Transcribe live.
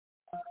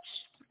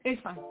It's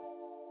fine.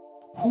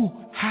 Who,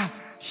 ha,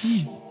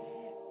 he.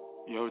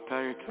 Yo,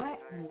 tired. What?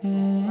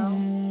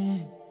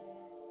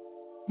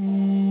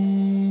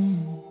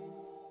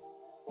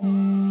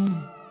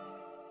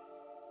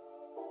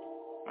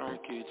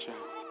 Arcade chat.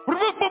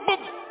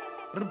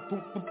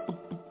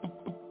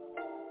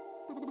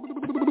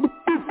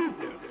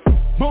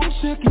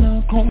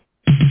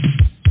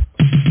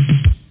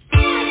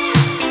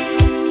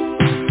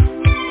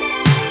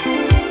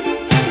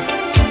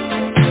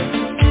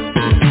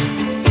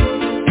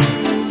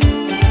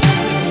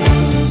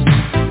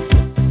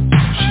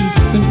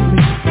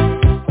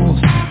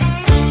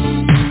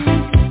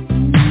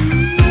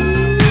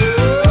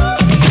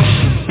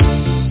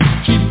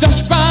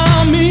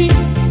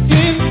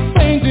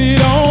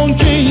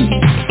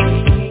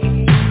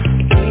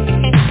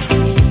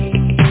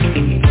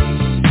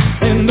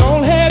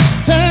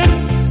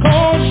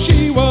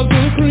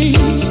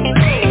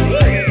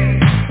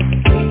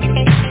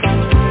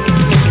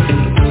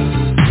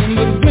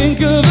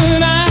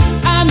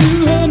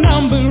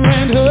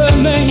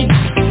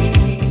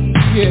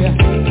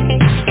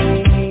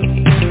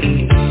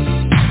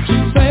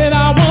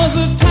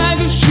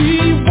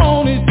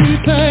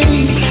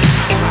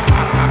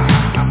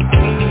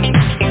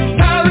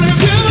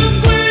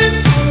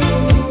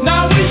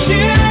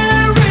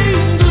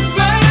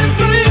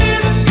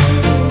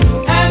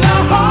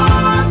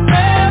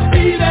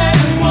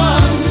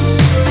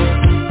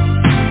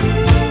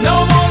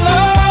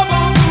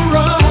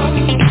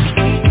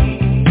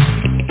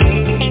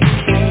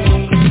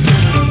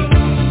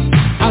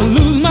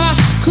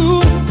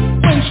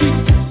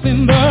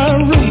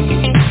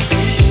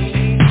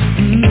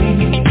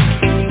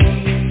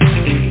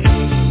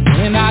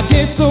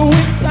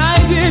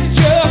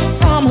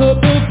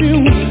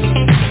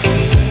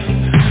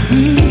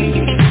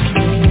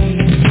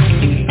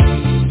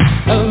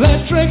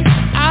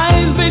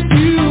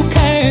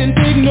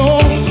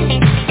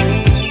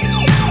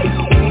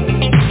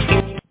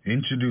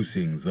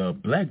 Introducing the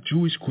Black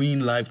Jewish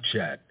Queen Live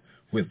Chat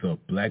with the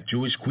Black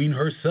Jewish Queen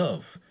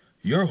herself,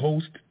 your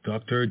host,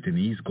 Dr.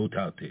 Denise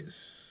Gotautis.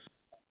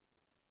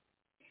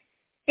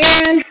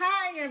 And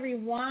hi,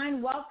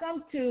 everyone.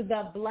 Welcome to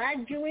the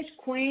Black Jewish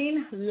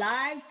Queen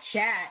Live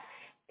Chat.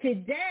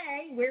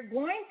 Today, we're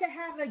going to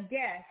have a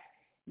guest,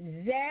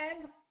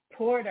 Ze'ev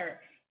Portner.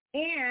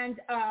 And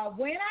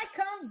when I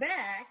come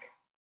back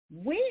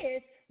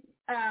with,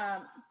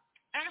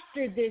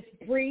 after this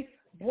brief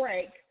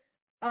break,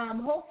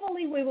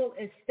 hopefully we will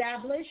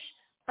establish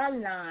a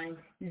line.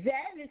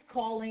 Ze'ev is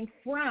calling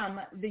from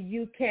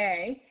the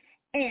UK,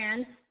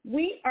 and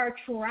we are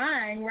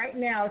trying right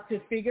now to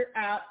figure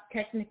out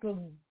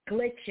technical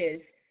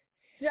glitches.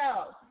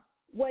 So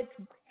what's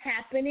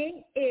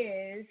happening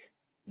is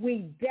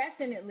we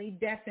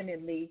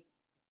definitely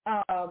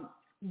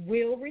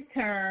will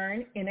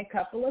return in a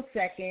couple of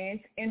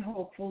seconds, and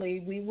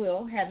hopefully we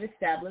will have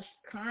established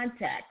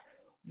contact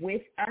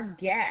with our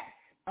guests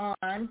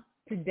on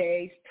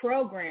today's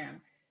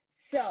program.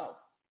 So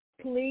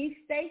please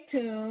stay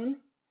tuned,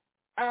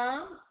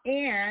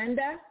 and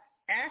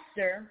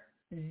after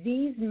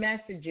these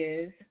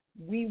messages,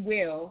 we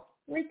will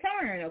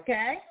return,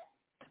 okay?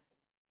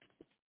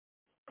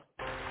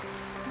 I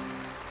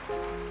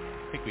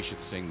think we should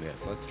sing this.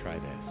 Let's try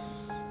this.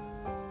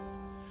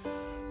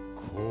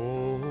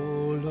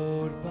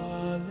 Kolor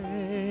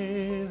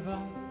baleva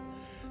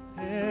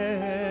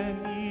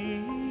enima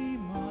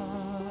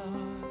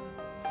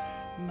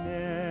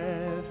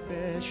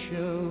nefesh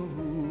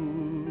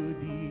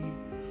Yehudi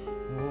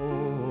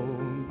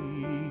omia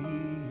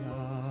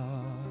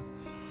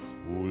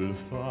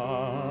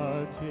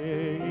ulfatei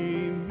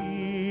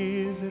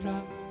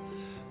mizrach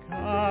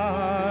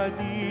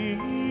kadima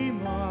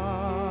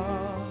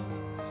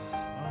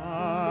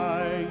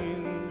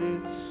ayin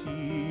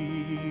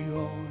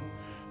Tzion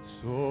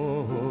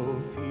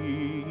Sofio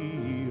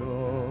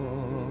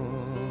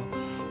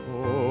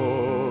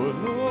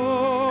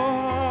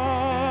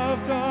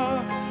Olovda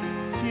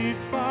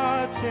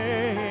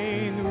Tifatenu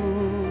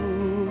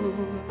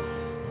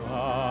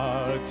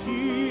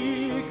Atikva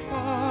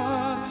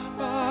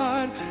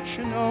Bar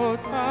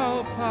Shnot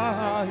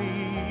Alpayim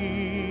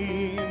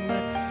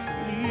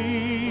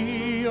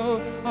Lio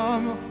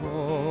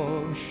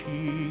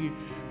Amhoshi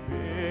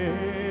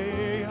Be'atseinu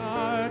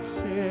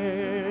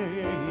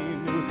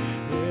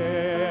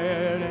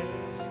Eretz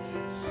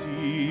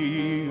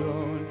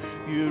Zion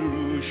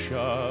Yerushalayim.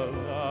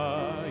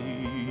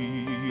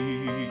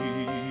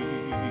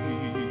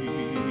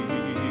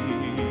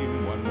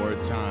 One more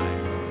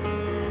time.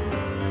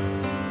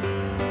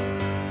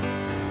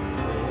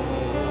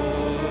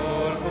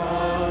 Or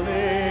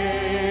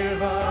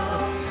Baleva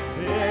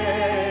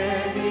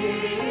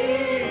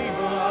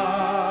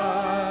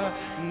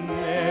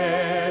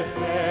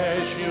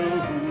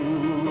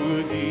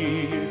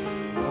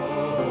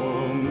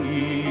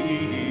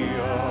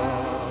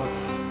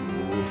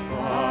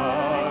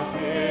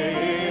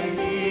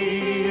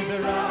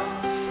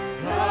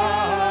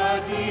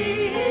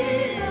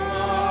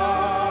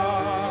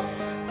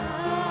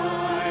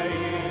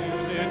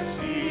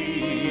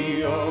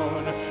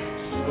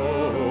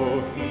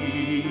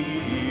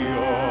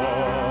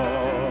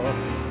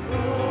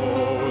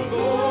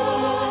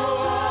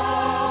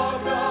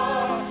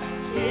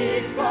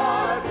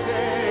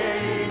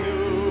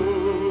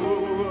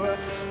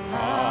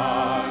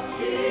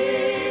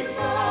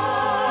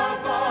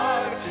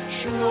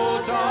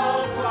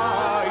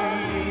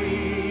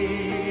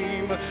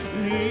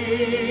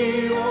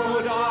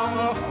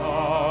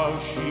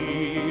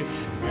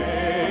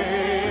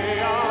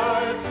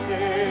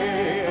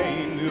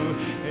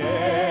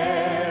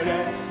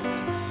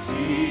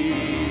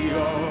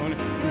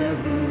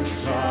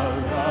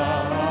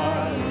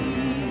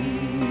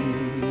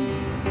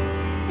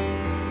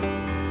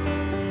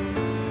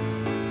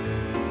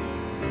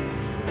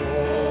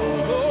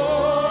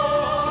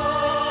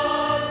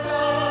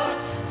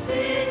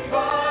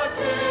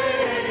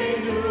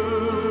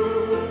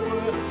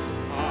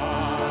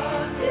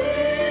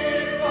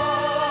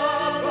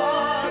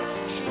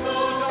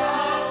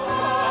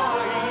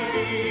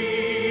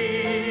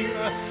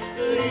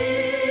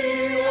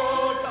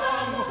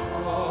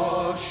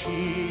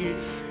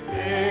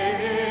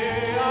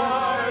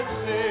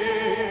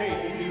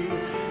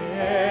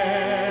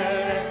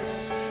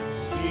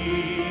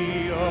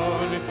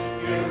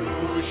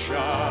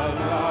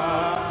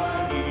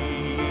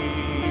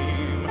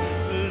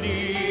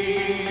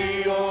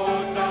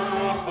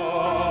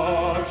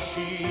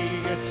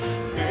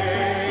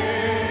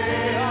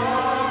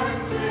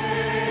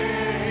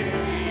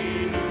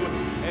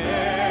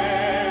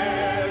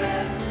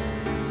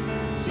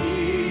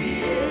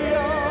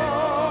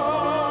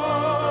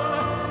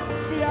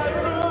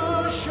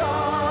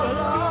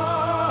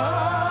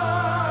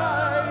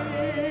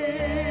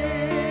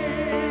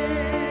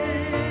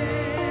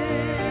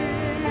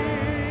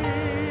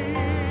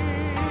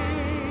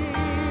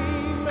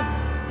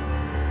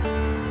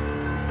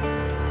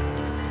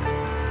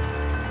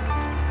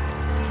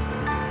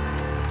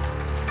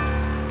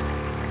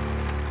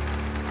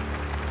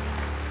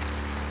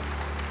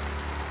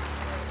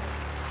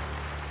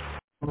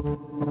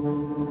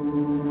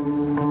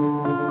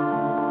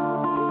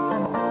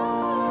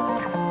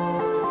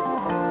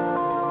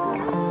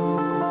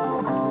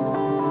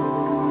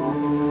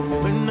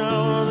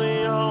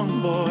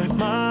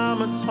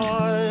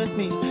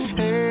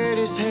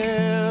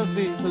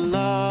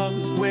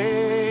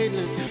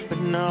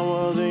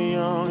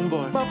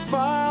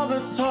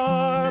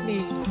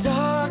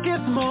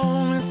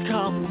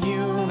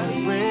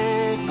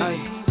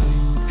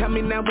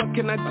now what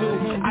can I do?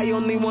 I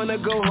only wanna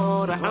go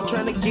harder. I'm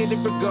trying to get it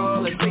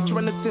regardless. They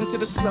trying to send to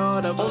the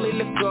slaughter. Only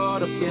lift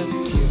God up, yeah.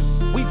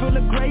 We feel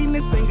the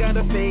greatness, ain't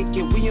gotta fake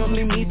it. We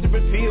only need to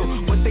reveal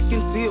what they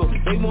conceal.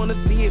 They wanna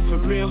see it for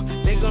real.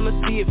 They gonna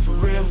see it for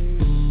real.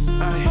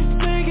 I'm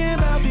thinking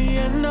about the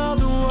end of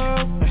the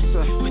world.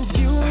 With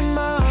you and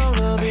my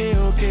love, be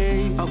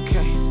okay.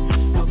 Okay.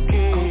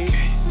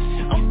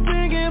 I'm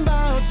thinking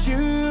about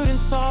shooting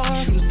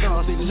stars.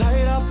 They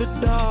light up the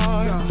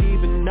dark,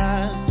 keeping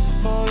that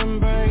for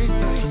embrace.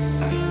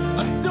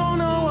 I don't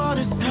know what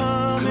is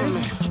coming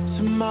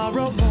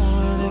tomorrow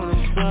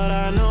morning, but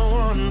I know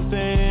one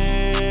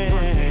thing.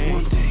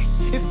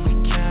 If we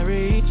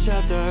carry each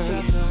other,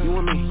 you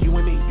and me, you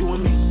and me, you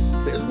and me,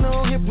 there's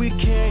no hip we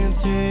can't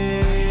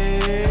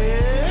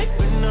take.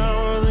 When I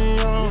was a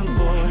young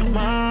boy,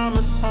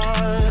 mama's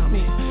heart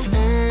me.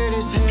 It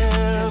is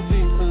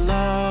heavy, the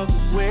love is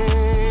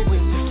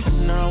weightless.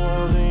 When I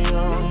was a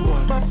young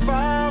boy, my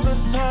father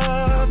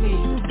taught me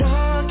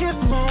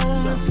darkest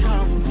moments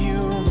come when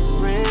you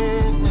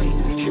raise me.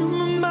 You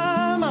my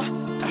mama,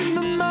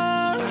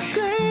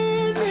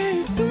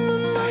 greatness. You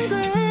my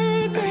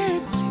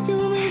greatness. You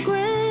my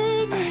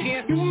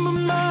greatness. You my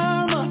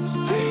mama,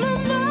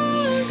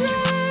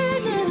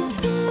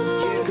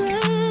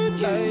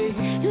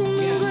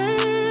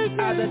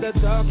 out of the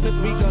darkness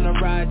we gonna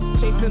rise,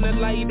 chasing the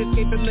light,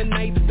 escaping the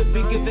night. The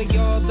bigger they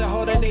are, the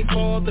harder they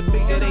fall. The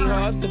bigger they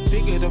are, the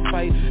bigger the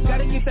fight.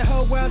 Gotta get the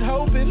whole world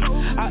hoping.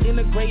 Our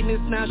inner greatness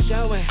now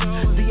showing.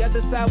 The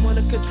other side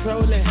wanna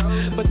control it,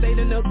 but they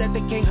don't know that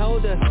they can't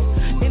hold us.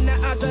 In the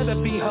eyes of the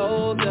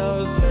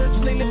beholders,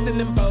 spiritually lifting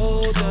them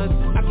boulders.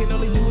 I can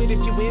only do it if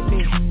you with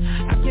me.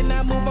 I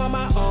cannot move on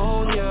my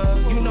own, yeah.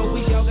 You know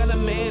we all gotta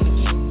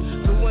manage.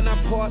 Doing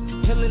our part,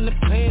 killing the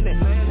planet.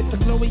 It's the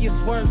glorious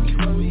work,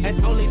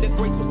 and only the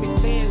great will be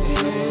standing.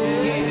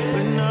 Yeah.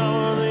 When I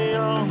was a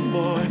young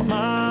boy,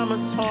 mama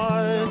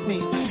taught me,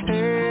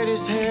 head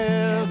is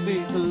heavy,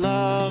 the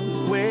love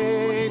is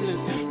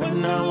weightless.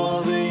 When I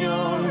was a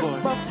young boy,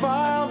 my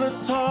father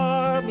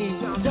taught me,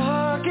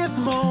 darkest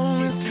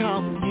moments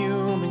come from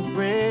human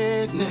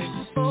greatness.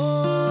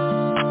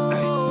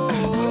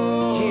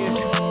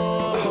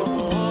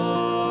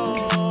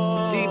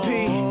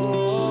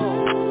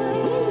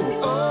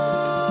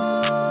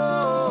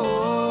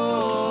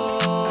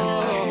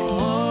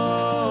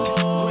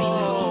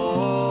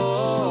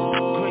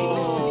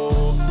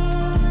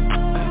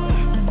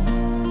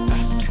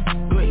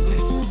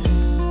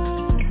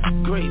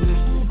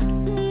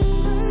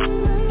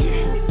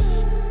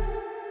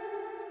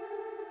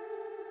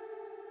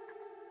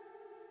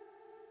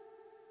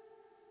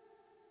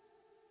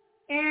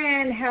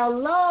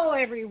 Hello,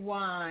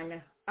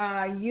 everyone.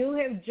 You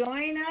have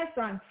joined us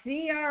on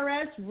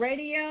CRS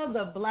Radio,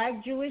 the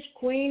Black Jewish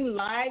Queen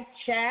live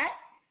chat.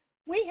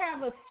 We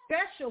have a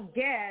special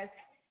guest,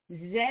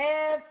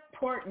 Ze'ev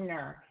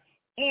Portner.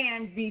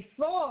 And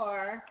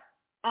before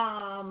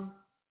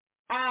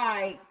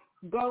I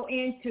go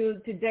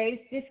into today's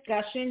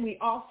discussion, we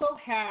also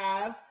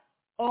have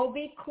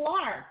Obi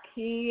Clark.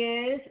 He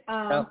is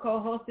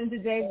co-hosting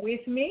today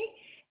with me.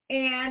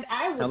 And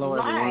I would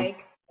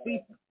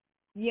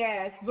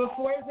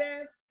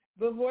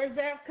before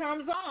Ze'ev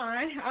comes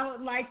on, I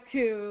would like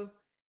to,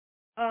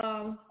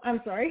 I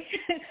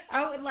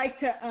would like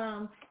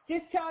to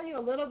just tell you a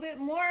little bit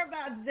more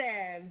about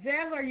Ze'ev.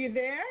 Ze'ev, are you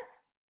there?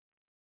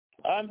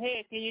 I'm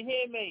here. Can you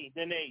hear me,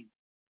 Denise?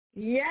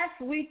 Yes,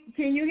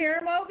 can you hear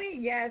him, Obi?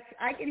 Yes,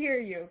 I can hear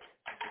you.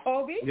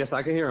 Obi? Yes,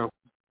 I can hear him.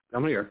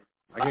 I'm here.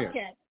 I can hear.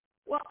 Okay.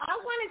 Well, I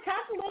want to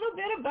talk a little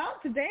bit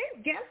about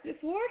today's guest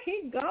before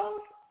he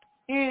goes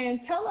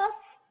and tell us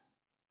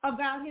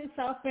about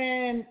himself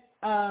and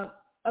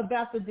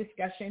about the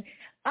discussion.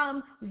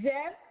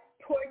 Ze'ev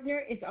Portner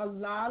is a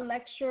law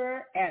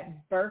lecturer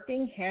at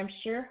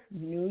Buckinghamshire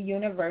New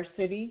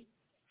University.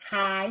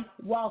 Hi,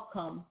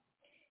 welcome.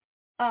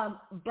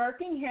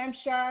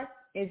 Buckinghamshire,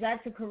 is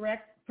that the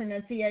correct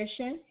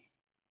pronunciation?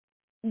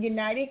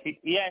 United?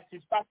 Yes,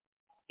 it's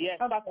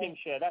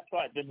Buckinghamshire. That's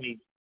right, Denise.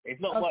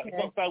 It's not it's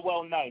not so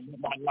well known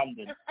like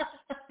London.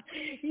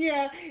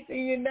 Yeah, the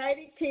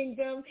United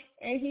Kingdom,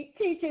 and he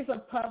teaches a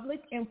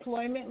public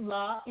employment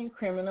law and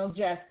criminal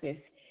justice.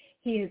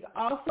 He has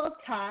also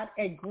taught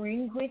at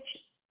Greenwich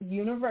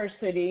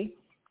University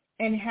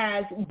and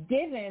has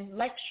given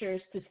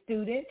lectures to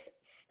students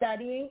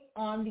studying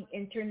on the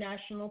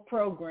international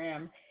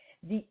program,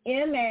 the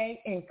MA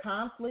in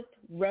Conflict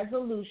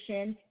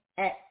Resolution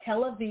at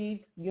Tel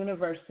Aviv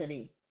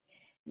University.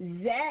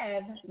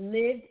 Ze'ev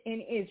lived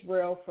in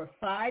Israel for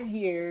 5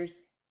 years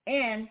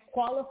and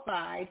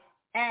qualified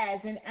as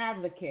an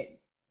advocate.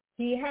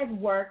 He has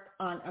worked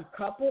on a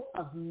couple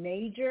of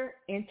major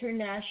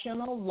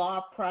international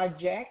law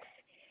projects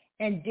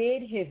and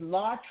did his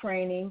law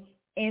training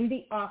in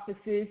the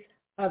offices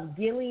of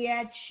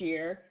Gilead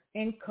Sher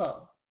and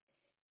Co.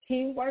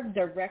 He worked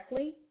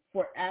directly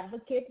for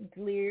Advocate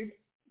Gilead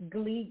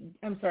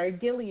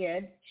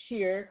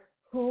Sher,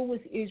 who was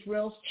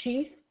Israel's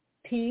chief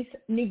peace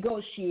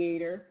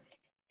negotiator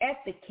at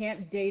the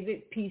Camp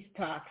David peace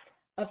talks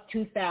of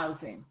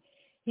 2000.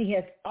 He He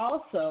has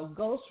also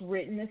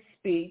ghostwritten a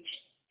speech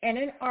and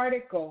an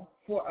article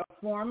for a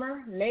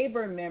former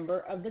labor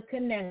member of the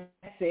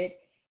Knesset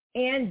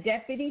and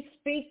deputy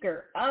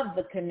speaker of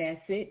the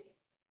Knesset,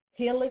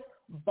 Hilik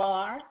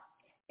Bar,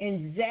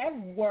 and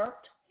Ze'ev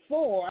worked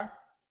for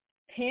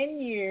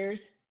 10 years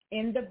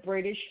in the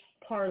British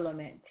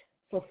Parliament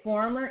for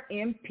former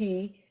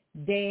MP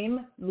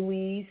Dame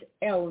Louise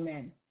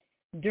Ellman.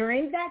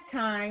 During that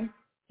time,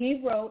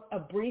 he wrote a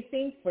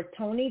briefing for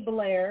Tony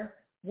Blair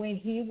when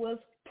he was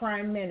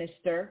Prime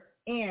Minister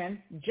and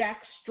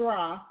Jack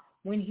Straw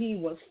when he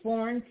was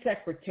Foreign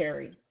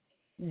Secretary.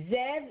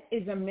 Ze'ev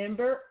is a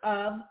member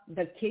of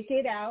the Kick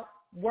It Out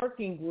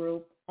working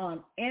group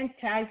on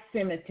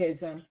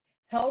anti-Semitism,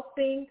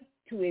 helping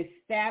to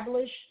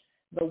establish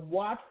the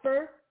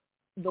Watford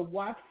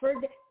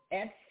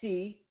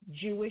FC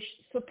Jewish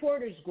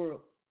Supporters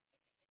Group.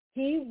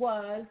 He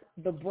was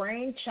the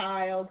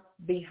brainchild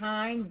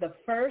behind the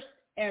first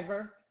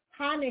ever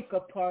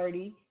Chanukah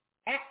Party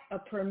at a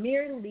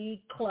Premier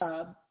League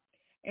club,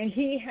 and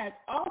he has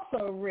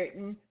also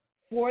written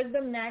for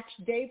the match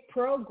day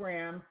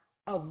program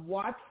of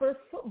Watford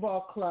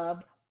Football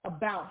Club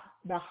about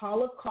the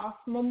Holocaust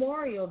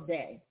Memorial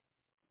Day.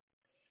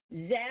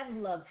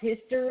 Ze'ev loves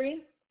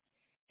history,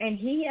 and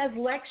he has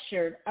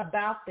lectured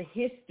about the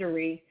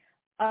history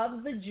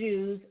of the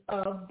Jews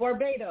of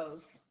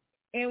Barbados,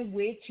 in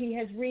which he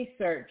has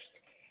researched,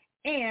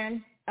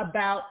 and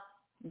about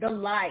the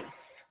life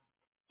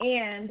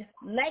and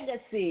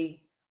legacy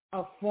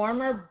of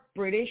former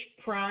British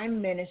Prime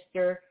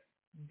Minister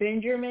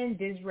Benjamin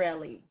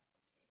Disraeli.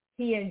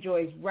 He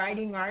enjoys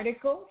writing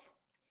articles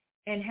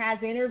and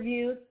has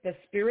interviewed the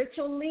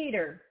spiritual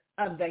leader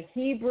of the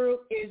Hebrew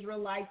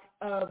Israelites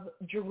of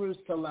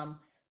Jerusalem,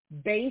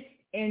 based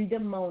in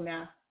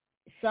Dimona,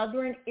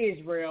 southern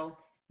Israel,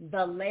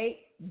 the late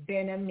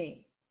Ben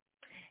Ammi.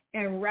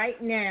 And right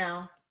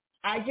now,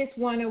 I just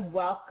want to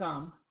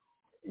welcome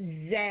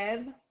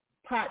Ze'ev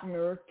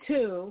Portner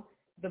to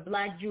the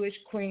Black Jewish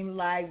Queen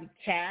live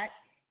chat.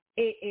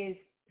 It is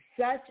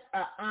such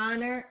an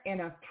honor and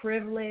a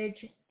privilege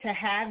to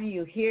have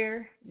you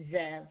here,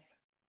 Ze'ev.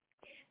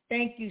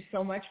 Thank you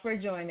so much for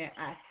joining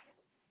us.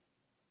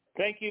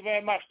 Thank you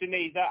very much,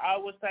 Denise. I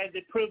would say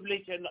the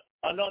privilege and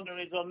honor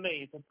is on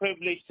me. It's a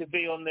privilege to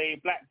be on the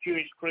Black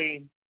Jewish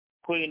Queen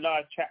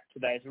live chat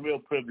today. It's a real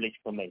privilege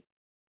for me.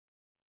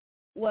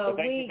 Well,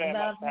 we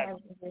love having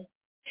you.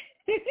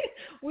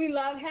 We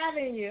love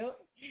having you.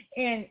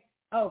 And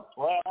I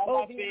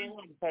love being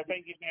on, so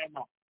thank you very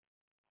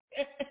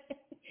much.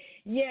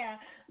 Yeah.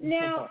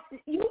 Now,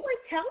 you were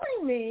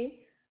telling me,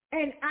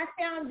 and I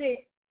found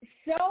it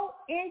so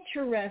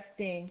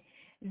interesting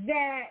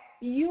that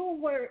you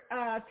were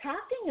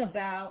talking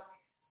about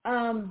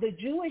the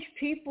Jewish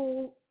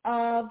people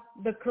of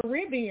the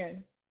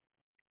Caribbean.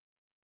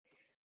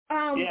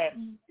 Yes.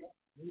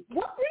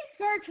 What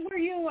research were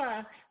you?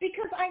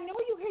 Because I know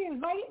you had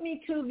invited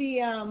me to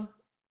the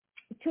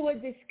to a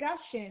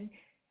discussion,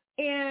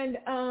 and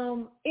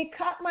it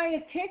caught my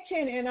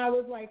attention, and I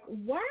was like,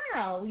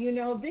 wow,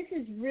 this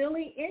is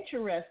really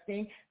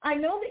interesting. I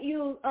know that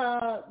you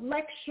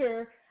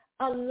lecture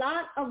a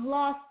lot of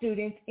law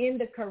students in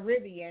the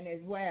Caribbean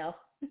as well,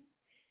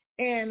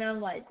 and I'm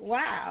like,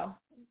 wow,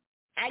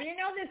 I didn't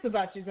know this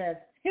about you, Ze'ev.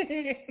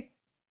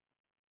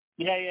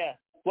 Yeah.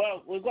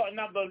 Well, we've got a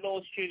number of law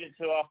students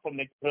who are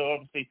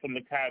obviously from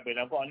the Caribbean.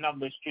 I've got a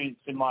number of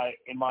students in my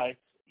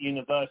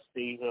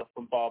university who are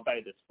from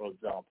Barbados, for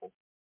example.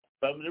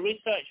 But the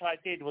research I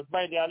did was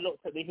mainly I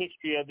looked at the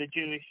history of the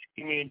Jewish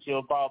community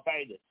of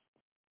Barbados,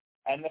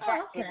 and the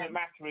fact of the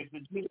matter is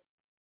the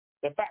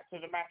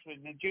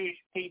Jewish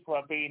people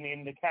have been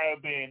in the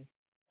Caribbean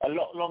a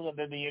lot longer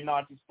than the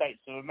United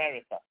States of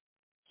America.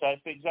 So,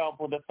 for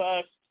example, the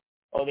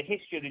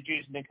history of the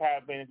Jews in the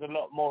Caribbean is a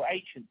lot more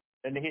ancient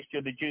than the history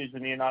of the Jews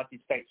in the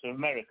United States of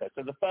America.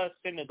 So the first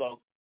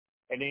synagogue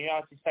in the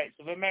United States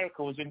of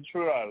America was in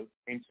Truro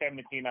in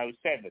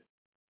 1707.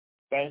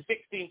 But in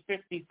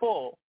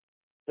 1654,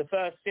 the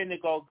first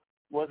synagogue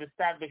was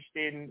established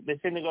the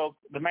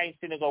main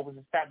synagogue was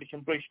established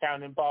in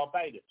Bridgetown in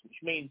Barbados, which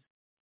means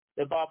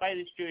the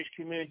Barbados Jewish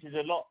community is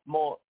a lot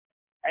more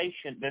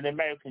ancient than the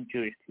American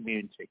Jewish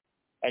community.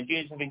 And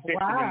Jews have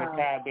existed in the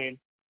Caribbean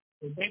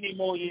for many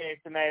more years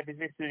than they have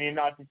existed in the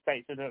United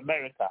States of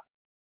America.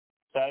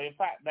 So, in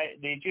fact,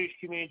 the Jewish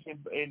community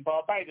in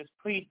Barbados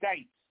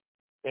predates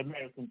the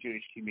American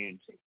Jewish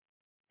community.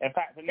 In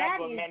fact, a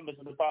number of members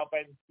of the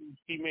Barbados Jewish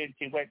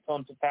community went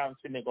on to found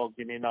synagogues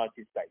in the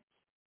United States.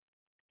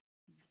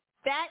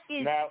 That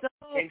is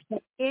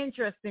so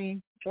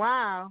interesting.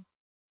 Wow.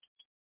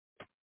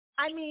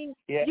 I mean,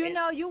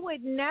 you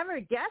would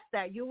never guess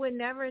that. You would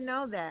never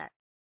know that.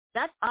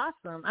 That's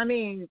awesome. I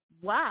mean,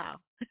 wow.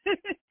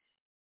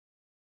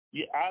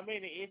 Yeah, I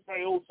mean, it is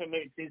very awesome.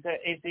 It's a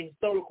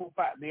historical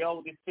fact. The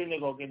oldest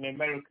synagogue in the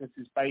Americas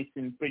is based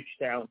in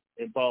Bridgetown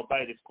in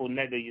Barbados, called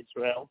Neder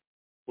Yisrael,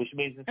 which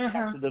means the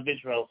Capital of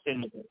Israel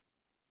synagogue.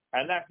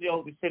 And that's the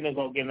oldest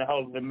synagogue in the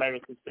whole of the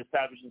Americas,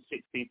 established in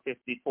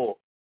 1654.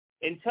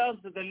 in terms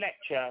of the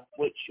lecture,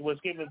 which was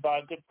given by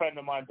a good friend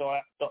of mine,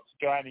 Dr.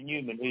 Joanna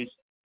Newman, who's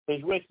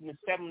written a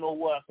seminal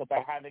work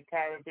about how the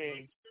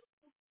Caribbean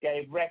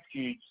gave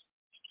refuge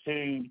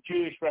to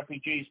Jewish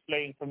refugees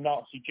fleeing from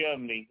Nazi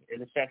Germany in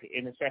the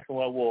Second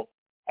World War.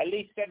 At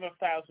least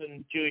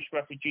 7,000 Jewish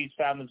refugees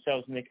found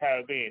themselves in the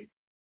Caribbean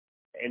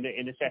in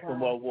the Second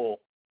World War,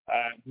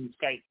 who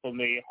escaped from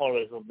the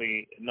horrors of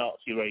the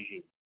Nazi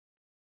regime.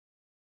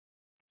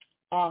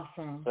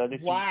 Awesome. So this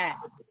is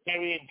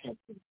very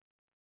interesting.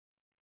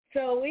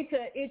 So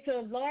it's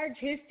a large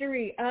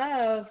history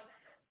of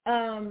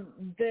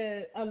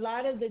a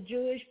lot of the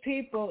Jewish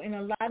people and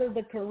a lot of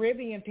the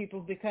Caribbean people,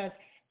 because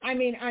I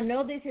mean, I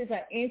know this is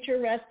an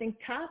interesting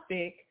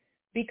topic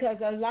because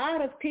a lot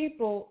of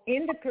people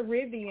in the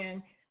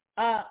Caribbean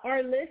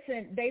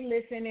they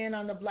listen in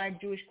on the Black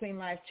Jewish Queen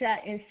Live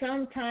chat, and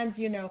sometimes,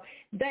 you know,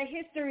 that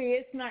history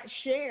is not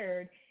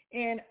shared.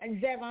 And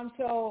Ze'ev, I'm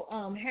so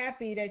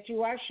happy that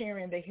you are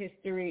sharing the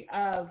history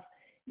of,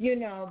 you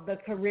know, the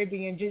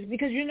Caribbean Jews,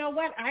 because you know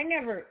what?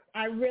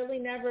 I really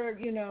never,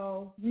 you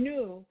know,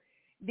 knew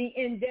the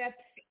in-depth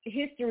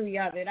history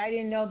of it. I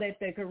didn't know that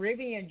the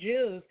Caribbean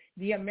Jews,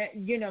 they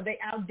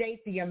outdate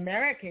the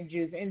American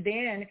Jews. And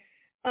then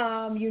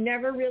you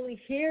never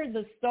really hear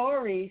the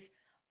stories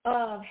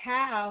of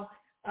how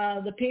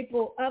the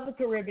people of the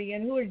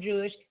Caribbean who are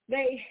Jewish,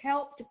 they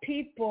helped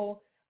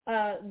people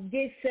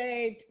get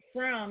saved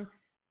from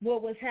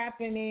what was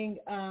happening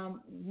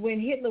when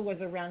Hitler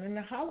was around in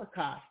the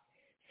Holocaust.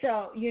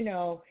 So, you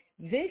know,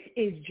 this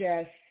is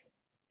just,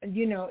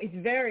 you know, it's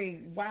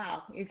very,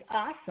 wow, it's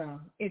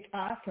awesome. It's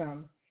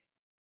awesome.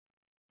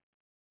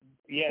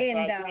 Yes,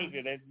 I agree with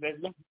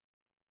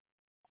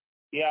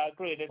you. I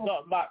agree. There's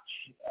not much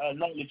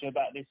knowledge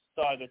about this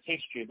side of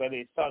history, but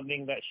it's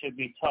something that should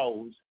be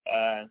told.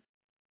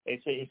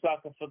 It's like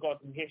a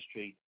forgotten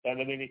history.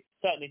 And I mean, it's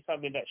certainly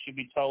something that should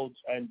be told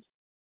and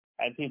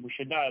people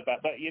should know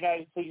about. But, you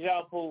know, for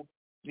example,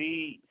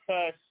 the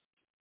first,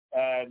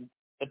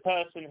 the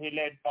person who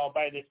led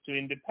Barbados to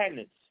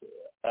independence,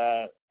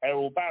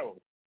 Errol Barrow,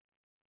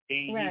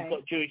 he's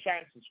got Jewish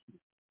ancestry.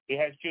 He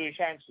has Jewish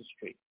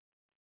ancestry.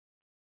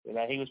 You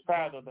know, he was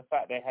proud of the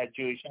fact they had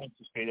Jewish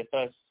ancestry.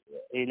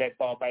 He led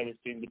Barbados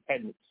to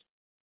independence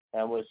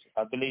and was,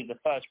 I believe, the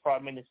first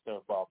Prime Minister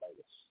of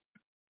Barbados.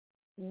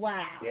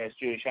 Wow. He has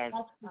Jewish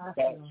ancestry.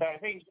 Awesome. So I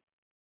think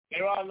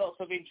there are lots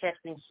of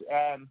interesting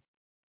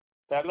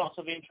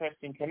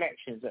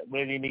connections that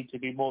really need to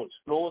be more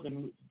explored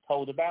and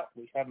told about,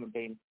 which haven't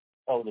been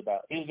told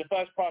about. He was the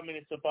first Prime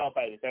Minister of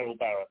Barbados, Errol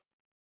Barrow,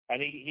 and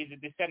he's a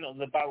descendant of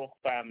the Baruch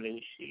family,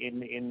 which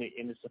in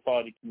the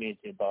Sephardi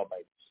community in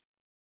Barbados.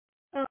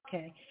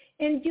 Okay.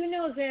 And you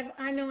know, Ze'ev,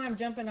 I know I'm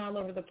jumping all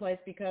over the place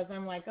because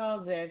I'm like,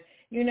 oh, Ze'ev,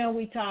 you know,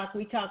 we talk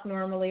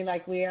normally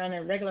like we are on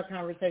a regular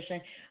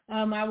conversation.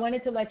 I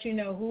wanted to let you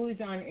know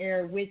who's on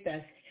air with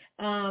us.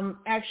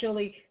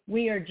 Actually,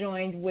 we are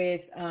joined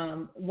with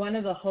one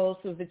of the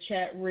hosts of the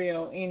chat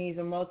reel, and he's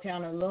a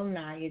Motown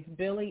alumni. It's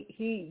Billy.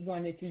 He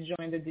wanted to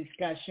join the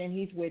discussion.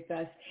 He's with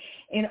us.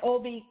 And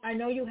Obi, I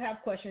know you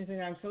have questions,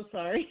 and I'm so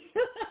sorry.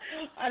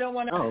 I don't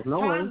want to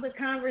pause the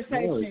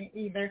conversation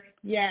either.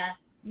 Yeah.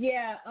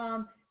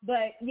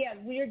 But yeah,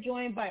 we are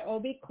joined by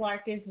Obi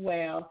Clark as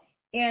well.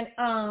 And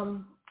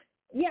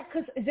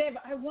because Ze'ev,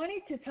 I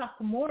wanted to talk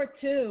more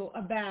too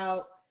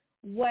about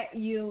what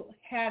you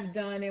have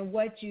done and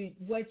what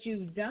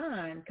you've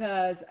done,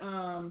 because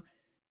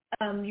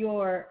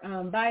your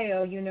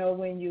bio, you know,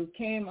 when you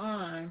came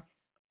on,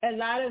 a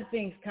lot of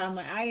things caught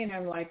my eye, and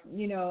I'm like,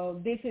 you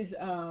know, this is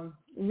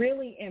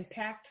really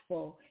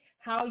impactful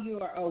how you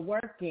are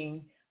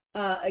working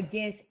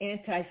against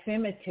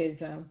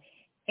anti-Semitism,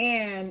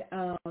 and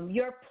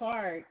your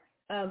part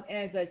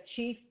as a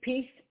chief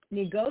peace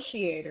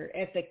negotiator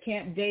at the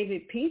Camp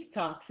David peace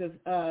talks of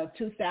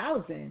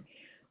 2000.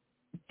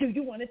 Do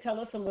you want to tell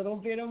us a little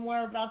bit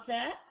more about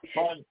that?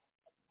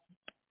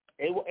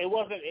 It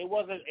was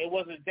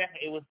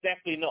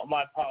definitely not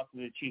my part as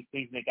the chief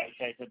peace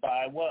negotiator, but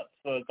I worked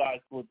for a guy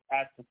called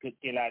Advocate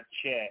Gilead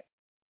Sher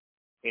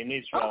in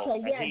Israel.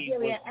 Okay, yeah,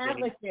 Gilead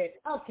Advocate.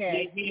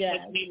 Okay,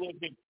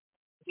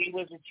 He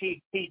was a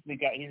chief peace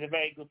negotiator. He's a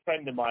very good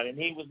friend of mine, and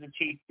he was the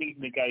chief peace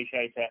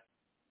negotiator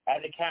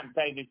at the Camp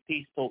David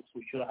peace talks,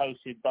 which were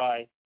hosted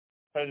by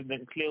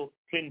President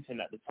Clinton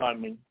at the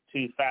time in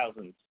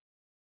 2000.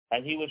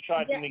 And he was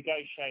trying to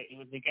negotiate. He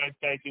was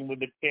negotiating with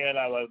the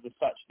PLO over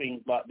such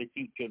things like the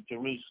future of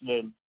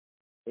Jerusalem,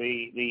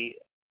 the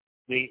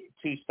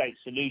two-state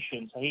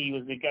solution. So he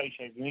was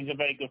negotiating. He's a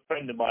very good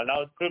friend of mine. I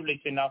was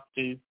privileged enough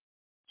to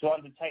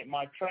undertake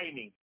my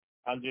training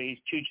under his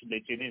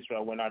tutelage in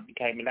Israel when I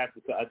became an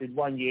advocate. I did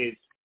 1 year's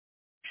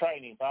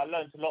training, but I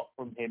learned a lot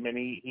from him, and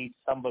he's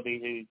somebody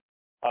who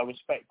I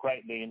respect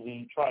greatly, and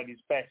he tried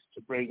his best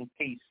to bring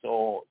peace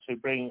or to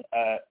bring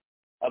a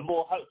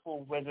more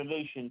hopeful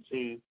resolution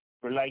to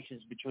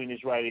relations between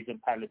Israelis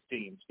and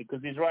Palestinians,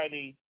 because the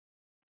Israeli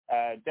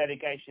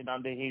delegation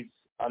under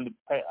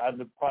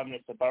Prime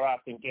Minister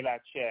Barak and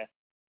Gilead Sher,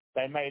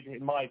 they made,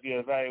 in my view,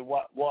 a very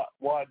wide-reaching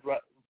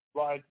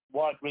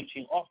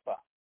offer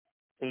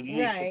to the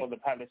leadership of the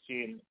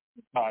Palestinian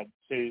side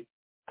to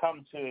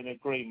come to an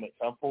agreement.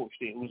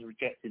 Unfortunately, it was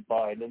rejected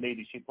by the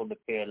leadership of the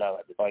PLO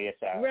by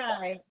Yasser Arafat.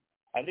 Right.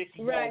 And this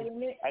is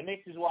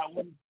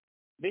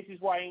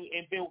why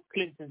in Bill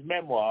Clinton's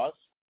memoirs,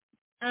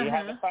 he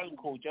had a phone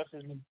call just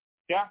as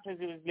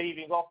he was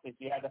leaving office.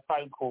 He had a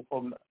phone call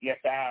from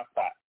Yasser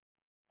Arafat.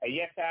 And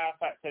Yasser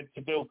Arafat said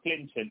to Bill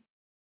Clinton,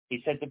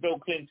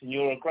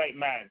 "You're a great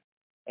man."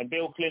 And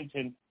Bill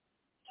Clinton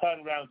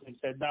turned around and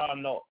said, "No,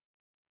 I'm not.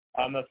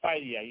 I'm a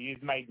failure.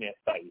 You've made me a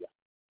failure."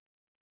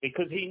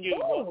 Because he knew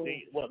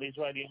what the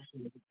Israeli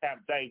action was at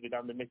Camp David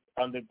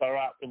under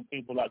Barak and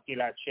people like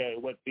Gilead Sher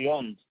went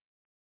beyond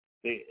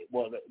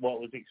what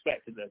was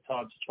expected at the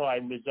time to try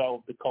and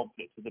resolve the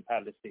conflict with the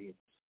Palestinians.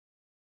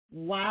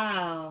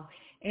 Wow.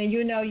 And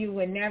you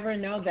would never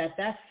know that.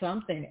 That's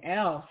something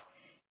else.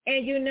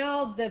 And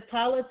the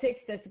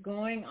politics that's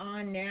going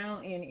on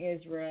now in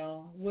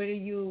Israel, what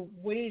is your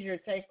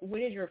take? What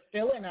is your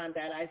feeling on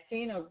that? I've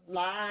seen a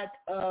lot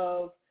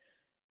of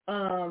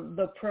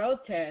the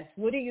protests.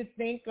 What do you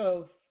think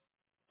of?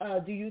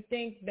 Do you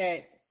think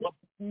that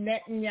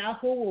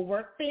Netanyahu will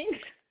work things?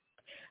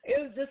 It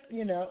was just,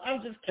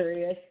 I'm just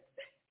curious.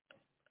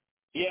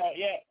 Yeah.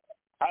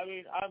 I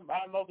mean,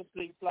 I'm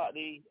obviously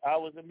I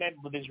was a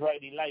member of the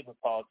Israeli Labour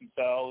Party,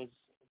 so I was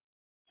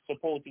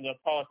supporting a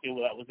party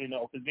that was in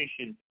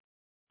opposition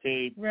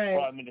to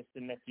Prime Minister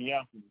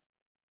Netanyahu.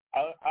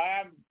 I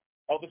am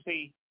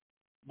obviously,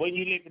 when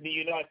you live in the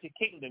United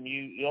Kingdom,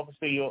 you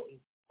obviously your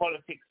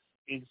politics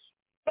is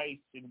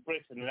based in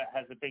Britain, and that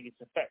has the biggest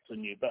effect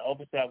on you. But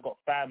obviously, I've got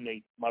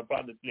family. My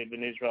brothers live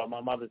in Israel. My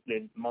mother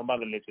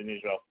lives in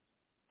Israel.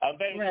 I'm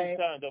very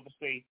concerned,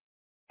 obviously,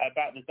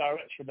 about the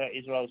direction that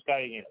Israel is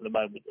going in at the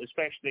moment,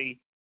 especially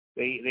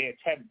the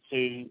attempt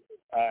to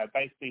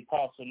basically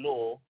pass a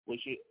law,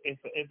 which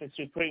if the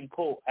Supreme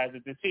Court has a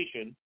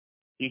decision,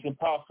 you can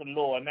pass a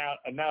law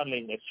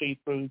annulling a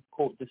Supreme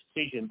Court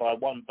decision by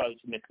one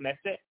vote in the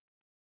Knesset,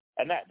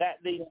 and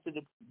that leads to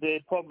the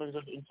problems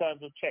in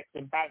terms of checks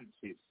and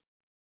balances.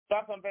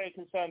 Thus, I'm very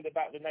concerned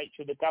about the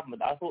nature of the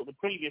government. I thought the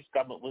previous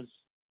government was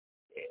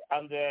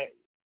under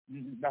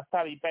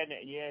Naftali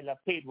Bennett and Yair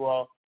Lapid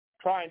were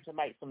trying to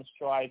make some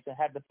strides. They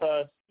had the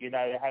first,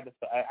 they had an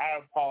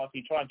Arab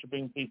party trying to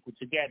bring people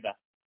together.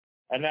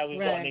 And now we've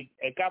got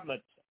a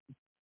government,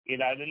 the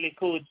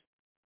Likud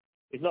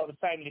is not the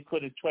same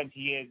Likud as 20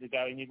 years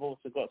ago, and you've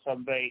also got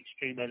some very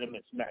extreme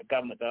elements in that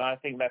government. And I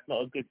think that's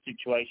not a good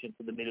situation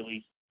for the Middle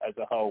East as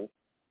a whole.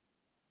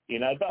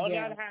 But on the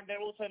other hand, there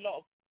are also a lot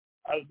of,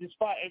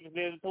 despite everything,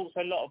 there's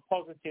also a lot of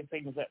positive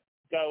things that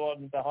go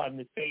on behind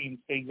the scenes.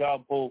 For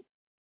example,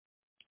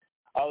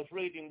 I was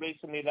reading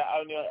recently that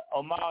only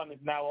Oman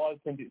has now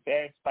opened its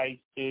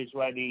airspace to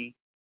Israeli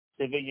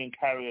civilian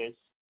carriers.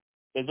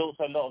 There's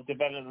also a lot of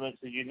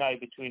developments, as you know,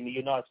 between the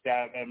United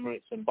Arab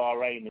Emirates and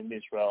Bahrain and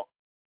Israel.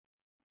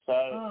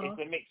 So it's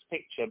a mixed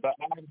picture, but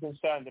I'm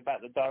concerned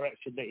about the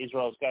direction that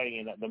Israel's going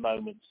in at the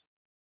moment.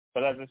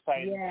 But as I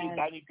say,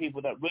 the only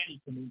people that really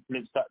can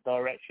influence that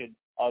direction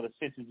are the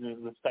citizens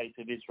of the state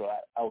of Israel,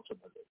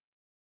 ultimately.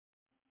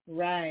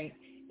 Right.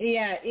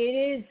 Yeah, it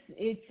is.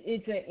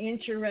 It's an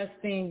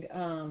interesting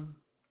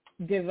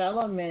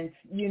development.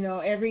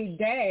 Every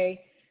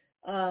day,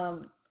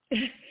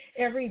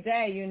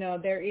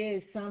 there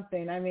is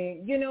something. I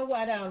mean, you know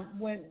what?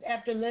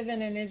 After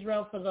living in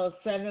Israel for those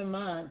 7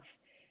 months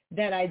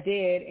that I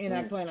did, and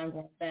I plan on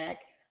going back,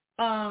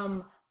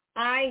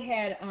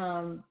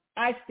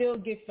 I still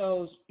get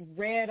those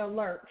red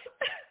alerts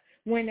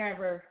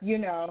whenever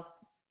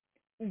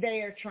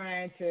they are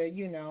trying to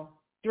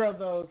throw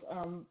those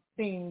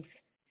things,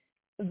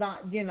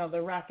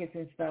 the rockets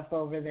and stuff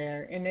over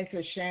there, and it's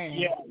a shame.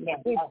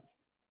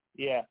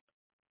 Yeah.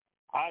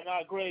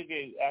 I agree with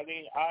you. I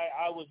mean,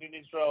 I was in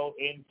Israel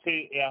in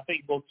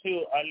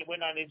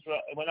when I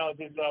was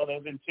in Israel, there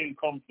was in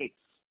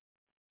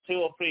two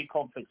or three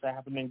conflicts that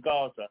happened in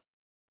Gaza,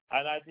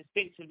 and I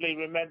distinctively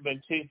remember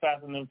in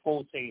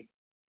 2014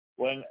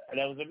 when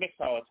there was a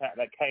missile attack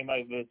that came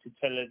over to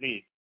Tel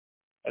Aviv,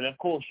 and of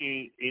course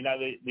the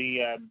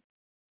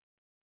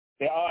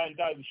Iron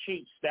Dome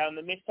shoots down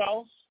the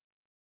missiles,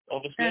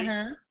 obviously,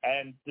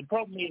 and the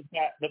problem is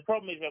that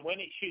when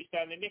it shoots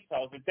down the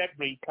missiles, the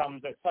debris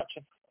comes at such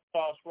a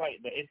fast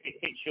rate that if it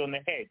hits you on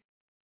the head,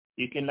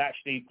 you can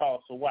actually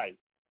pass away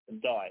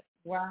and die.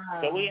 Wow!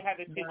 So we had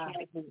a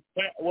situation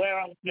where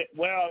I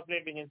was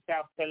living in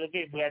South Tel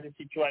Aviv. We had a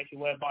situation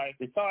whereby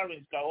the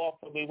sirens go off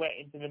and we went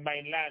into the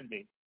main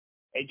landing.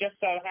 It just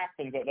so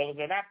happened that there was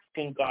an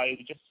African guy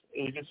who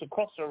was just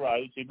across the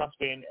road. He must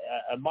be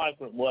a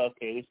migrant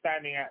worker. He was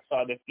standing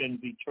outside a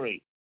flimsy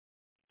tree.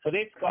 So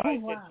this guy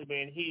said to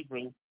me in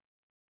Hebrew,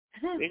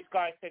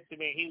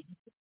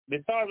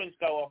 the sirens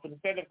go off, and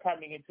instead of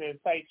coming into a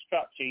safe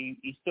structure,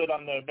 he stood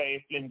under a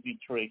very flimsy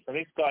tree. So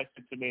this guy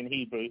said to me in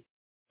Hebrew,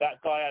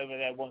 that guy over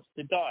there wants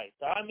to die.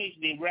 So I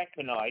immediately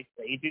recognized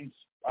that he didn't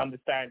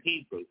understand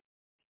Hebrew.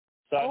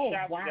 So I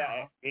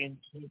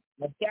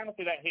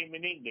shouted at him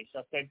in English.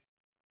 I said,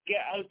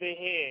 "Get over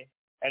here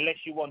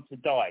unless you want to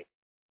die."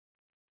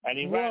 And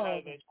he ran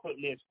over as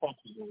quickly as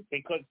possible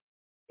because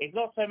it's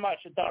not so much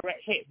a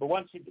direct hit, but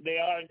once the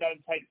Iron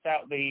Dome takes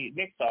out the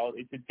missile,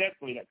 it's a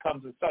debris that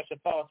comes at such a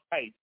fast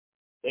pace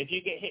that if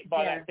you get hit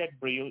by that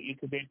debris,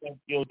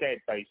 you're dead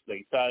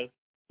basically. So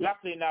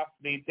luckily enough,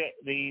 the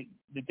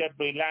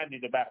debris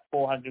landed about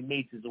 400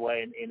 meters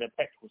away in a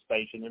petrol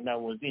station, and no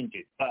one was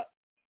injured. But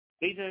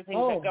these are the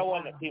things that go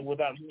on that people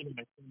don't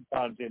realize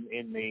sometimes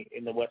in the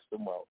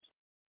Western world.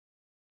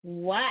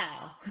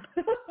 Wow.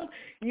 Well,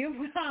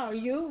 you've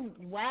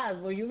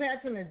had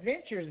some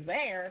adventures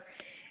there.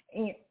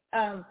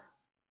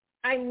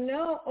 I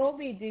know,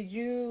 Obi, did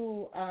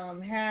you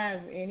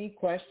have any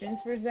questions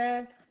for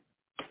Ze'ev?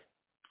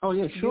 Oh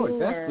yeah, sure,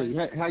 definitely.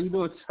 How you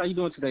doing? How you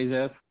doing today,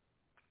 Ze'ev?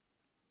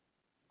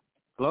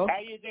 Hello. How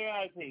you doing,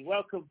 Obi?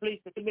 Welcome.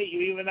 Pleased to meet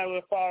you, even though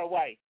we're far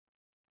away.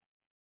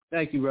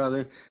 Thank you,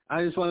 brother.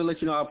 I just want to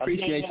let you know I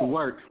appreciate your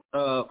work.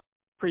 I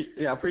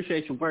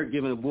appreciate your work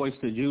giving a voice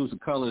to Jews of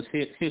color's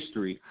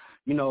history.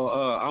 You know,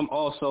 I'm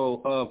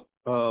also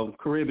of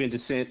Caribbean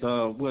descent.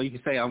 Well, you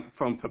can say I'm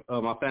from,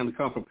 my family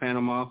come from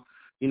Panama,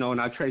 you know, and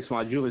I trace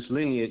my Jewish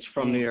lineage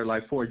from there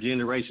like 4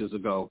 generations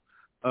ago,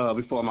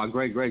 before my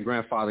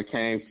great-great-grandfather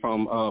came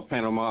from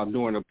Panama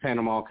during the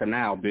Panama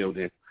Canal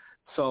building.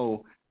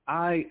 So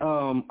I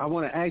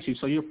want to ask you,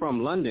 so you're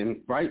from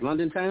London, right?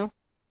 London town?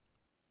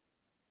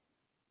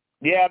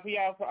 Yeah,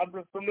 I'm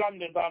from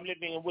London, but I'm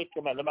living in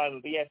Wycombe at the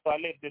moment. But yes, I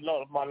lived a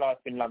lot of my life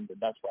in London,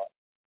 that's right.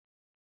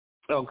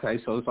 Okay,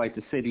 so it's like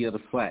the city of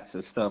the flats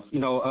and stuff. You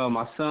know,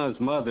 my son's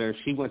mother,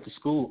 she went to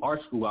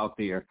art school out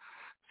there,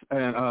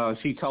 and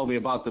she told me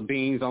about the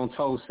beans on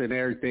toast and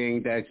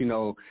everything that, you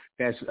know,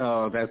 that's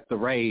the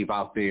rave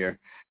out there.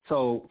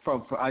 So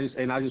I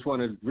just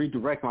want to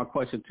redirect my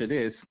question to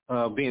this,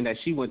 being that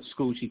she went to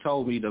school, she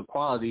told me the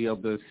quality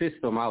of the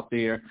system out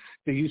there.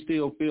 Do you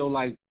still feel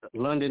like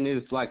London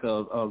is like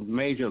a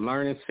major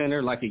learning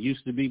center like it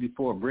used to be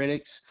before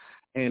British?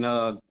 And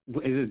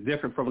is it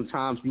different from the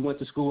times you went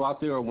to school out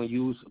there or when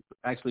you was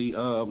actually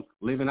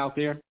living out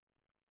there?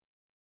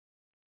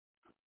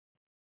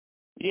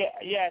 Yes,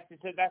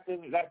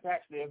 that's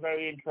actually a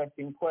very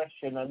interesting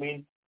question. I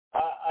mean,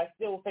 I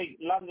still think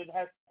London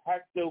has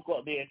still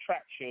got the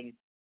attraction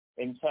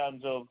in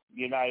terms of,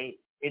 you know,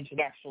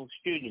 international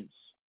students.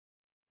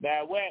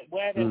 Now,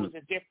 where there was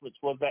a difference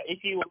was that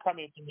if you were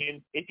coming from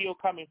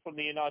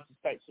the United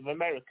States of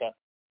America,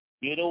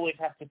 you'd always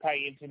have to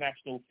pay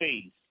international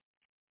fees.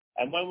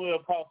 And when we were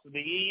part of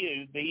the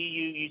EU,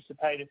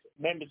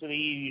 members of the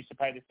EU used to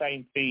pay the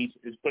same fees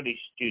as British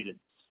students.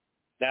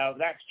 Now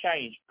that's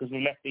changed because we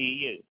left the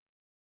EU.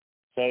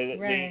 So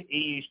the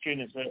EU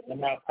students are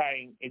now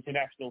paying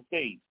international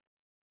fees.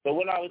 But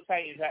what I would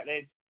say is that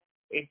it's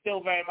still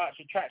very much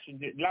attraction.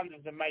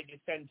 London's a major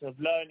centre of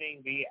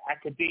learning. The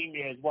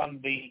academia is one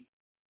of the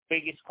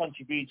biggest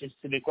contributors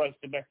to the gross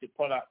domestic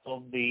product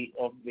of the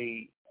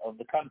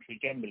country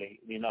generally.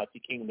 The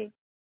United Kingdom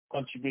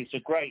contributes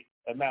a great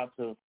amount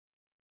of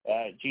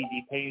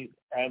GDP,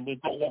 and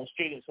we've got a lot of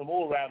students from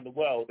all around the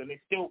world, and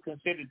it's still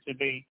considered to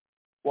be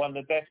one of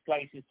the best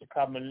places to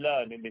come and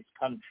learn in this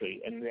country.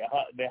 And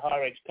the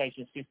higher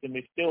education system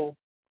is still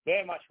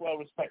very much well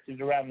respected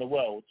around the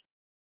world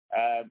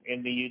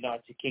in the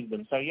United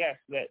Kingdom. So yes,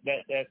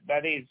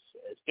 that is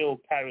still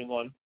carrying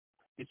on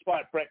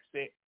despite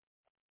Brexit.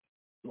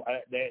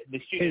 The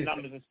student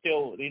numbers are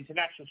still, the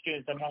international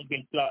students have not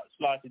been a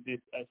slight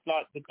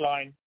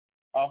decline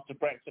after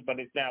Brexit, but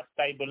it's now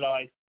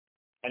stabilised.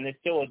 And there's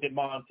still a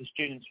demand for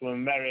students from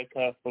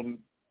America, from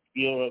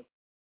Europe,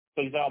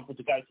 for example,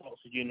 to go to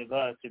Oxford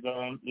University,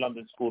 the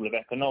London School of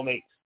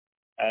Economics,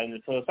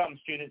 and for some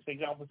students, for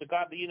example, to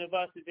go to the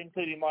universities,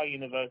 including my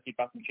university,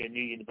 Buckinghamshire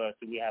New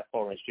University. We have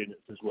foreign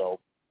students as well.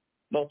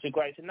 Not too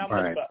great in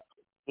numbers, but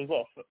we've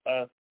got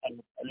a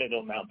little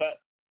amount. But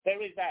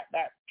there is that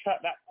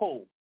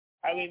pull.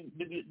 I mean,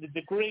 the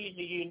degree in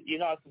the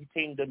United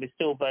Kingdom is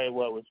still very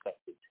well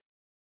respected.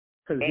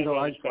 Because, you know,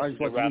 I just want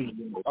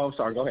to... Oh,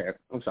 sorry, go ahead.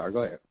 I'm sorry,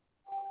 go ahead.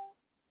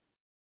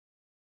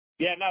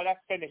 Yeah, no,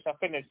 that's finished. I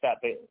finished that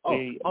bit.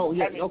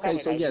 Yeah,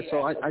 okay,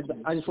 so I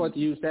just want to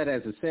use that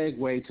as a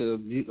segue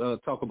to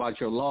talk about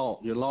your law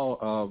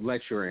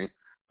lecturing,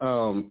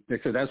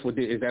 because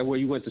is that where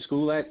you went to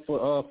school at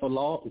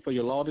for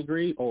your law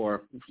degree,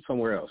 or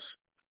somewhere else?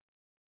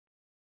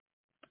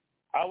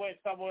 I went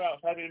somewhere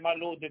else. I did my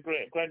law degree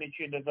at Greenwich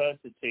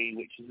University,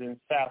 which is in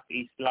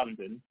southeast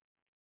London.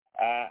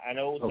 And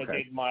I also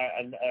did my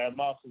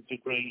master's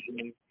degree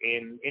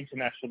in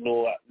international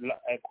law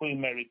at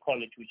Queen Mary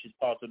College, which is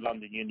part of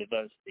London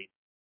University.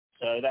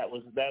 So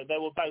they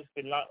were both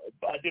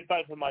I did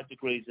both of my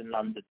degrees in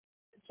London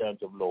in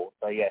terms of law.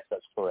 So yes,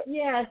 that's correct.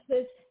 Yes,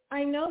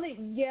 I know that.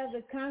 Yeah,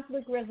 the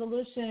conflict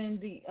resolution,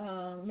 the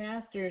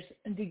master's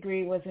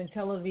degree was in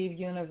Tel Aviv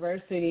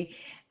University.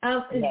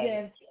 And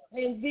did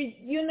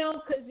you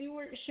know, because you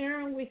were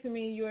sharing with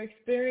me your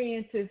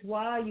experiences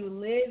while you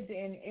lived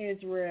in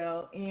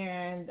Israel,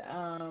 and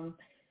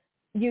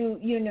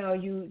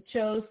you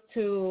chose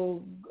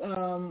to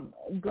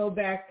go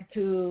back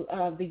to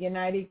the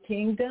United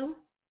Kingdom.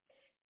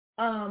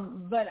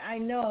 But I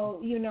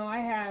know, I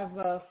have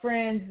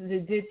friends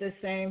that did the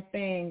same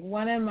thing.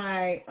 One of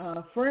my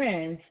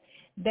friends,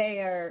 they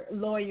are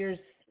lawyers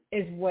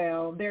as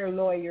well. They're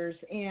lawyers,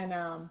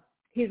 and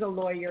he's a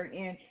lawyer,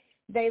 and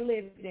they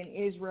lived in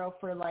Israel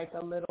for like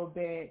a little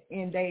bit,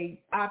 and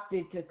they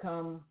opted to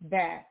come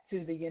back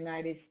to the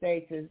United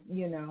States, as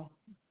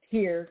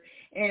here,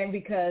 and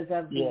because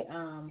of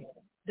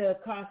the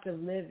cost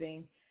of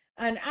living.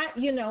 And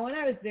when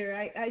I was there,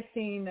 I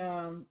seen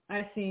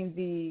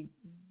the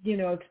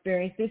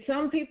experiences.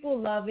 Some people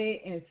love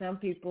it and some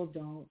people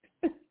don't.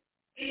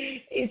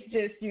 It's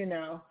just the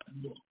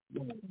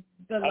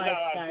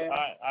lifestyle.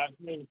 I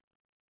agree.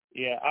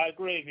 Yeah, I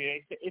agree with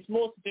you. It's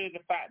more to do with the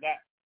fact that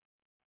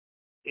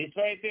it's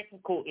very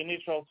difficult in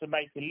Israel to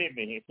make a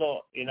living. It's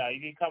not,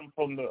 if you come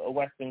from a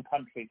Western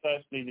country,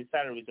 firstly the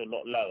salaries are a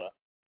lot lower.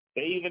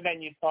 But even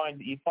then, you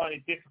find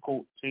it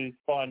difficult to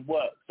find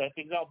work. So,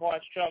 for example, I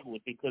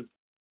struggled because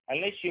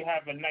unless you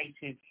have a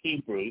native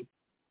Hebrew,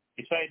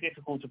 it's very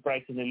difficult to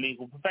break in the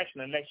legal profession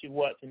unless you've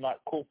worked in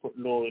like corporate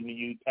law in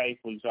the UK,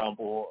 for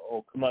example,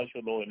 or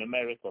commercial law in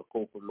America,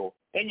 corporate law.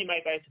 Then you may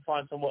be able to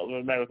find some work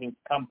with American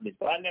companies.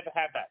 But I never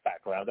had that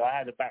background. I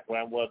had a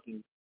background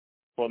working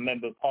for a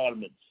member of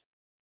parliament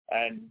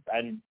and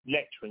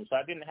lecturing, so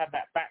I didn't have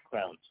that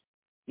background.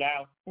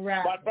 Now,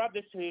 my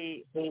brothers who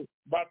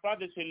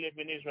live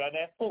in Israel,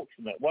 they're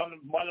fortunate. One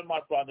of my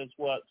brothers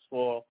works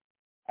for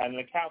an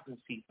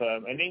accountancy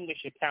firm, an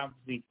English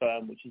accountancy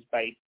firm, which is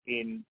based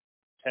in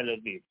Tel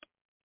Aviv,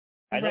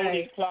 and all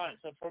his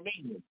clients are from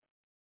England,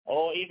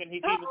 or he's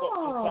even got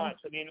some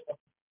clients from the United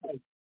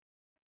States.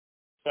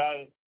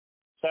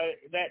 So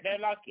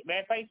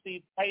they're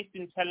basically based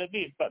in Tel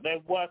Aviv, but they're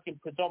working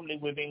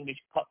predominantly with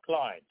English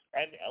clients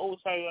and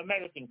also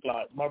American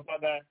clients. My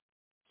brother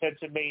said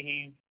to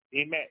me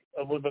he met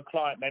with a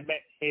client. They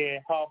met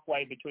here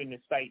halfway between the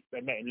states.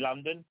 They met in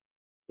London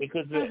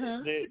because the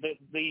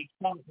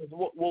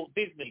Walt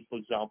Disney, for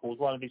example, was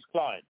one of his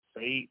clients.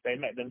 So they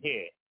met them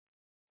here.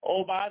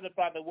 Or my other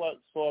brother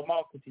works for a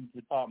marketing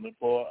department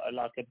for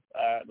like a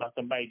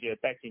major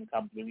betting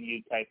company in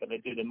the UK, but they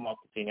do the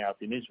marketing out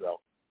in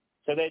Israel.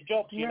 So their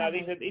jobs,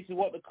 this is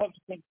what the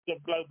consequences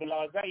of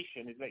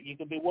globalization is, that you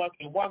can be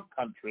working in one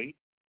country,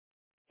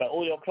 but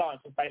all your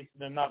clients are based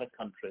in another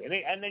country. And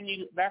then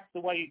that's the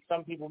way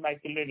some people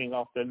make a living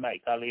after they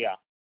make Aliyah.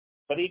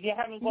 But if you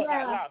haven't got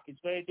that luck, it's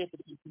very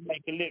difficult to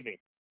make a living.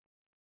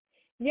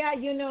 Yeah,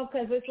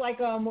 because it's like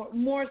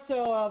more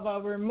so of a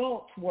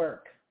remote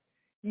work.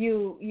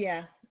 So,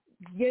 Yeah.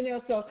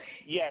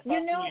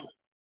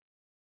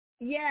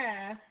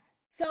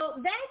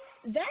 So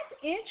that's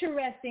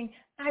interesting.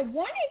 I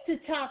wanted to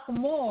talk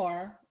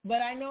more,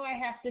 but I know I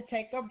have to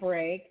take a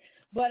break.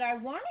 But I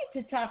wanted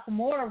to talk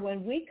more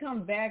when we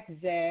come back,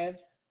 Ze'ev,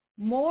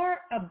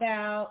 more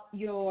about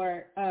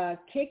your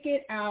Kick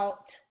It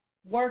Out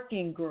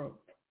working group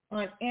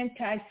on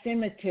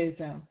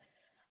anti-Semitism.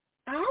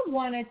 I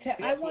wanted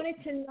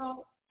to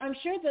know, I'm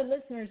sure the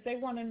listeners, they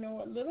want to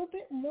know a little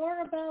bit more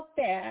about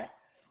that.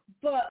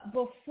 But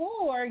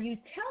before you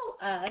tell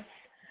us,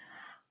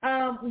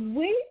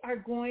 we are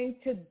going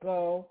to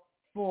go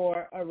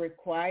for a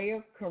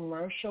required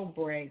commercial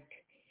break,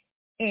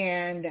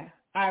 and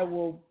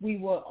we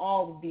will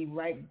all be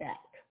right back.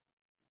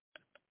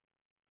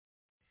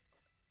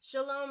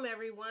 Shalom,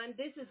 everyone.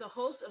 This is the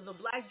host of the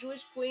Black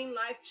Jewish Queen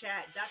Live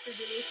Chat, Dr.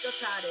 Denise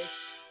Gotatis.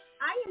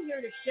 I am here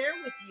to share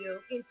with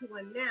you and to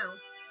announce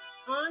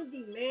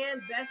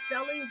on-demand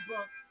best-selling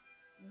books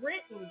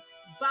written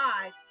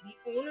by the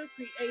owner,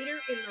 creator,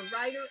 and the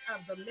writer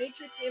of The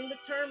Matrix and the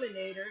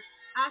Terminator,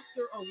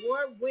 Oscar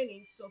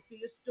award-winning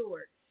Sophia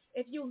Stewart.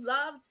 If you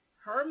loved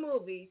her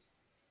movies,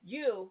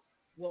 you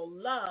will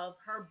love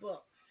her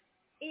books.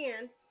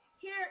 And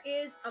here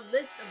is a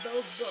list of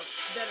those books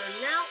that are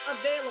now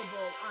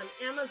available on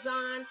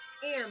Amazon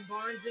and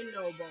Barnes &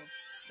 Noble.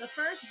 The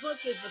first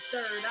book is The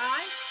Third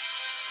Eye.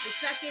 The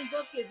second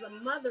book is The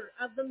Mother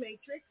of the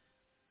Matrix.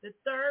 The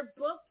third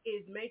book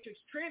is Matrix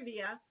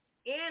Trivia.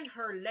 And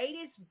her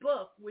latest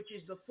book, which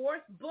is the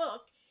fourth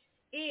book,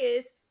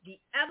 is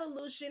The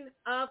Evolution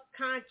of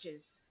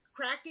Conscience,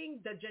 Cracking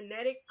the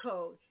Genetic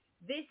Code.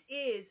 This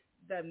is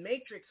the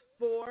Matrix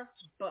 4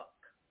 book.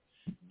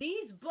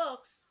 These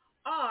books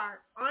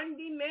are on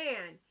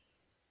demand.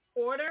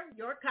 Order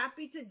your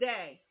copy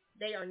today.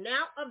 They are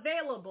now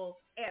available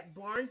at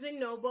Barnes &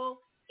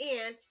 Noble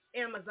and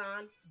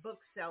Amazon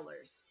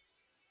booksellers.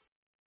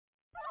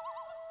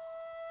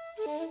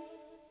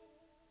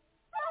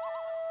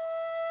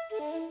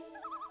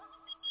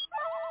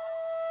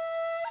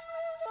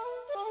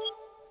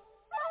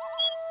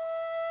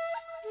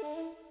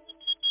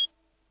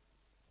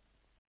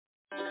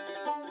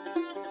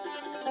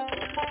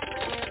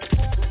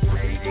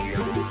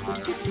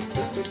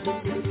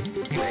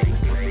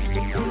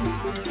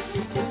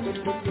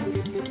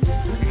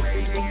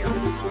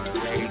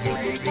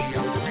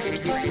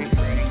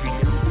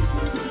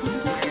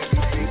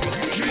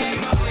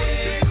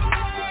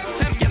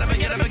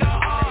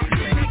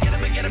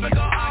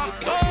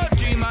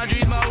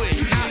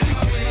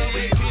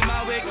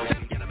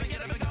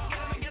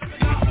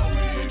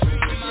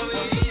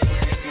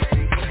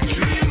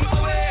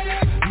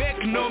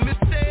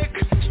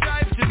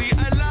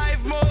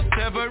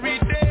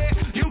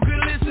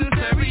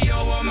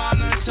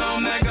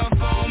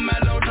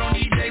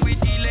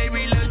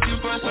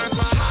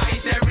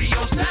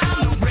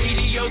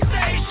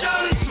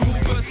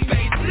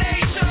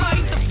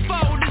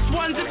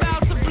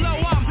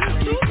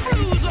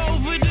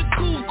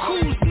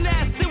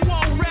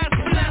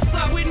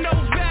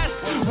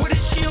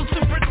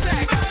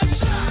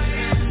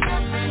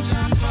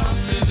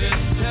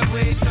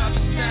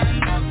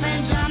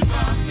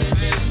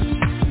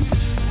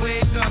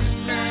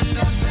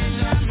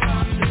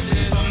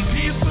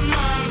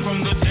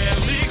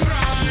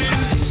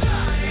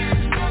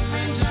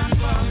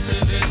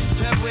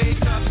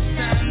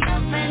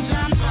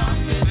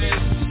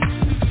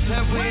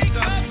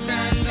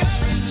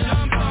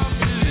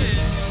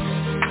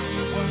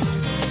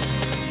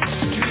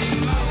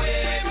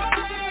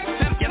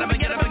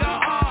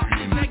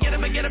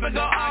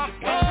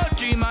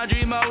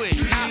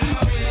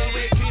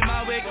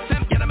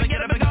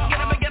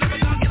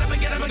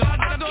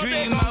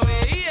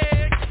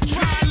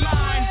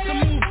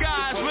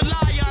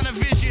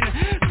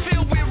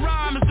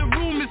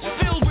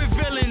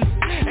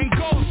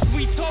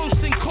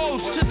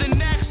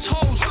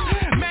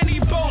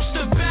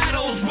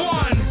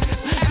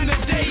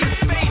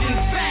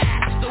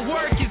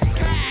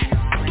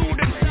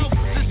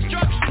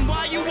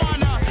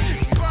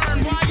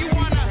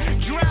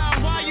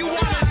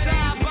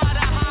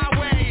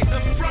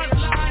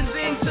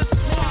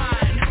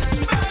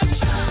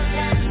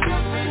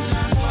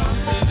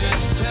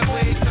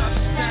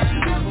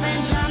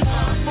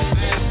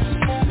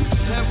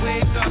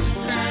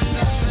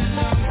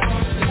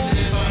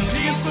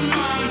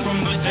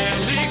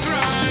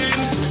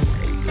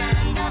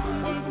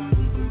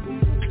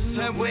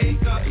 Said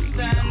wake up,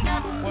 stand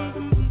up.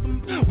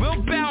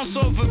 We'll bounce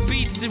over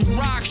beats and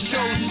rock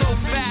shows, so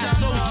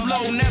fast, so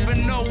slow, never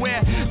know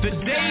where the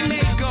day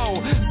may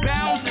go.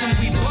 Bounce and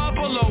we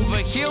bubble over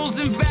hills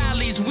and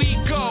valleys, we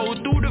go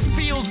through the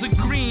fields of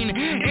green,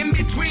 in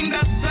between the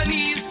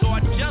sunnies, so I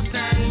just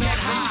stand up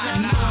high.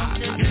 Nah,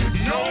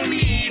 no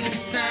need,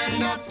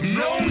 stand up,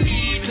 no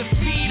need to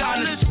feed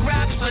on the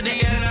scraps of the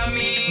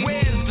enemy.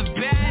 Where's the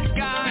bad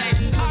guy?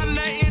 On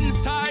the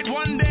inside,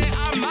 one day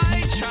I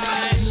might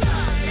try.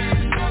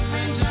 Stand up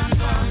and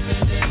jump off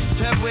of this.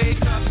 Said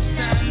wake up,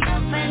 stand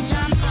up and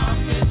jump off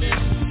of this.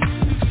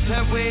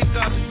 Said wake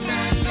up,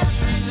 stand up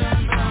and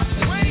jump off.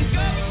 Wake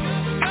up,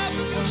 up,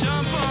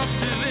 jump off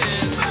to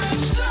this.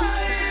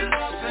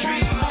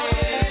 Dream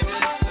away.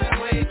 Said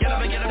wake up,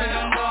 get up and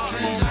jump off.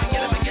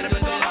 Get up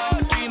and go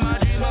off. Dream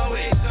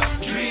away,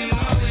 dream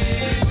away.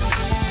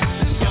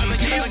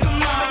 Get up and go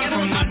off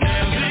from my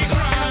daily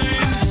grind.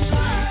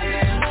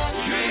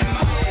 Dream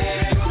away.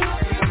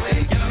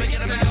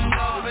 Get up and go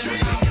off.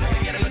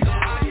 Get up and go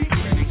off.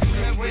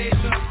 Said wake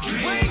up,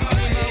 dream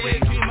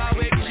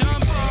away,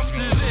 jump off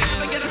to this.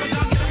 Get up and go,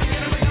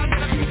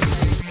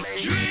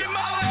 dream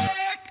away.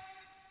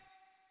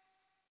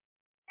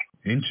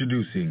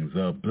 Introducing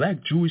the Black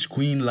Jewish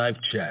Queen Live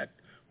Chat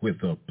with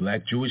the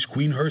Black Jewish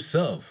Queen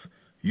herself,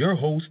 your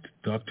host,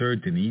 Dr.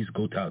 Denise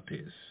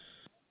Gotautis.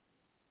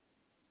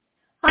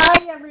 Hi,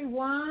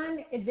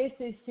 everyone. This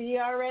is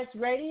CRS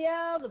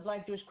Radio, the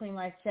Black Jewish Queen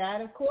Live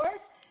Chat, of course.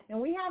 And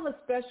we have a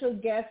special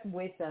guest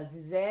with us,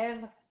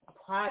 Ze'ev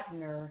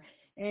Portner.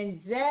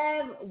 And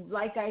Ze'ev,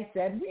 like I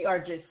said, we are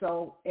just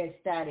so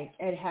ecstatic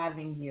at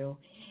having you.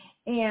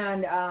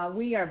 And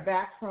we are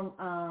back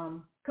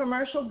from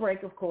commercial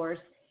break, of course.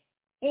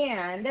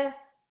 And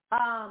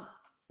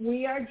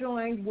we are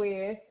joined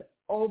with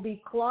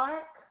Obi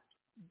Clark,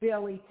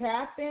 Billy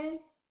Tappan,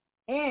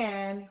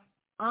 and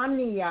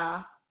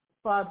Anya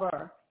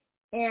Faber.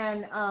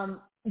 And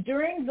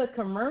during the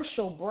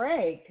commercial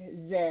break,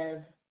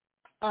 Ze'ev,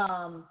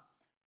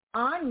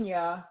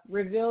 Anya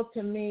revealed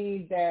to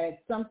me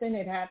that something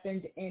had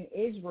happened in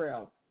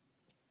Israel.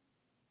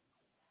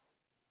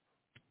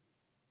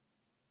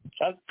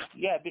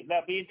 Yeah,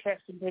 that'd be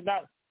interesting to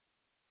know.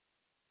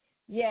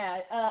 Yeah,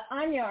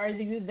 Anya, are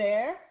you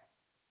there?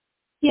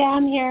 Yeah,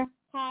 I'm here.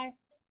 Hi.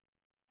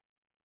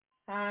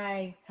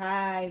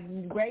 Hi.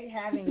 Great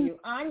having you.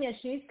 Anya,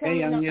 she's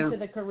coming up to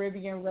the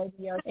Caribbean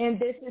Radio, and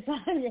this is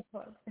Anya.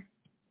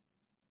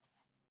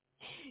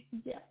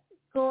 Yeah.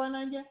 Go on,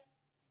 Anya.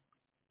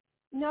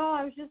 No,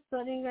 I was just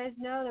letting you guys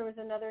know there was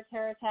another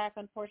terror attack.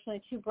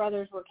 Unfortunately, 2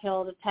 brothers were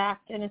killed,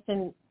 attacked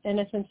innocent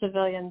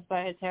civilians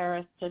by a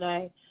terrorist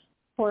today.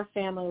 Poor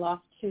family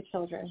lost 2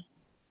 children.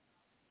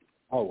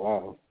 Oh,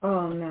 wow.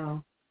 Oh,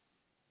 no.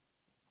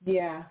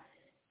 Yeah.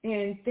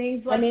 And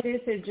things like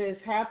this are just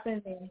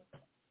happening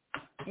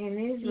in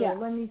Israel. Yeah.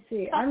 Let me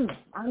see. I'm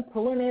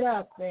pulling it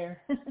up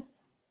there.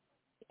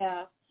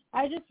 Yeah.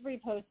 I just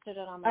reposted it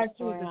on my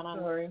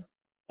story.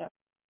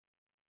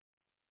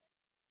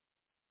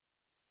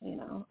 You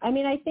know, I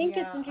mean, I think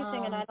it's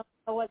interesting, and I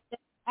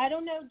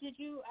don't know. Did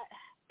you?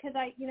 Because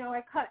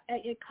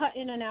it cut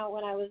in and out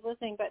when I was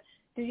listening. But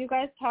did you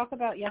guys talk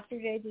about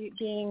yesterday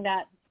being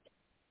that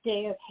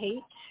day of hate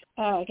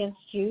against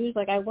Jews?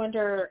 Like, I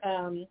wonder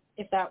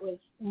if that was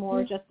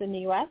more just in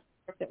the U.S.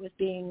 or if it was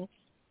being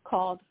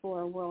called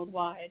for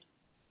worldwide.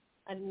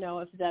 I don't know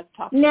if Ze'ev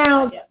talked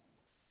about that yet.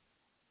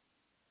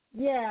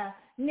 Yeah.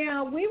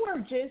 Now, we were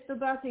just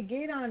about to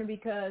get on it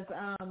because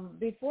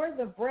before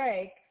the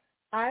break,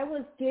 I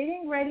was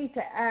getting ready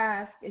to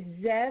ask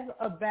Ze'ev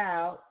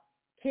about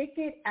Kick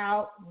It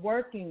Out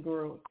Working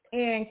Group.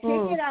 And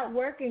Kick It Out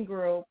Working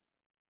Group,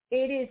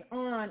 it is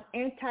on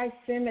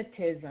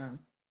anti-Semitism.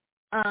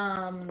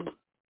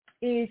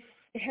 Is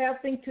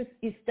helping to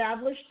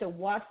establish the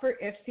Watford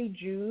FC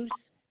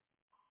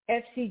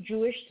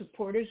Jewish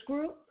Supporters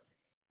Group.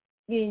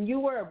 And you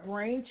were a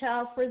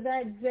brainchild for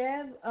that,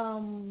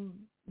 Ze'ev.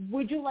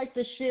 Would you like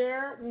to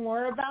share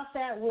more about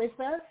that with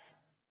us?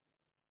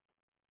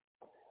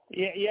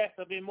 Yeah, yes,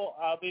 I'll be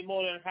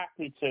more than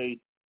happy to.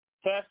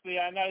 Firstly,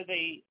 I know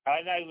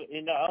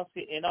in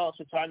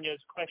answer to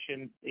Anya's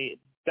question, the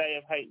Day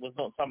of Hate was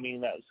not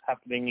something that was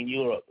happening in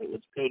Europe. It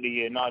was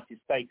purely a United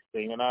States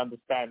thing, and I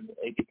understand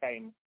it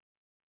became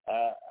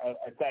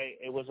a day.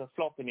 It was a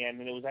flop in the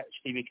end, and it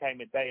actually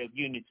became a day of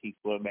unity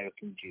for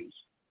American Jews.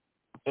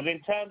 But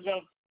in terms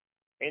of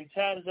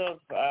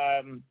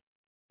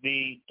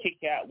the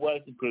Kick Out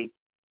Working Group,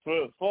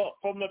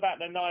 from about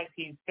the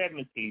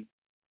 1970s.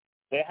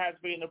 There has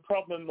been a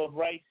problem of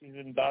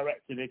racism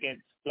directed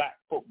against black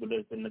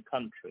footballers in the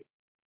country.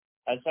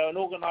 And so an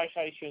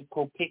organisation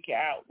called Kick It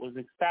Out was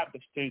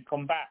established to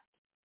combat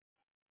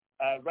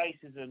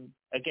racism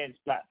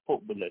against black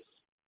footballers.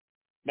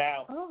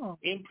 Now,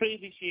 in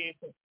previous years,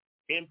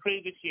 and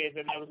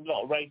there was a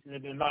lot of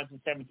racism in the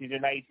 1970s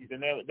and 80s,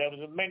 and there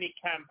was many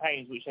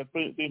campaigns which have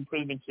been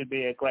proven to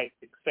be a great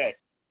success.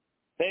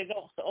 There's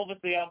also,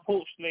 obviously,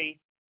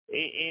 unfortunately,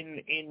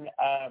 in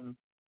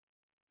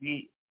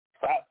the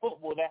at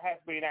football, there has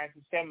been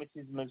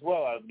anti-Semitism as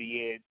well over the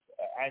years,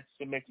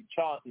 anti-Semitic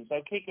chanting.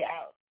 So Kick It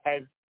Out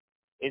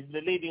is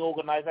the leading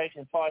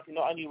organisation fighting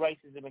not only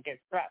racism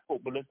against black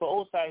footballers, but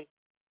also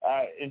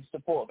in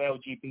support of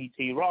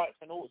LGBT rights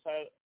and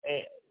also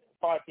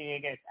fighting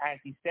against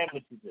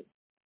anti-Semitism.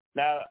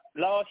 Now,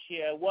 last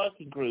year, a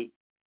working group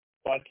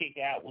by Kick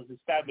It Out was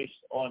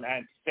established on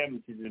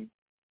anti-Semitism,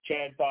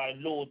 chaired by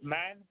Lord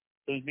Mann,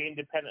 who's the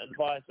independent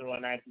advisor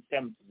on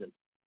anti-Semitism.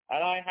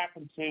 And I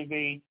happen to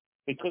be,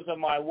 because of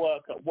my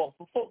work at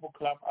Watford Football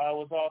Club, I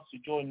was asked to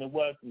join the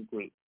working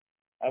group.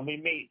 And we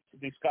meet to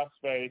discuss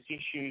various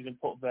issues and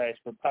put various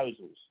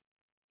proposals.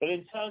 But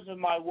in terms of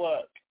my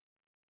work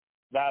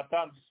that I've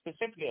done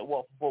specifically at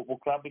Watford Football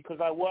Club, because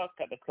I work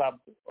at the club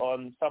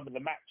on some of the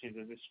matches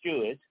as a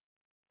steward,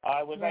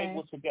 I was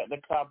able to get the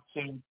club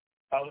to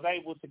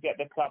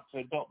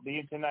adopt the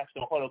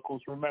International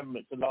Holocaust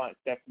Remembrance Alliance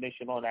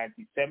definition on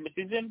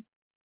anti-Semitism.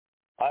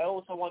 I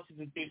also wanted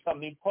to do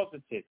something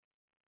positive.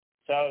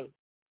 So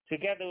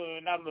together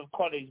with a number of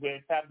colleagues, we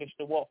established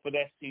the Watford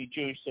FC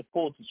Jewish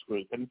Supporters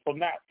Group, and from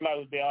that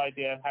flowed the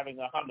idea of having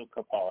a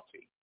Chanukah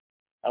Party.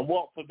 And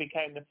Watford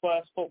became the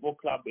first football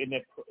club in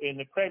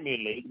the Premier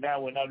League. Now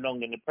we're no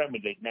longer in the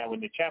Premier League, now we're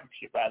in the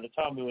Championship. But at the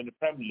time we were in the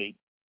Premier League,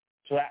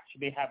 to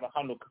actually have a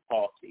Chanukah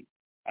Party.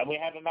 And we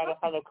had another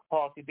Chanukah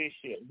Party this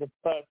year, the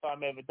first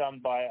time ever done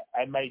by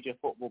a major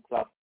football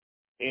club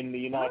in the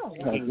United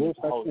Kingdom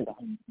to host the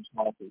Chanukah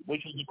Party,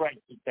 which was a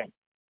great success.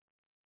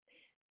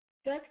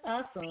 That's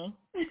awesome.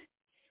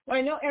 Well,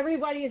 I know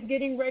everybody is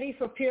getting ready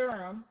for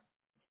Purim.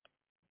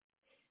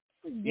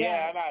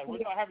 Yeah, I know.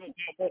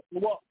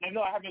 They're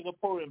not having a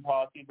Purim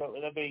party, but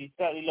there'll be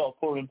certainly a lot of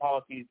Purim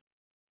parties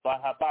by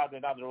Chabad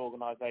and other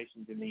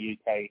organisations in the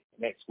UK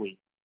next week.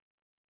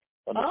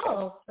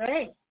 Oh,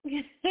 great.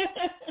 That's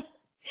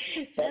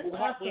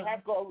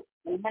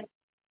awesome.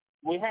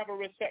 We have a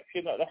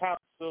reception at the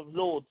House of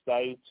Lords,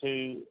 though,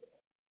 to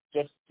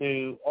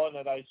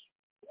honour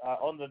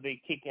the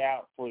Kick It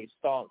Out for its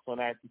stance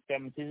on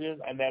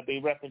anti-Semitism, and there'll be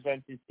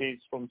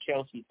representatives from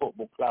Chelsea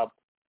Football Club,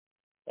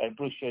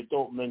 Borussia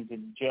Dortmund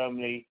in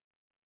Germany,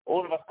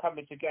 all of us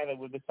coming together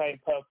with the same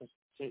purpose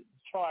to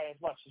try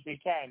as much as we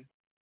can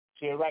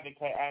to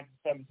eradicate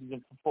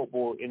anti-Semitism from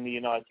football in the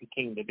United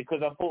Kingdom,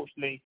 because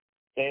unfortunately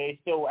there is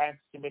still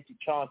anti-Semitic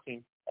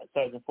chanting at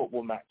certain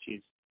football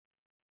matches,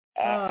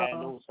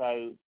 and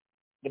also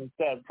there's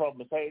certain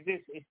problems. So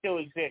it still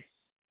exists,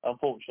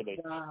 unfortunately.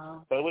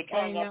 Wow. But we're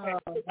trying our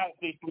best,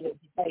 hopefully,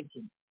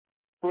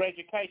 for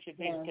education,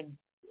 things can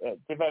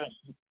develop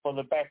for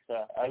the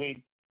better. I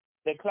mean,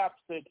 the clubs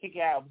that Kick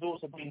It Out have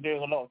also been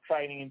doing a lot of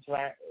training into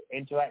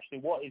actually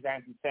what is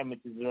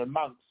anti-Semitism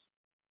amongst,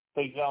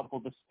 for example,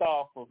 the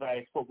staff of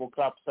various football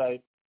clubs. So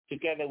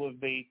together with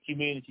the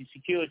Community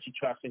Security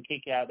Trust and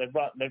Kick It Out,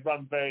 they've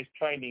run various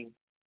training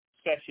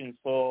sessions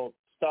for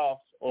staff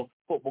of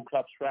football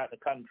clubs throughout the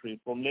country,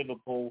 from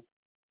Liverpool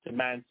to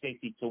Man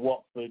City to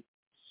Watford,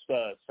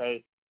 Spurs. So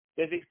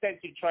there's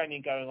extensive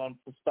training going on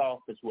for staff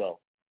as well.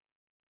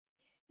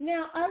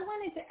 Now, I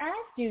wanted to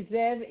ask you,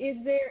 Ze'ev,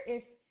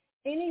 if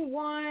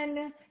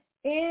anyone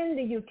in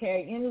the UK,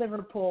 in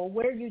Liverpool,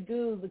 where you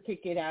do the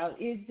Kick It Out,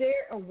 is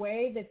there a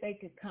way that they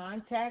could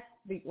contact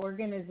the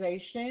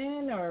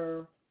organization,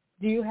 or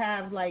do you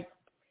have like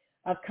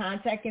a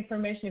contact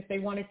information if they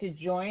wanted to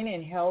join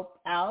and help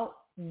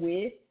out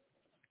with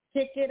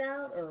Kick It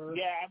Out? Or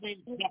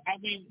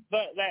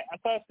but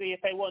firstly,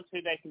 if they want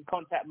to, they can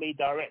contact me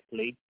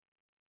directly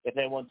if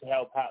they want to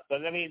help out.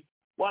 But I mean,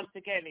 once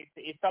again,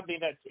 it's something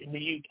that's in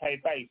the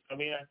UK based. I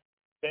mean,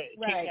 Kick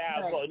It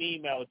Out have got an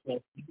email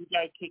address. If you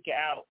go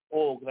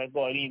kickitout.org, they've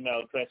got an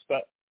email address.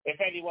 But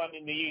if anyone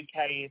in the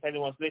UK, if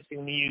anyone's listening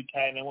in the UK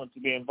and they want to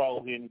be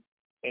involved in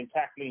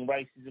tackling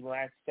racism or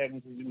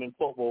anti-Semitism in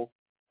football,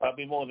 I'd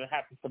be more than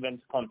happy for them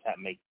to contact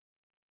me.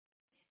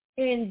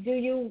 And do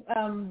you,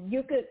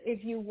 you could,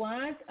 if you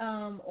want,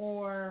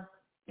 or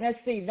let's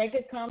see, they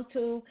could come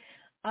to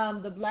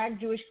the Black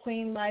Jewish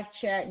Queen Live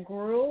Chat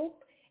group,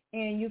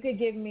 and you could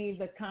give me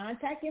the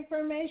contact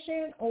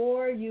information,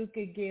 or you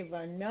could give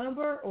a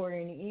number or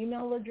an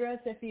email address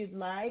if you'd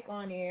like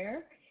on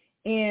air.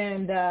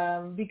 And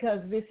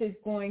because this is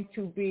going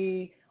to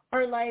be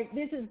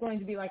this is going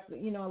to be like,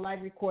 a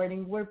live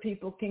recording where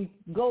people can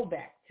go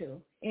back to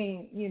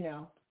and,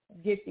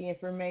 get the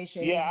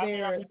information. Yeah,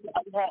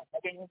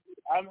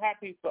 I'm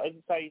happy for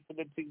them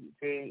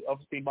to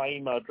obviously my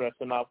email address,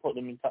 and I'll put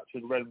them in touch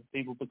with relevant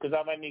people, because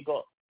I've only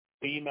got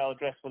the email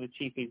address for the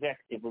chief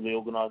executive of the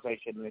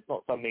organisation, and it's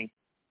not something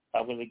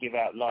I'm going to give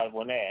out live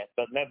on air.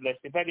 But nevertheless,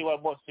 if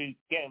anyone wants to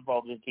get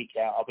involved in Kick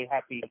It Out, I'll be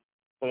happy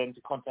for them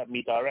to contact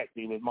me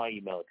directly with my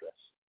email address,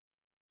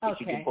 which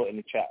you can put in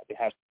the chat.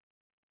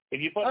 If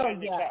you put it in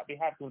the chat, I'll be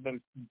happy with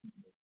them.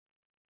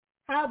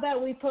 How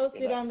about we post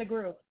it on the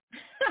group?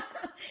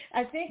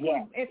 I think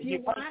if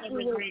you want,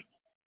 we will.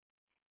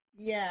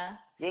 Yeah.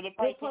 We're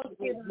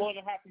more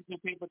than happy for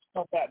people to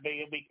contact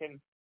me, and we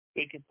can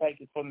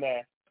take it from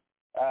there.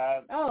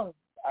 I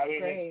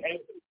mean,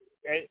 great.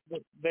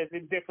 There's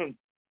in different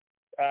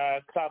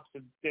clubs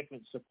and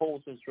different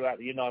supporters throughout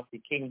the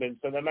United Kingdom.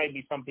 So there may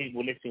be some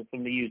people listening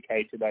from the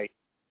UK today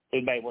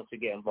who may want to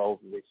get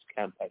involved in this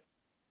campaign.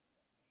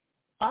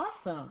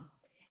 Awesome.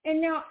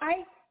 And now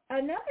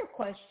another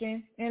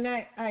question, and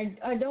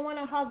I don't want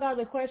to hog out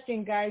the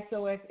question, guys,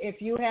 so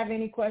if you have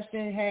any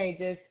questions, hey,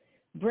 just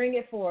bring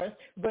it forth.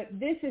 But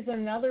this is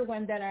another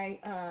one that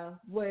I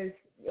was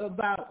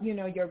about,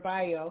 your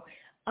bio.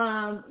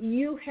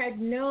 You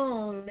had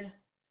known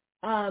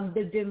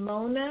the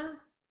Dimona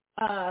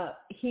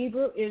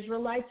Hebrew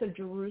Israelites of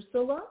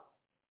Jerusalem,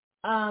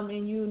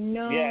 and you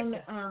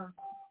known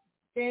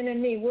Ben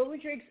Ammi. What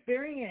was your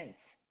experience?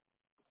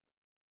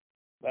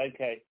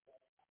 Okay.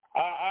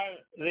 I've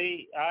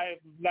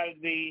known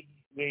the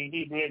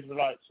Hebrew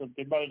Israelites of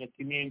Dimona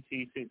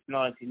community since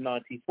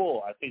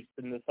 1994. I visited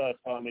them the first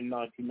time in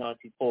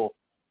 1994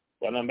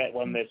 when I met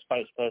one of their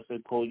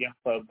spokesperson called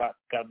Yaffa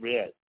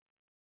Gabriel.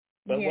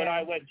 But when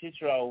I went to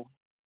Israel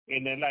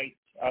in the late,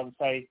 I would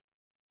say,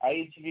 I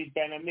interviewed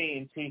Ben Ammi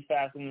in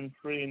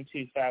 2003 and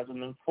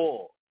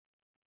 2004.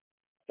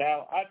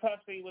 Now, I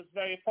personally was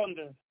very fond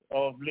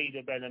of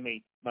leader Ben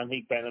Ammi,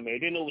 Manhig Ben Ammi. I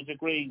didn't always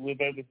agree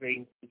with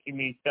everything the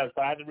community does,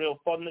 but I had a real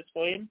fondness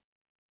for him.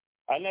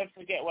 I'll never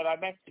forget when I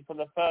met him for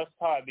the first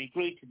time. He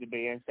greeted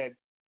me and said,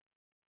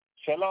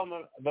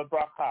 "Shalom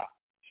v'bracha,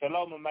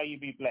 shalom and may you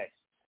be blessed."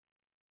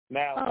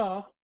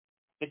 Now,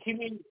 the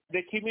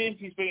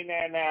community's been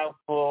there now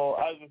for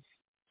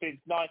since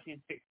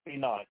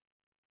 1969.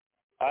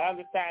 I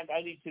understand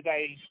only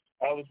today,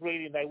 I was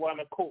reading they won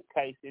a court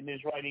case in the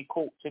Israeli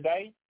court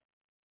today.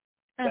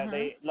 That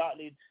there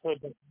was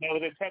an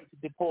attempt to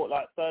deport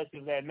like 30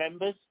 of their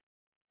members,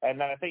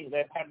 and I think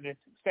they've had a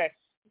success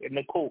in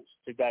the courts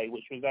today,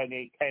 which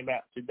came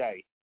out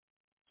today.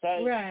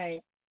 So,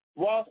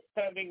 whilst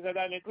some things I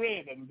don't agree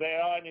with them, they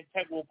are an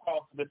integral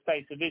part of the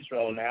state of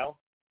Israel now,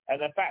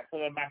 and the fact of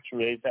the matter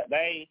is that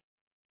they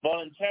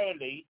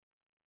voluntarily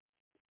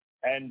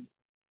and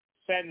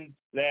send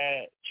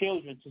their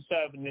children to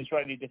serve in the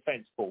Israeli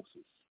Defense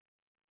Forces.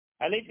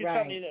 And this is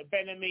something that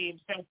Ben Ammi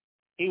himself,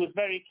 he was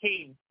very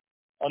keen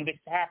on this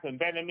to happen.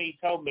 Ben Ammi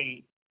told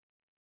me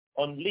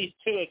on at least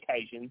 2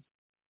 occasions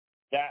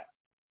that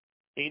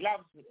he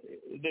loves,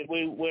 that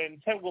we're an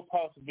integral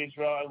part of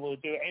Israel and we'll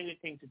do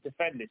anything to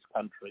defend this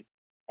country.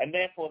 And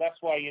therefore,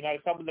 that's why,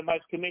 some of the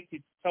most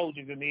committed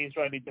soldiers in the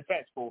Israeli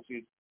Defense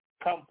Forces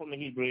come from the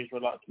Hebrew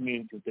Israelite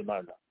community of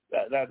Dimona.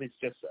 That is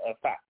just a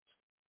fact.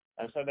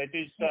 And so they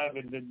do serve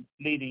in the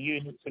leading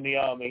units in the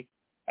army,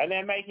 and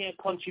they're making a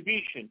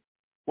contribution.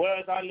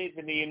 Whereas I live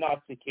in the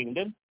United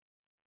Kingdom,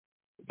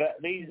 but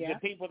the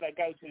people that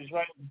go to the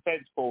Israeli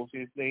Defense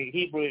Forces, the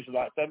Hebrew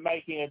Israelites, they're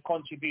making a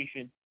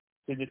contribution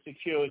to the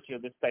security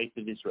of the state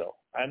of Israel.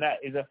 And that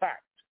is a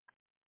fact.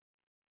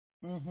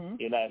 Mm-hmm.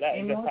 That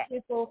is a fact.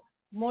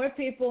 More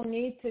people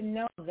need to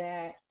know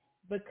that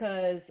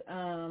because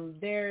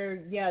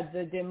they're,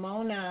 the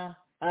Dimona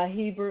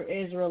Hebrew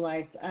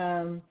Israelites,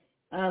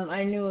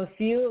 I knew a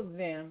few of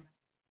them,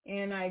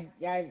 and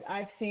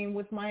I've seen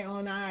with my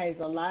own eyes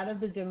a lot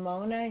of the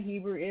Dimona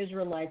Hebrew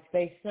Israelites,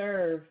 they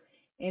serve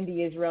in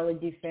the Israeli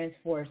Defense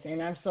Force,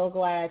 and I'm so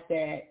glad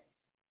that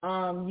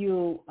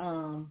you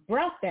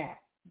brought that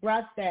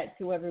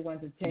to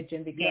everyone's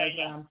attention because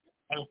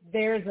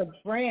there's a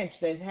branch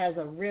that has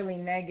a really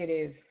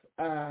negative,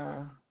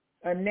 it's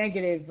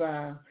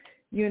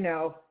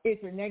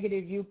a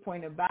negative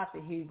viewpoint about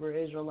the Hebrew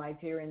Israelites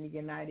here in the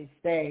United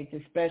States,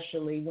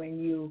 especially when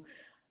you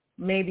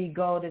maybe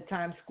go to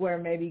Times Square,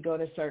 maybe go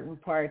to certain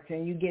parts,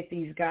 and you get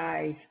these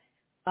guys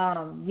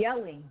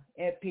yelling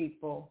at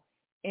people.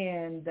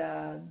 And,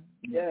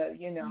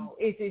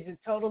 it's a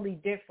totally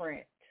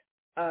different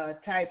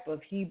type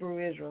of Hebrew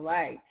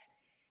Israelites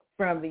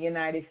from the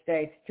United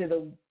States to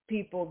the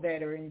people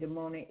that are in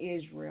Dimona,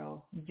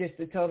 Israel, just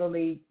a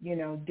totally,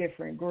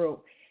 different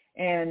group.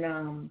 And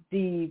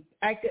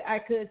I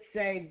could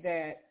say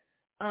that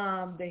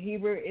the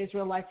Hebrew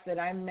Israelites that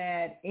I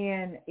met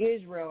in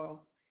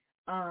Israel,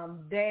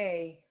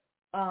 they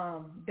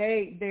love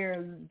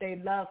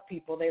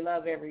people, they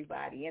love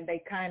everybody, and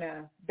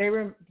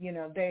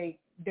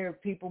they're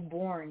people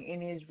born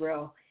in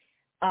Israel.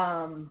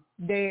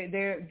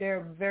 They're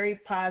a very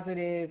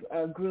positive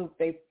group.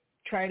 They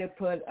try to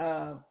put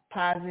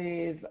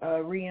positive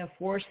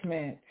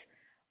reinforcement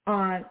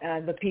on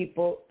the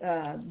people,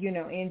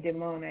 in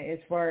Dimona as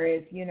far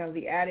as,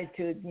 the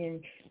attitude.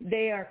 And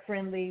they are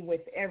friendly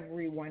with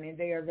everyone, and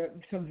they are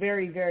some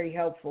very, very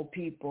helpful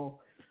people.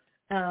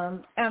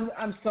 I'm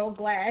so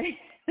glad.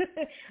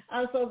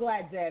 I'm so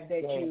glad, Ze'ev,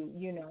 that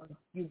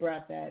you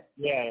brought that.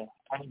 Yeah.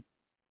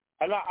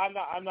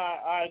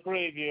 I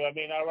agree with you. I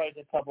mean, I wrote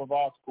a couple of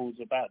articles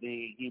about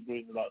the Hebrew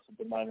Israelites of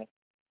Dimona.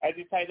 As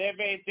you say, they're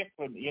very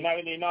different. In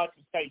the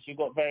United States, you've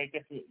got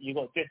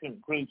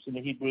different groups in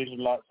the Hebrew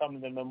Israelites. Some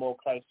of them are more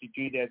close to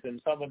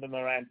Judaism. Some of them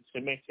are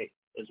anti-Semitic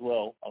as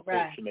well,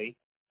 unfortunately.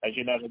 Right. As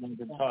you know, the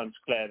London Times,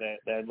 Claire,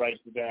 they're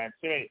raised to be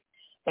anti-Semitic.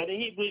 But the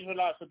Hebrew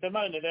Israelites of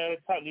Dimona, they're a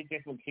totally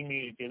different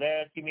community.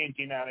 They're a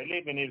community now. They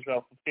live in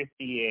Israel for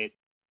 50 years.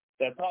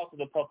 They're part of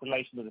the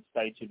population of the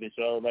state of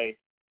Israel.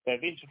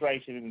 They've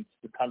integrated into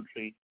the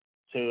country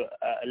to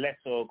a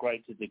lesser or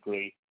greater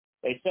degree.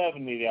 They serve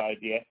in the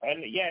IDF,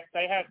 and yes,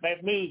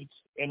 they've moved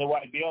in a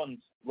way beyond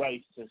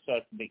race to a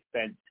certain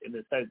extent, in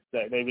the sense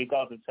that they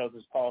regard themselves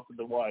as part of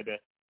the wider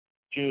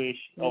Jewish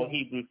or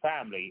Hebrew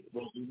family.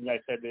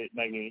 They said that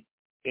maybe,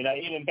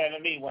 even Ben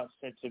Ammi once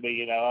said to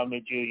me, I'm a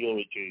Jew, you're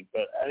a Jew.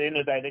 But at the end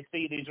of the day, they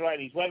see the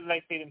Israelis, whether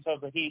they see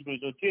themselves as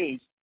Hebrews or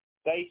Jews,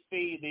 they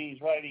see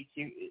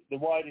the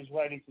wider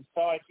Israeli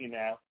society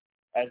now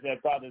as their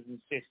brothers and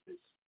sisters.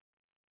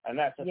 And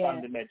that's a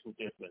fundamental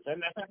difference.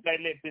 And the fact they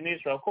lived in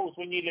Israel, of course,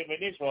 when you live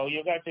in Israel,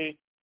 your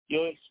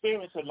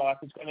experience of life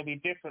is going to be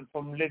different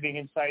from living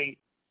in, say,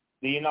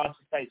 the United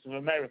States of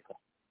America,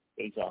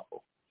 for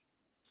example.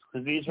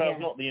 Because Israel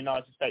is not the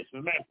United States of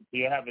America, so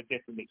you have a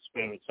different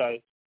experience. So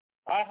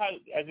I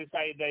hope, as I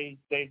say,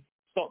 they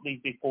stop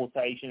these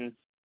deportations,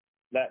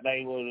 that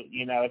they will,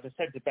 as I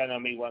said to Ben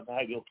Ammi once, I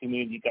hope your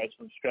community goes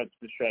from strength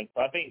to strength.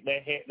 But I think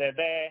they're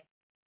there.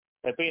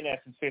 They've been there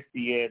for 50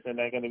 years, and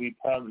they're going to be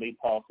permanently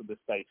part of the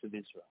state of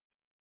Israel.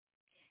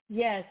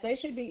 Yes, they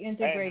should be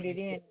integrated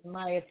in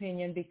my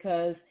opinion,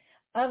 because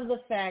of the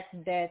fact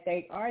that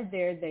they are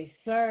there, they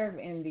serve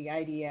in the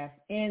IDF,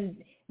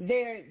 and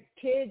the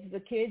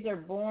kids are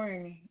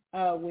born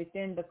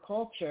within the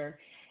culture,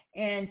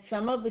 and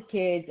some of the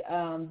kids,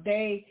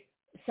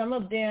 some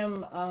of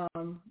them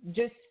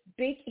just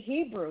speak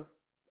Hebrew.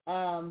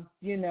 I've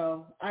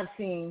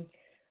seen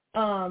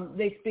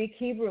they speak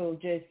Hebrew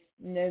just.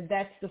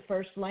 That's the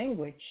first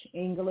language.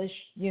 English,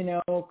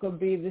 could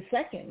be the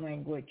second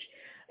language.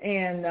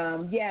 And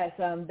yes,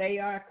 they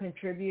are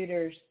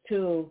contributors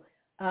to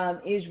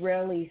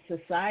Israeli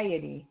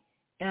society,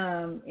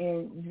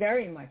 and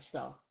very much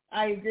so.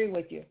 I agree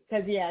with you,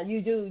 because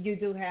you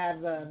do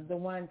have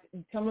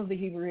some of the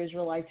Hebrew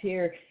Israelites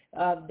here.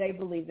 They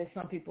believe that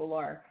some people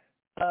are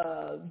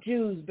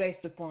Jews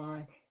based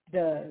upon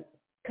the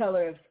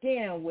color of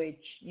skin,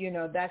 which,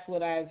 that's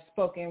what I've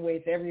spoken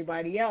with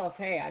everybody else.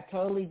 Hey, I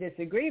totally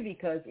disagree,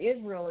 because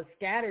Israel is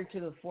scattered to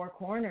the four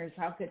corners.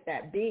 How could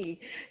that be?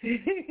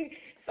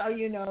 So,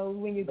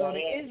 when you go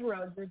to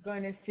Israel, you're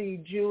going to see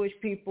Jewish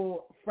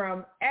people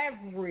from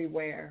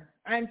everywhere.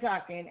 I'm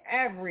talking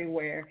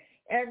everywhere.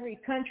 Every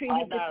country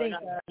you can think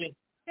of.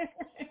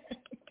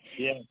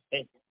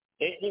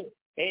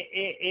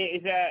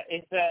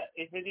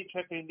 It's an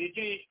interesting. The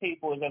Jewish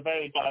people is a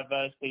very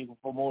diverse people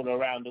from all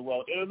around the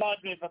world. It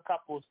reminds me of a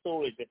couple of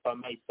stories, if I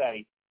may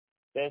say.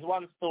 There's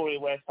one story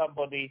where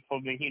somebody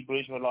from the Hebrew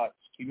Israelites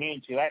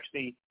community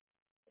actually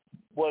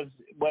was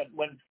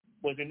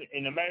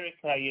in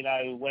America.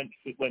 Went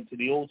to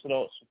the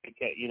Orthodox,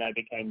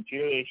 became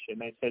Jewish,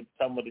 and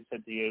somebody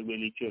said to you,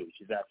 really Jewish,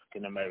 is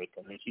African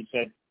American, and she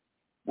said,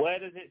 where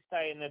does it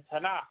say in the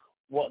Tanakh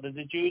what does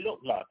a Jew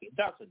look like? It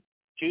doesn't.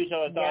 Jews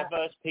are a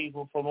diverse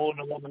people from all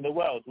around the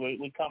world.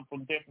 We come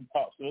from different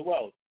parts of the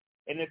world.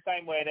 In the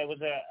same way, there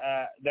was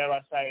a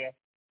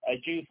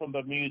Jew from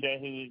Bermuda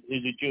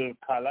who's a Jew of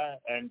colour,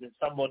 and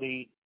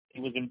somebody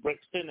who was in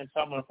Brixton, and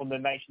someone from the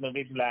Nation of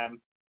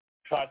Islam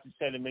tried to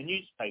sell him a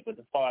newspaper,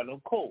 The Final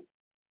Call.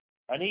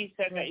 And he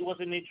said that he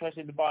wasn't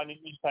interested in buying a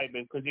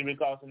newspaper because he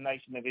regards the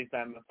Nation of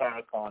Islam and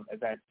Farrakhan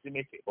as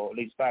anti-Semitic, or at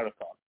least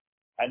Farrakhan.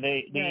 And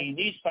the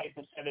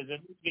newspaper sellers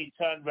immediately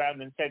turned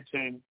around and said to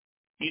him,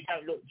 you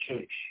don't look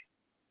Jewish.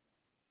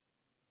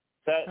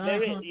 So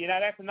there is,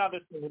 that's another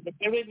thing. But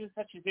there isn't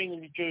such a thing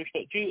as a Jewish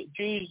look.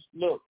 Jews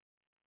look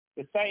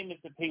the same as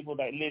the people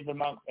that live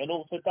amongst, and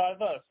also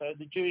diverse. So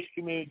the Jewish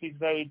community is a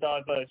very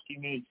diverse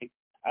community.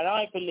 And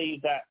I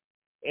believe that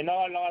in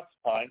our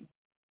lifetime,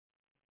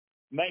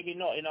 maybe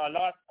not in our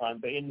lifetime,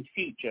 but in the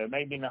future,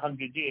 maybe in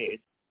 100 years,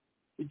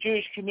 the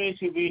Jewish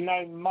community will be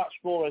known much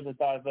more as a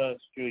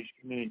diverse Jewish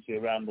community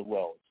around the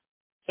world.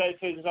 So,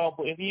 for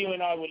example, if you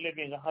and I were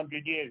living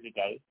 100 years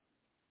ago,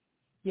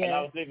 and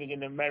I was living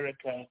in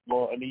America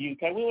or in the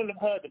UK, we wouldn't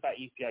have heard about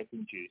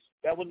Ethiopian Jews.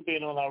 That wouldn't be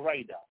on our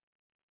radar.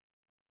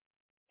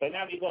 But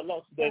now we've got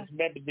lots of those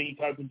members of the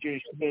Ethiopian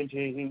Jewish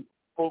community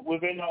who,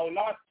 within our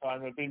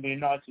lifetime, have been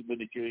united with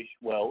the Jewish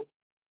world.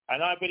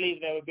 And I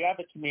believe there will be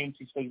other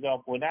communities, for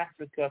example, in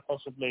Africa,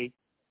 possibly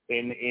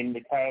in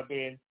the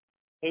Caribbean,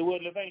 who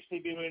will eventually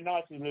be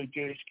united with a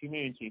Jewish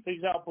community. For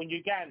example, in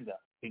Uganda,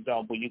 you've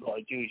got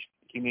a Jewish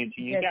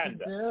community in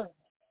Uganda.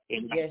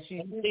 Yes,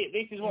 you do.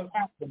 This is what's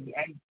happened,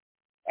 and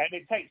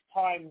it takes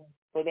time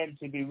for them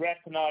to be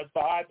recognized,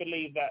 but I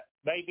believe that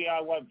maybe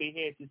I won't be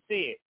here to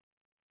see it.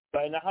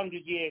 But in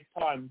 100 years'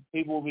 time,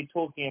 people will be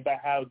talking about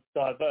how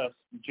diverse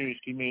the Jewish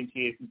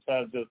community is in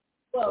terms of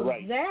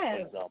race, for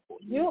example.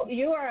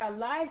 You are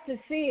alive to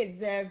see it,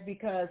 Ze'ev,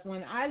 because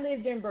when I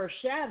lived in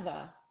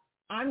Beersheba,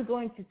 I'm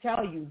going to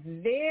tell you,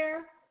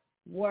 there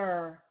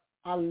were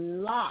a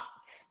lot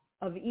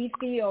of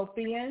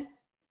Ethiopian,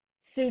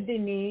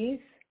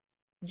 Sudanese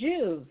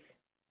Jews.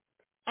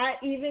 I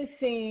even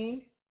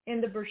seen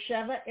in the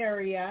Beersheba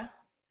area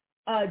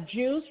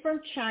Jews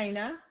from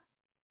China,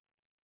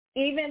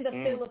 even the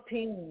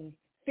Philippines.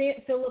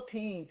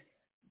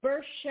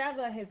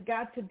 Beersheba has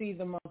got to be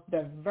the most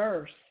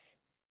diverse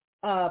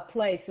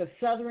place of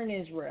southern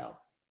Israel.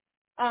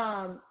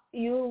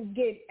 you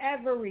get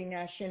every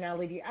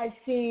nationality. I've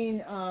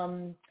seen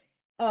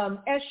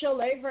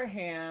Eshel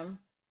Abraham,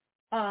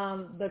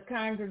 the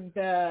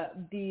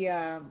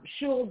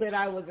shul that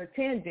I was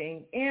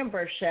attending in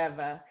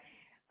Beersheba.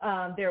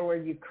 There were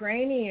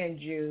Ukrainian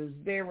Jews.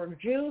 There were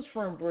Jews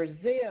from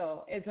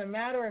Brazil. As a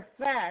matter of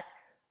fact,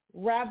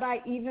 Rabbi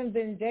Even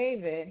Ben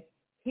David,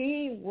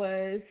 he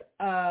was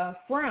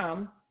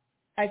from,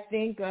 I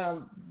think,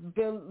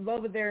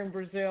 over there in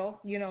Brazil,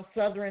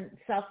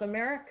 South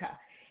America.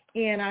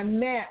 And I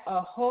met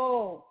a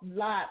whole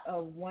lot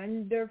of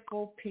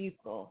wonderful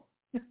people.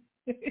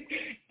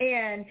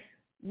 And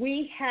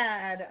we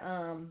had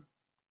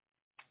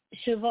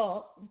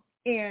Shavuot,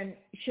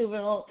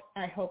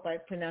 I hope I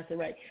pronounced it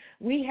right.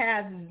 We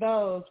had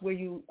those where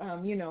you,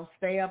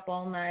 stay up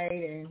all night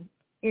and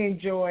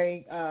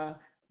enjoy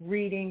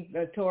reading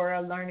the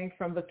Torah, learning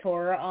from the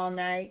Torah all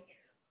night.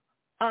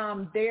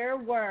 There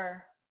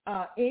were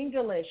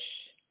English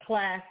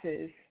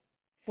classes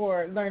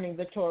for learning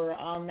the Torah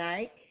all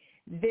night.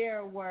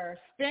 There were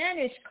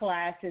Spanish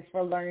classes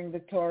for learning the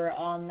Torah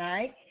all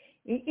night.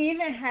 We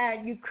even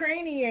had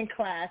Ukrainian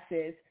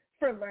classes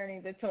for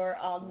learning the Torah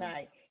all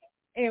night.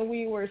 And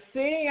we were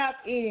sitting up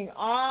eating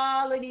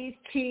all of these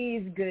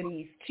cheese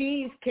goodies,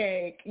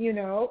 cheesecake,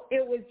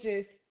 it was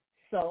just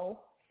so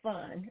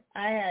fun.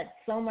 I had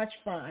so much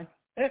fun.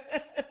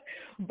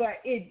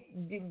 But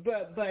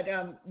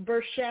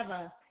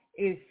Beersheba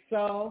is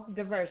so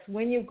diverse.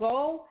 When you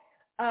go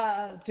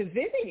to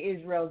visit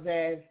Israel,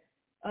 Ze'ev,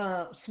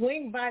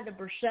 swing by the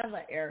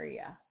Beersheba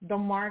area, the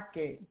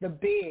market, the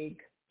Big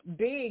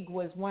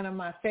was one of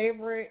my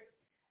favorite.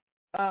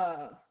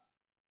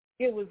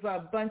 It was a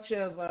bunch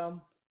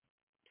of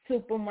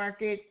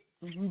supermarket,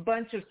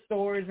 bunch of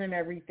stores and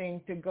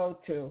everything to go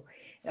to,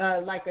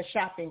 like a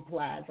shopping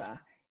plaza.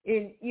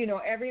 And,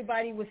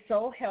 everybody was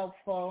so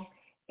helpful.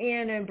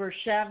 And in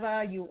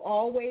Beersheba, you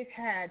always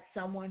had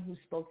someone who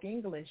spoke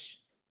English.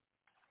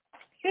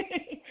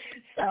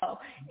 So,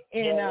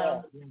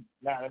 and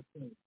that's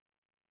true.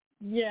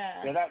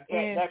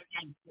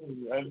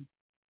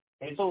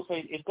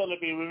 It's got to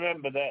be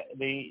remembered that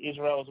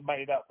Israel is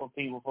made up of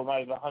people from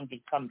over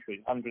 100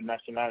 countries, 100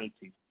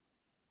 nationalities.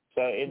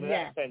 So in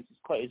that sense,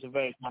 it's a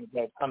very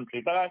diverse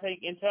country. But I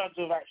think in terms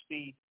of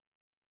actually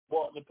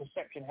what the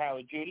perception, how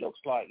a Jew looks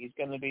like, is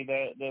going to be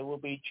there will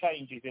be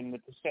changes in the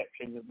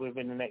perception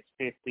within the next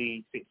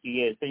 50, 60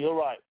 years. So you're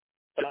right.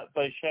 But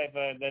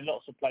Beersheba, there are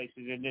lots of places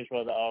in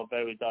Israel that are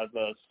very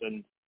diverse,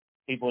 and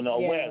people are not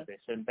aware of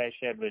this. And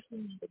Beersheba is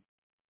one of them.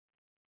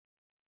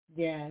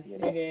 Yes,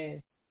 it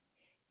is.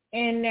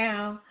 And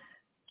now,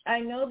 I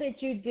know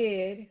that you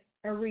did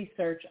a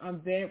research on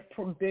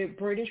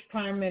British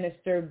Prime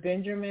Minister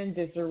Benjamin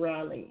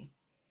Disraeli.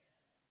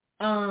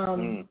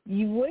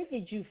 What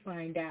did you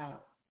find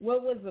out?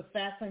 What was the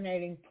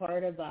fascinating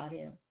part about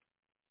him?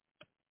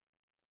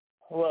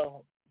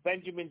 Well,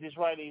 Benjamin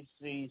Disraeli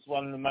is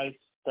one of the most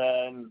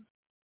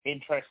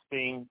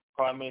interesting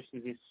prime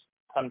ministers this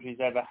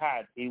country's ever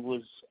had. He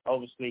was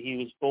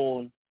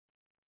born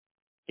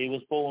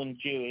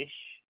Jewish.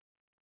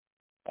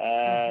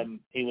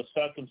 He was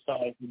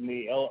circumcised in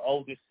the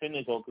oldest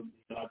synagogue of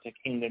the United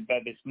Kingdom,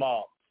 Bevis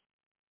Marks.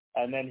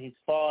 And then his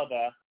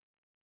father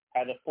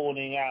had a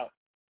falling out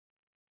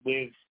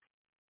with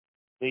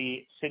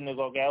the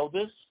synagogue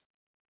elders.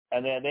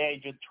 And then at the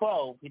age of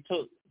 12,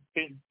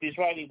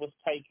 Disraeli was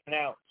taken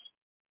out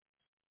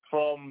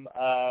from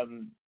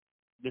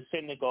the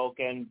synagogue,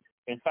 and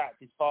in fact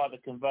his father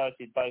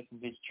converted both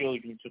of his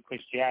children to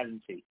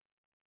Christianity.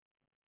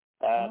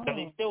 But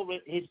he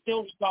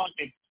still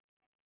started.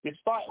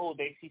 Despite all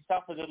this, he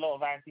suffered a lot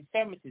of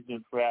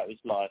anti-Semitism throughout his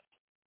life.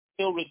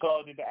 Still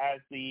regarded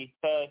as the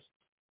first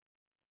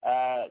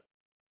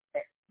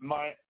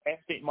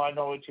ethnic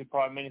minority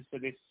prime minister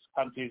this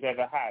country has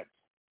ever had.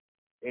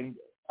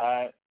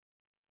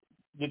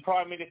 The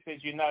prime minister,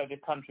 as you know, the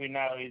country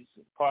now is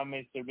Prime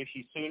Minister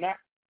Rishi Sunak,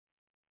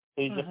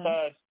 who's the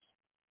first.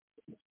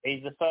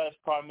 He's the first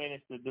prime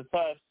minister,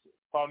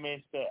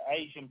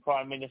 Asian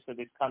prime minister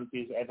this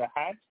country has ever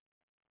had.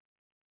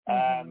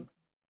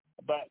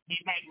 But he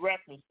made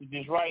reference to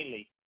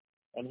Disraeli,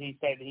 and he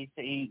said he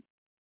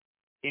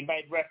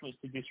made reference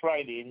to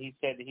Disraeli, and he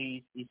said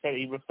he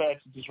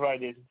referred to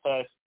Disraeli as the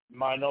first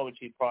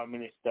minority prime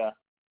minister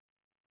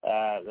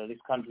that this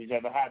country's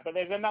ever had. But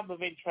there's a number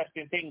of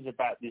interesting things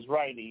about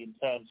Disraeli in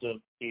terms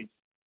of his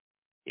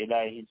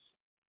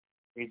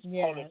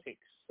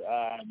politics.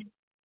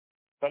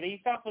 But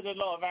he suffered a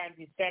lot of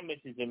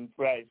anti-Semitism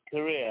throughout his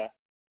career.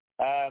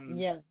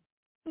 And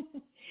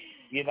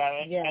he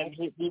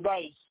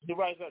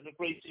rose up the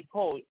British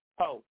poll.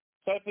 So,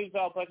 for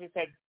example, as I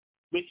said,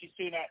 Rishi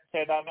Sunak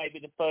said, I may be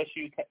the first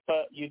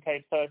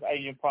UK's first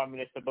Asian Prime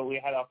Minister, but we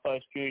had our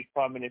first Jewish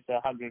Prime Minister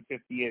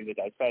 150 years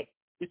ago. So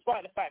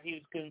despite the fact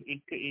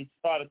his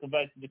father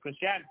converted to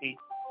Christianity,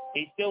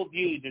 he's still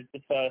viewed as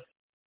the first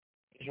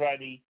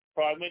Israeli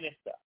Prime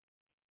Minister.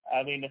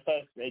 I mean, the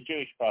first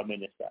Jewish Prime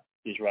Minister,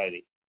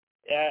 Disraeli.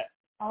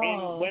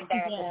 When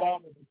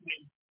Barack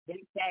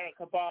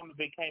Obama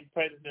became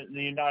president of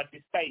the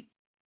United States,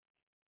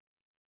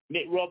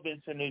 Nick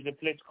Robinson, who's a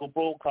political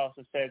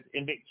broadcaster, said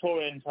in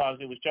Victorian times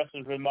it was just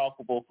as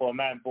remarkable for a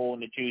man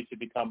born a Jew to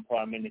become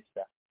Prime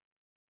Minister.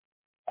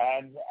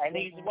 And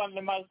he's one of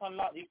the most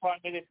unlikely Prime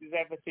Ministers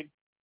ever to,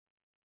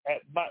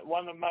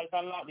 one of the most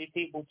unlikely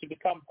people to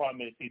become Prime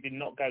Minister. He did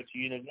not go to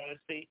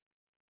university.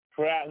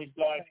 Throughout his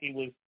life, he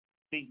was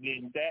deeply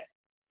in debt.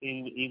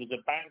 He was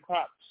a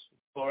bankrupt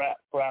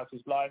throughout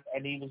his life,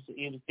 and he was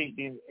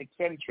deeply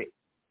eccentric.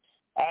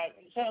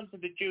 In terms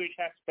of the Jewish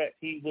aspect,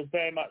 he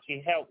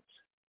helped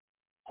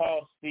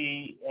pass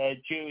the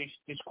Jewish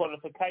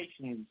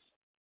disqualifications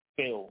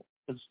bill.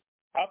 Because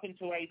up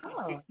until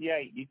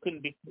 1858, you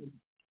couldn't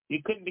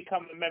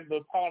become a member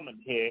of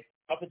Parliament here.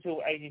 Up until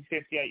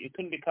 1858, you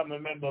couldn't become a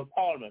member of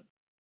Parliament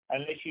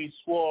unless you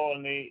swore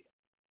on the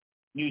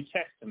New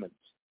Testament.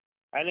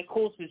 And of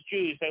course, as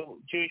Jewish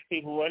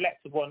people were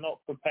elected were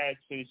not prepared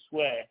to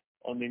swear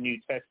on the New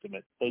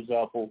Testament. For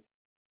example,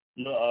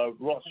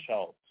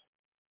 Rothschild.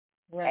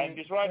 Right. And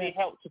Disraeli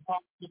helped to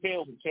pass the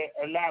bill to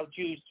allow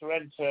Jews to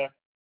enter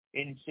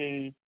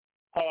into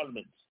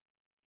Parliament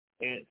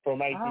from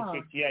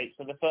 1858.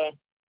 So the first,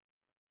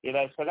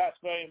 so that's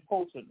very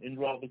important in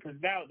role, because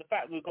now the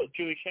fact we've got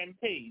Jewish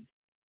MPs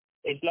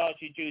is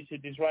largely due to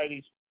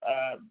Disraeli's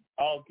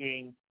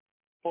arguing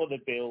for the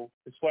bill,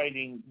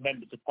 persuading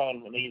members of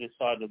Parliament on either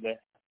side of the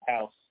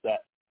House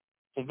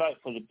to vote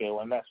for the bill,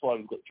 and that's why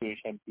we've got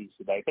Jewish MPs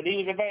today. But he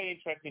was a very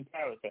interesting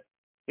character.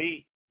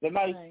 And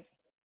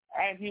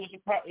he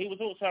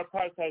was also a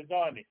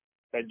proto-Zionist,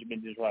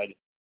 Benjamin Disraeli.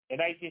 In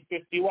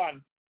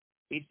 1851,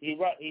 he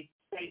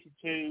stated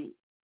to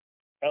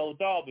El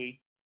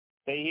Darby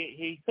that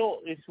he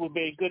thought this would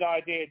be a good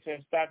idea to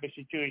establish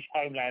a Jewish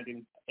homeland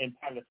in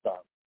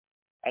Palestine.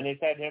 And he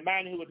said a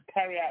man who would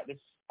carry this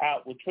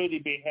out would truly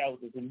be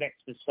hailed as the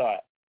next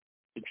Messiah,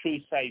 the true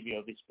saviour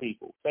of his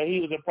people. So he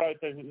was a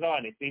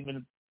proto-Zionist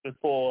even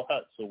before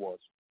Herzl was.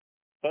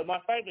 But my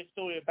favourite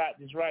story about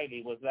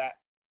Disraeli was that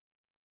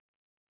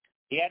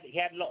he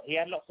had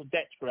lots of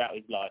debts throughout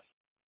his life,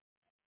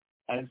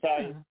 and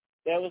so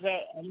there was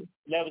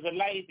a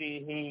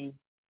lady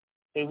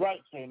who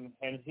wrote to him,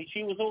 and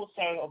she was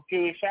also of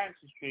Jewish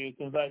ancestry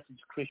who converted to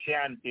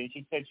Christianity, and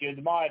she said she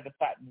admired the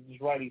fact that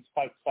Disraeli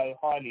spoke so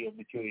highly of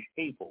the Jewish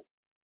people.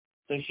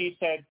 So she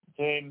said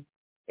to him,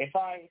 if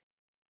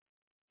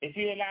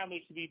you allow me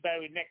to be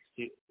buried next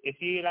to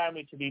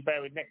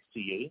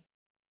you,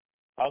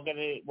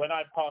 when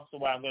I pass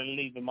away, I'm going to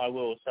leave in my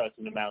will a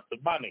certain amount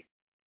of money.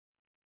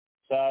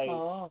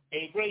 So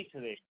he agreed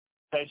to this.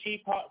 So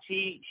she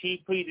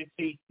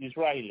predeceased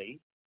Disraeli,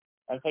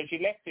 and so she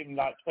left him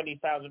like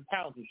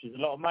 £20,000, which is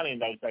a lot of money in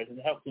those days, and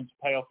helped him to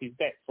pay off his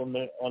debts on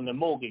the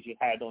mortgage he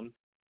had on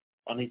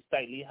his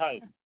stately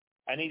home.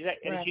 And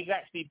she's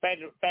actually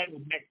buried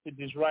next to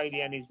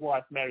Disraeli and his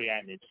wife Mary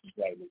Ann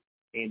Disraeli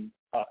in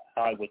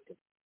High Wycombe.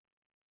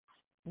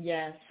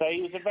 Yes. So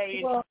he was a very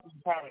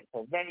interesting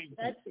character. Very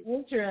that's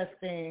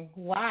interesting.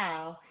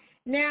 Wow.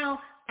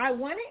 Now, I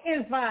want to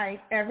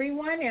invite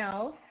everyone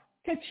else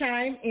to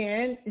chime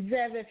in,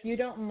 Ze'ev, if you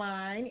don't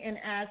mind, and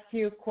ask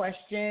you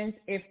questions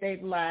if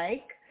they'd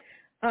like.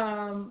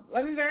 I'm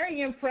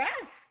very impressed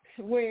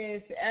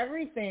with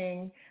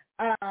everything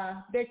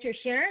that you're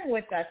sharing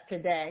with us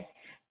today.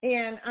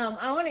 And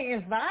I want to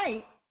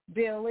invite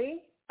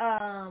Billy,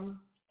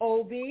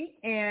 Obi,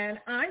 and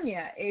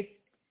Anya. If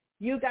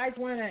you guys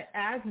want to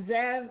ask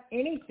Ze'ev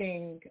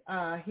anything,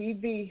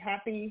 he'd be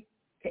happy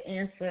to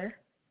answer.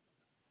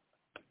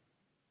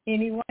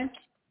 Anyone?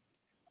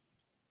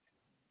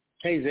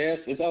 Hey, Ze'ev,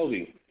 it's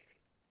Obi.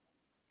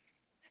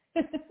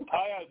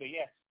 Hi, Obi,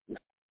 yes.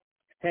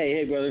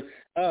 Hey, brother.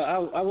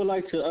 I would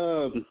like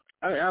to,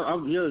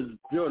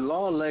 your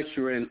law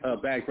lecturing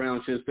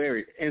background is just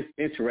very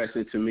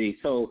interesting to me.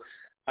 So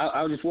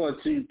I just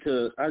wanted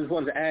to ask,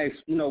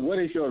 what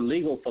is your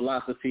legal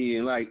philosophy,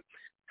 and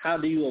how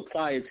do you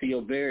apply it to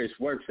your various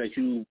works that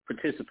you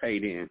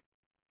participate in?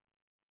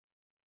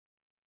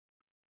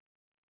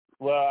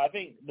 Well, I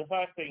think the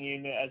first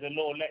thing, as a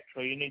law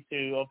lecturer, you need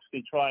to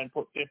obviously try and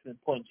put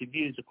different points of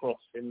views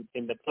across in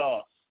the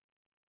class.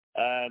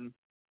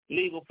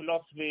 Legal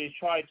philosophy is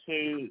try and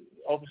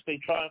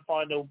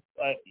find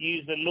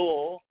use the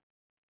law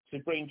to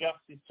bring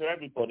justice to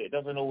everybody. It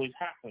doesn't always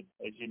happen,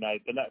 as you know,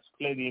 but that's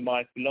clearly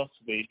my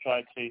philosophy, is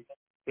try to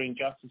bring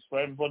justice for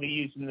everybody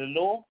using the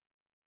law,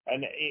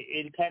 and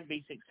it can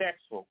be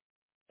successful.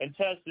 In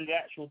terms of the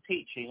actual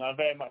teaching, I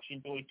very much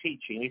enjoy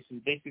teaching.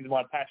 This is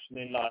my passion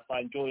in life.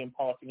 I enjoy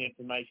imparting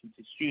information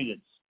to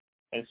students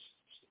and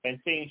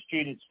seeing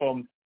students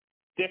from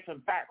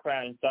different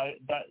backgrounds that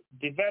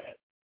develop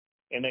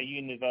in a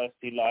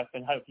university life,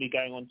 and hopefully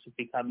going on to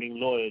becoming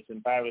lawyers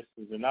and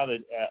barristers and other,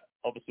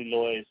 obviously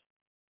lawyers.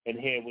 And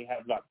here we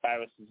have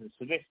barristers and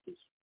solicitors.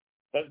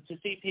 But to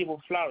see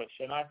people flourish,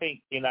 and I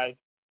think,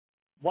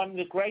 one of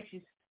the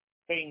greatest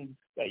things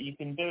that you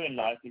can do in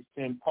life is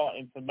to impart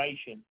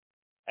information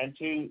and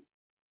to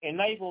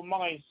enable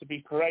minds to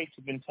be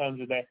creative in terms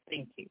of their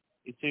thinking,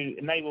 to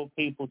enable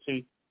people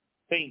to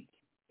think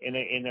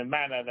in a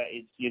manner that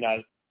is,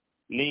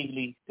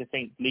 legally, to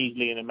think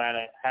legally in a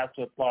manner, how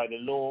to apply the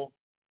law,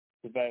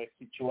 to various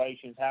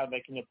situations, how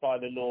they can apply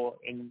the law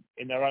in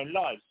their own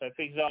lives. So,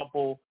 for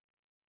example,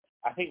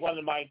 I think one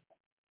of my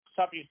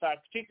subjects I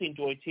particularly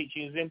enjoy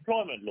teaching is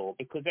employment law,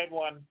 because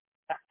everyone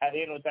at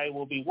the end of the day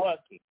will be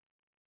working.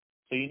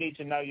 So you need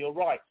to know your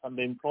rights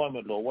under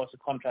employment law. What's a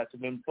contract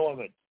of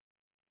employment?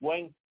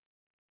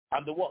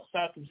 Under what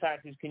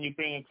circumstances can you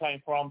bring a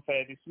claim for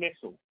unfair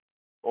dismissal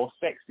or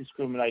sex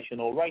discrimination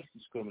or race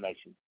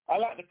discrimination? I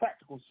like the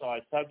practical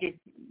side. So I give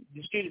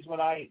the students,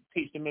 when I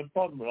teach them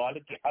employment law,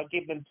 I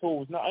give them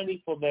tools not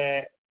only for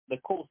the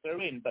course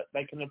they're in, but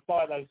they can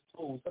apply those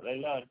tools that they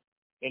learn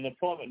in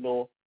employment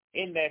law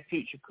in their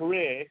future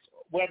careers,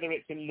 whether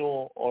it's in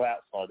law or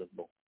outside of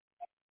law.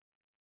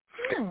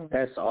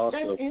 That's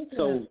awesome.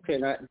 So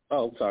can I?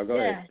 Oh, sorry. Go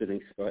ahead,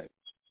 Denise. Go ahead.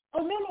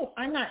 Oh no,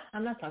 I'm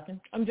not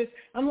talking. I'm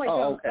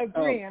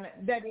agreeing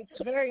that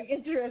it's very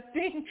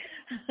interesting.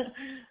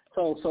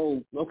 So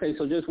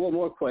just one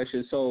more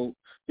question. So,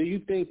 do you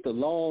think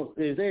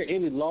is there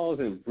any laws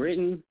in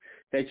Britain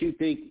that you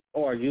think,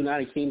 or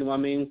United Kingdom,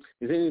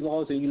 is there any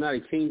laws in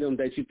United Kingdom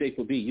that you think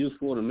would be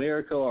useful in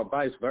America or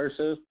vice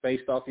versa,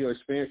 based off your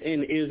experience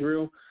in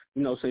Israel,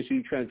 since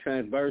you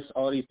transverse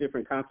all these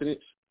different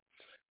continents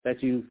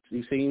that you've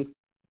seen?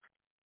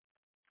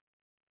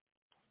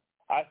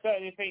 I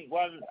think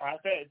one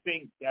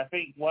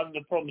of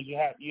the problems you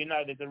have,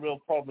 there's a real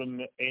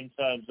problem in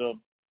terms of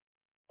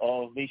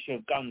the issue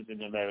of guns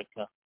in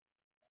America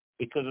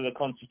because of the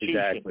Constitution.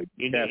 Exactly.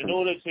 In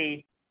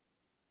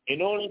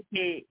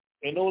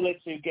order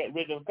to get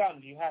rid of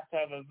guns, you have to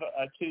have a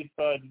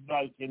 2/3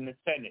 vote in the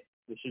Senate,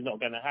 which is not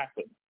going to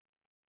happen.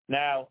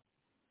 Now,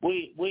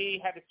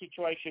 we had a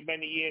situation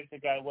many years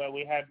ago where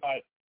we had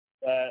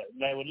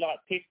they were light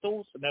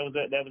pistols, and there was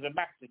a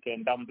massacre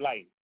in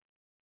Dunblane.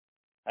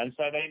 And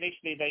so they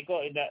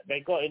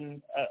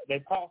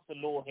passed a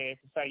law here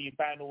to say you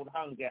ban all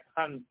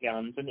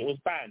handguns, and it was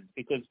banned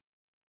because,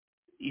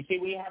 you see,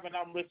 we have an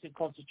unwritten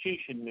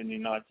constitution in the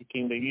United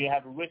Kingdom. You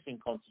have a written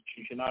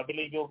constitution. I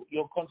believe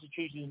your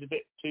constitution is a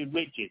bit too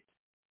rigid.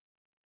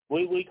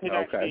 We could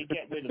actually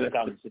get rid of the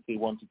guns if we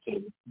wanted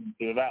to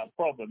without a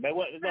problem.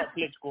 It's not a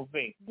political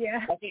thing.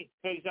 Yeah. I think,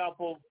 for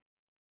example,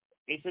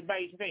 it's a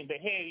major thing, but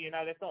here,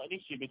 that's not an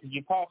issue because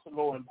you pass a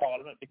law in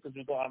Parliament because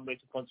we've got an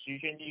unwritten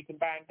constitution. You can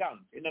ban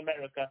guns. In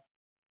America,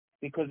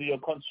 because of your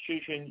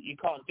constitution, you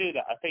can't do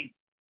that. I think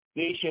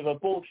the issue of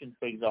abortion,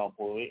 for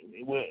example,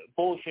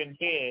 abortion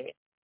here,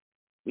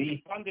 the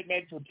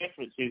fundamental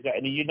difference is that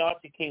in the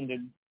United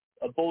Kingdom,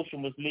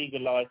 abortion was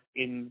legalised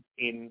in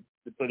the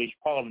British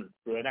Parliament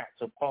through an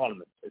Act of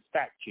Parliament, a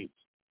statute.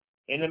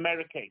 In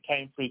America, it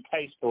came through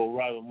case law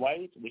Roe and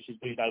Wade, which has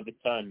been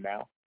overturned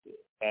now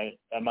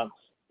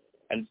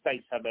and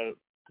states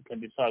can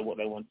decide what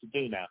they want to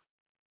do now.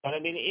 But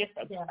if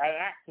an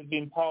act has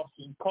been passed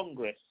in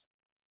Congress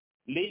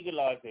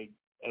legalising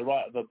a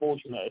right of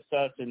abortion at a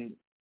certain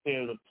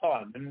period of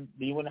time, then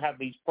you wouldn't have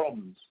these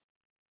problems.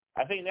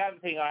 I think the other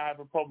thing I have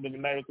a problem with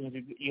Americans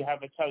is you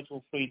have a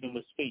total freedom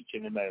of speech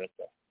in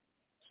America.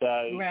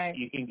 So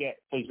you can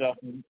get, for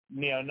example,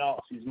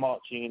 neo-Nazis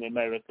marching in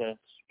America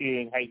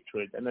spewing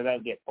hatred, and they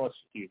don't get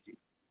prosecuted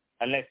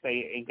unless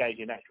they engage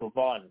in actual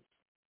violence.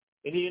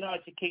 In the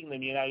United Kingdom,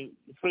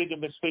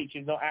 freedom of speech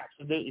is not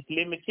absolute; it's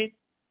limited.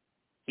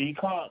 So you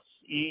can't,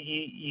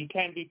 you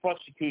can be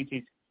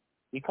prosecuted.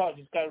 You can't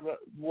just go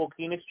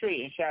walking in the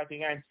street and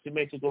shouting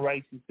anti-Semitic or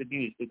racist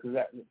abuse because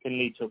that can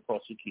lead to a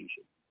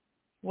prosecution.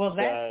 Well,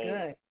 that's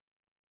good.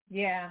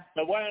 Yeah.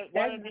 So one of the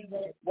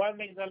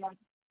things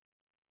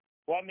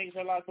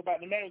I like about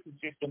the American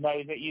system, though,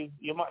 is that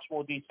you're much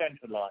more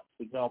decentralized.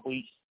 For example,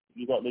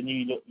 you've got the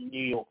New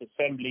York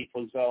Assembly,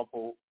 for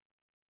example.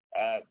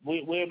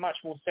 We're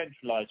much more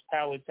centralised.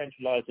 Power is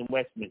centralised in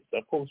Westminster.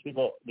 Of course, we've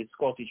got the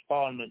Scottish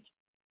Parliament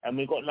and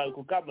we've got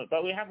local government,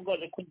 but we haven't got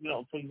the equivalent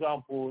of, for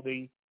example,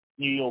 the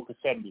New York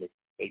Assembly,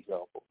 for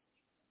example.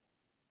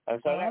 And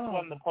so that's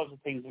one of the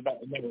positive things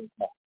about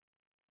America.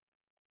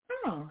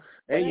 Oh.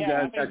 And you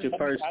guys got your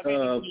first.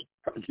 Sorry.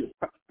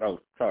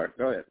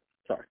 Go ahead.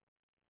 Sorry.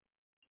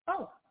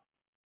 Oh.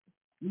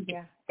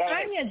 Yeah.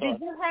 Anya, did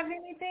you have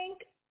anything?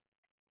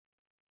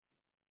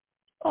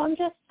 Oh,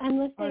 I'm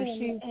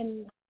listening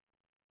and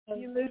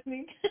you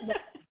listening?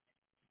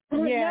 Yeah.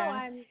 No,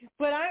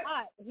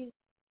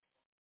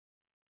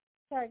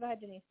 sorry, go ahead,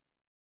 Denise.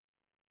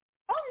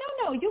 Oh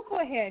no, you go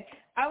ahead.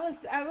 I was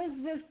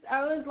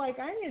like,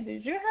 Anya,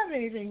 did you have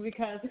anything?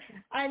 Because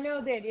I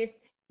know that if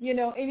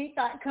any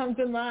thought comes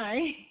to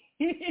mind,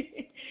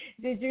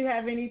 did you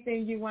have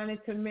anything you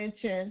wanted to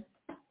mention?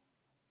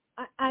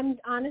 I'm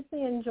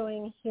honestly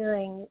enjoying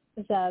hearing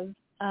Ze'ev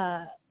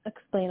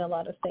explain a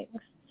lot of things.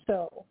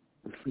 So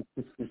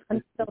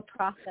I'm still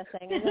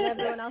processing, and then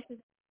everyone else is,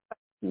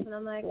 and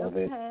I'm like,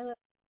 okay.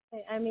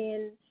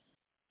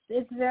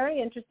 It's very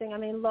interesting.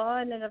 Law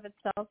in and of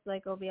itself,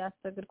 like Obi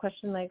asked a good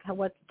question, like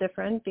what's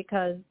different?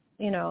 Because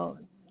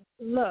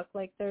look,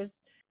 like there's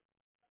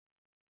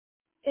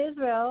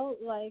Israel,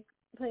 like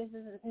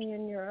places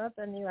in Europe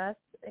and the U.S.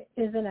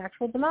 is an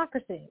actual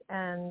democracy,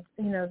 and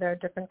there are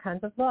different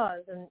kinds of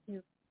laws, and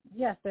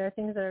yes, there are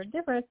things that are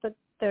different, but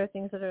there are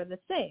things that are the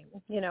same,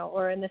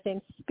 or in the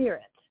same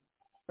spirit,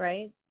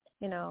 right?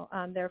 There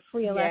are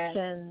free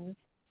elections,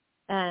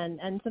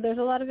 and so there's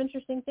a lot of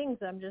interesting things.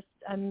 I'm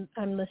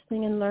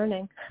listening and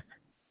learning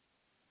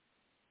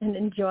and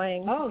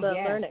enjoying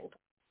learning.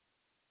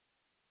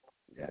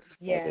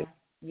 Yes.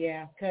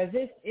 Yeah, because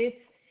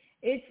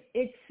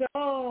it's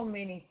so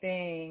many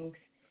things.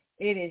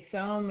 It is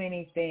so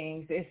many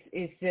things.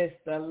 It's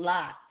just a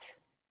lot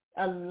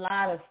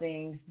of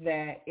things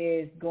that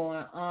is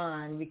going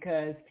on,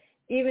 because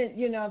even,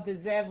 the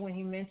Ze'ev, when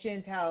he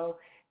mentioned how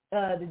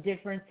the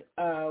difference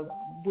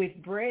with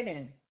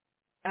Britain,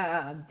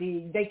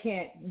 they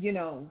can't,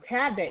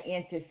 have that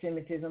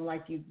anti-Semitism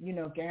like you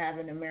can have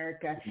in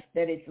America,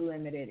 that it's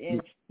limited. And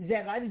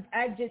Ze'ev,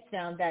 I just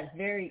found that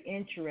very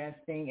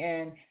interesting,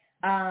 and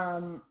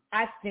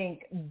I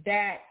think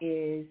that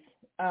is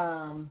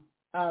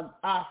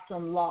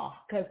awesome law,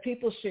 because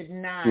people should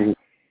not,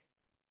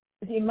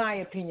 in my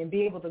opinion,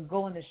 be able to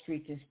go in the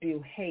streets and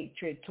spew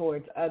hatred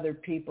towards other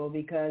people,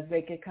 because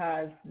they could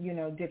cause,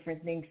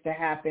 different things to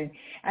happen.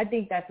 I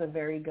think that's a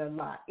very good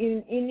law.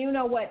 And you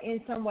know what?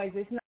 In some ways,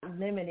 it's not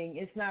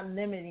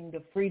limiting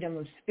the freedom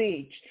of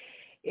speech.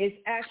 It's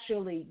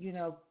actually,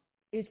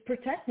 it's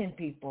protecting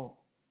people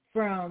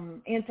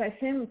from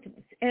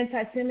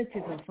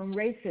anti-Semitism, from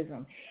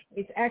racism.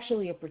 It's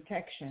actually a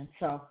protection.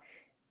 So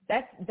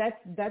that's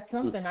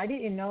something. I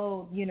didn't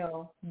know,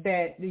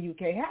 that the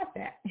UK had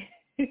that.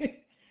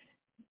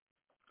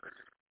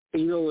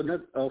 Sorry, go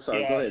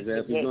ahead,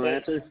 Ze'ev. You going to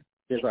answer?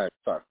 Yes, right.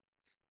 Sorry.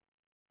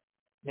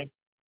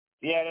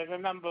 Yeah, there's a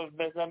number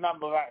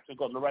of acts. We've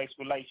got the Race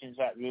Relations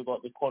Act, we've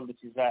got the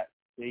Equalities Act,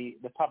 the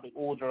Public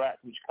Order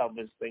Act, which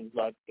covers things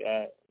like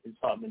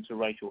incitement to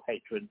racial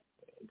hatred,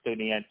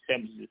 including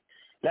anti-Semitism.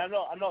 Now,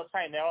 I'm not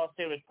saying there are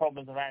serious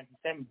problems of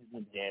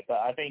anti-Semitism here, but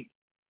I think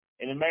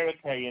in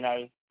America,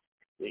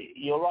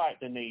 you're right,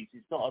 Denise.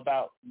 It's not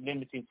about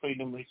limiting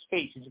freedom of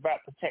speech. It's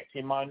about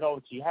protecting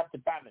minority. You have to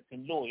balance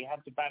in law. You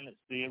have to balance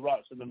the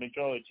rights of the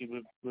majority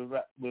with the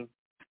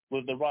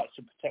rights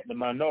to protect the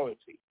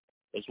minority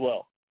as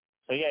well.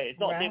 So yeah, it's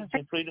not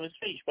limiting freedom of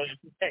speech, but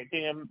it's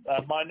protecting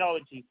a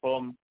minority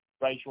from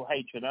racial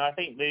hatred. And I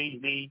think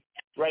the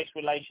race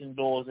relations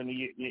laws in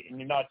the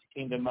United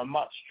Kingdom are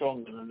much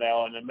stronger than they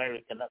are in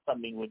America. And that's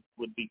something would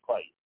be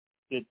quite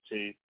good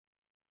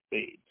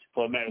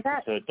for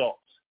America to adopt.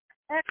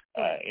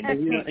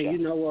 You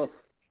know what?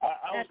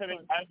 I also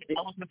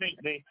think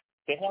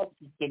the health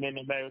system in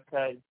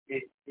America,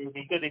 it would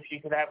be good if you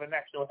could have a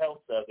national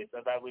health service.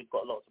 Although we've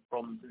got lots of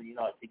problems in the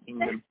United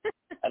Kingdom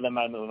at the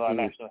moment with our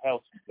national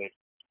health system.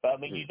 But I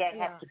mean, you don't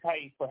have to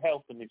pay for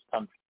health in this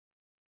country.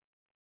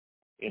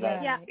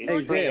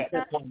 It's free at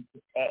the point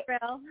of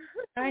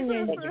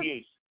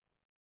use.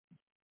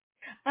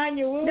 I'm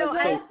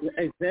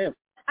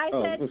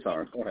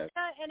sorry. Go ahead.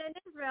 And in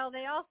Israel,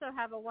 they also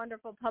have a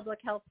wonderful public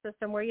health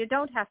system where you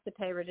don't have to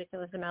pay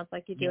ridiculous amounts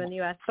like you do in the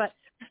U.S. But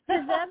to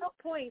Zev's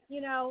point,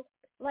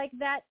 like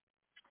that,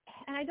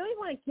 and I don't even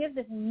want to give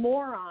this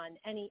moron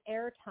any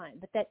airtime,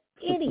 but that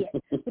idiot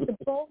with the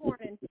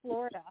bullhorn in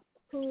Florida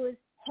who is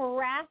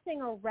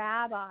harassing a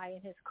rabbi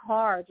in his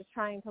car just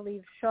trying to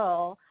leave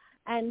shul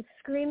and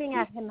screaming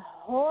at him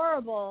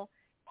horrible,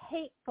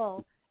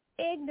 hateful,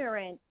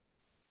 ignorant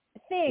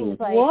things.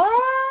 Like,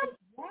 what?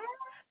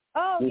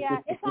 Oh, yeah,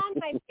 it's on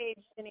my page,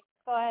 Denise.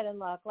 Go ahead and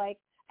look.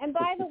 And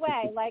by the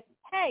way,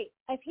 hey,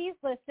 if he's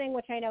listening,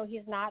 which I know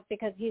he's not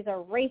because he's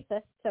a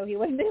racist, so he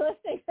wouldn't be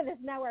listening to this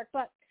network,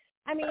 but,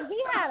 I mean,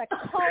 he had a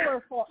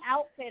colorful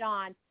outfit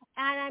on.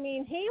 And, I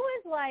mean, he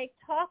was like,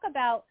 talk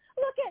about,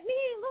 look at me.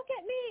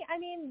 I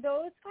mean,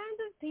 those kinds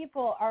of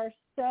people are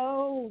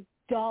so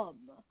dumb.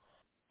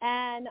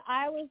 And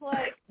I was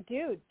like,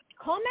 dude,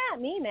 come at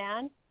me,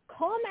 man.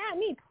 Come at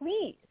me,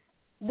 please.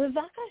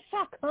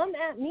 B'vakasha, come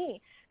at me,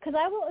 because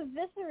I will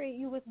eviscerate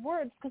you with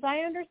words, because I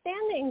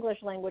understand the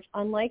English language,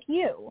 unlike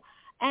you.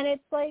 And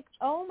it's like,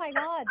 oh, my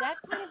God, that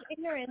kind of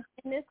ignorance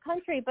in this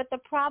country. But the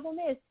problem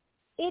is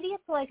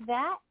idiots like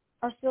that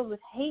are filled with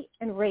hate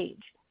and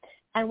rage.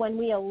 And when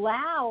we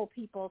allow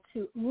people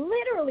to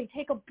literally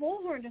take a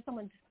bullhorn to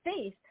someone's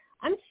face,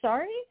 I'm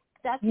sorry,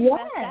 that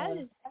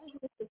is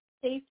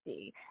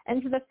safety.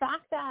 And so the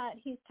fact that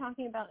he's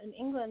talking about in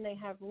England they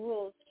have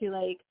rules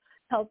to,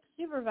 help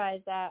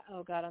supervise that,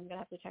 oh God, I'm going to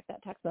have to check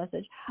that text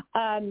message,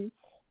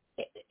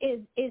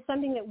 is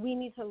something that we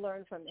need to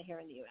learn from here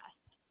in the U.S.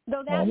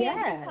 Though that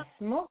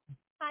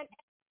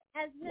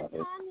as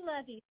Natan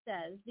Levy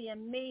says, the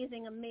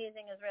amazing,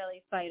 amazing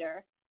Israeli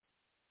fighter,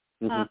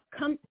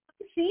 come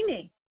see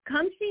me.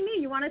 Come see me.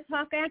 You want to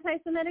talk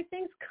anti-Semitic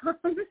things? Come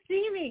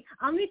see me.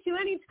 I'll meet you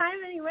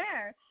anytime,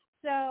 anywhere.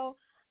 So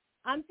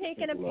I'm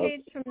taking a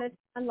page from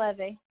Natan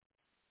Levy.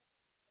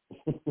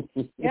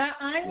 Yeah,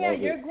 Anya,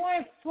 you're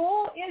going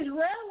full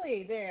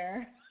Israeli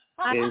there.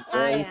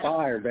 Israeli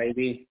fire,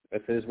 baby.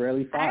 It's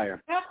Israeli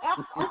fire.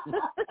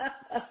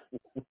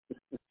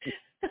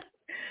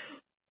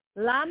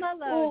 Lama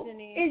lo,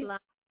 Denise. Lama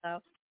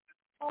lo.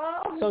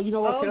 So you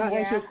know what? Can I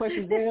ask you a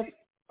question, Ze'ev?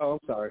 Oh, I'm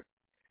sorry.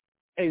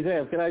 Hey,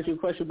 Ze'ev, can I ask you a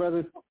question,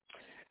 brother?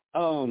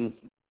 Are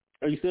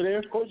you still there?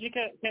 Of course you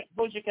can,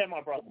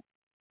 my brother.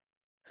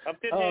 I'm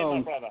still here,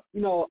 my brother.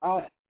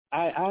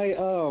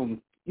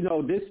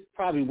 This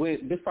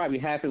probably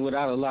happened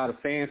without a lot of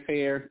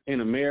fanfare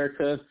in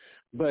America,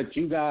 but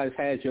you guys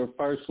had your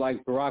first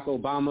like Barack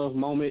Obama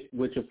moment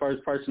with your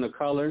first person of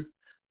color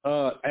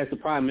as the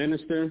prime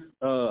minister,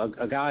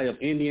 a guy of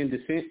Indian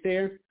descent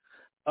there.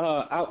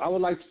 I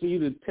would like for you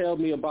to tell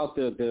me about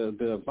the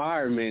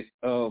environment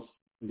of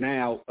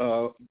now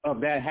of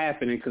that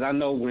happening, because I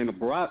know when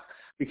Barack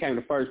became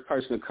the first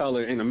person of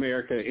color in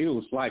America, it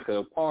was like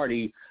a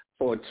party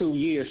for 2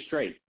 years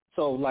straight.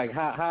 So, like,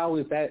 how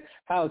is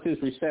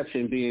this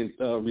reception being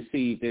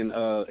received in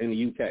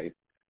the UK?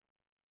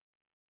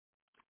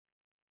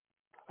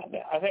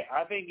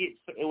 I think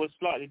it was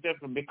slightly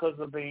different because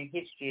of the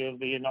history of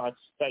the United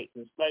States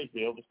and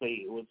slavery.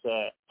 Obviously, it was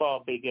a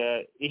far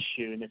bigger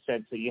issue in the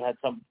sense that you had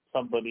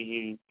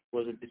somebody who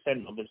was a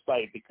descendant of a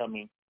slave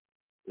becoming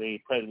the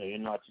president of the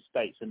United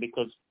States, and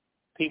because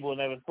people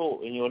never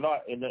thought in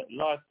the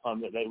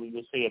lifetime that we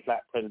would see a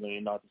black president of the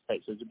United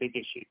States, it was a big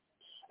issue.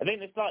 I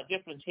think the slight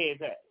difference here is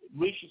that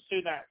Rishi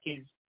Sunak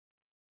is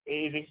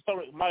a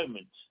historic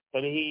moment,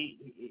 but he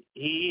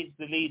is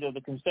the leader of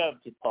the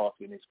Conservative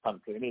Party in this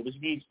country, and it was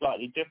viewed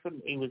slightly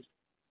different. He was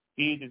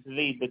viewed as the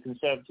leader of the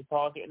Conservative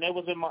Party, and there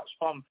wasn't much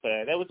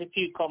fanfare. There was a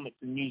few comments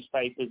in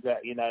newspapers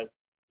that,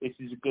 this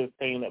is a good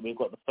thing that we've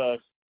got the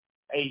first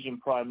Asian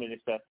Prime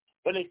Minister,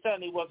 but it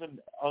certainly wasn't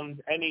on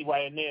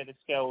anywhere near the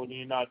scale in the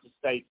United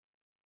States.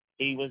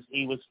 He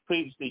was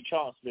previously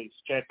Chancellor of the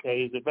Exchequer.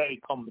 He was a very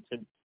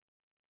competent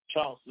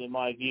Chancellor, in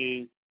my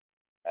view.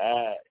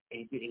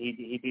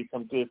 He did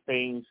some good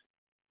things,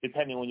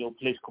 depending on your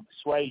political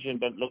persuasion,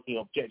 but looking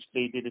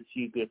objectively, he did a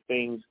few good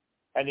things.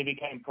 And he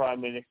became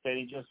Prime Minister, and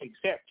he just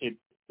accepted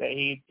that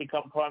he'd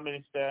become Prime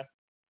Minister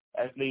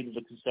as leader of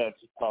the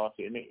Conservative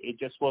Party. And it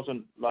just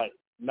wasn't like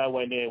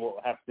nowhere near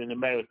what happened in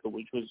America,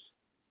 which was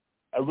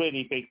a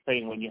really big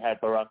thing when you had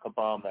Barack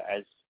Obama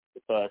as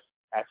the first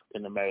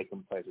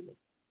African-American president.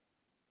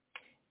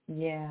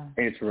 Yeah.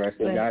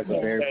 Interesting. Guys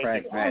are very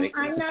pragmatic.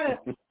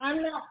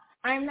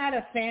 I'm not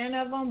a fan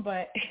of them,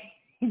 but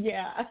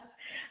yeah,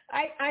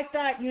 I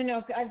thought,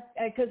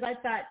 because I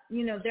thought,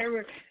 there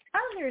were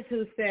others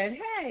who said,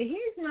 hey,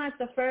 he's not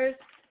the first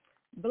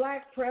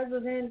black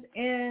president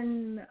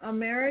in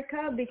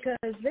America,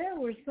 because there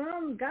were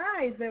some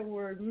guys that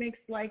were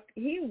mixed like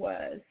he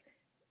was.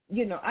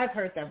 I've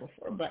heard that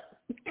before, but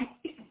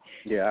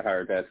yeah, I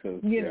heard that too.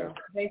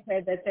 They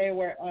said that there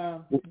were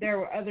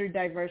other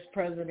diverse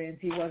presidents.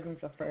 He wasn't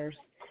the first.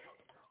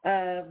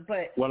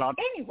 But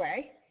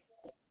anyway,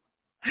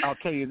 I'll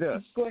tell you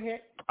this. Go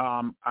ahead.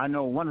 I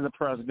know one of the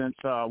presidents,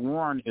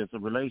 Warren, is a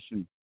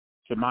relation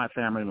to my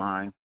family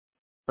line,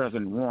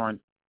 President Warren,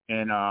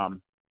 and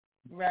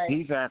right.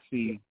 he's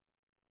actually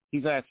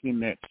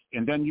mixed.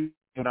 And then you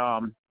get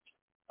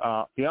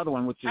the other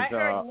one, which is I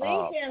heard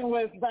Lincoln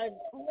was, but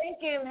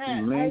Lincoln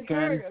had. I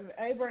heard of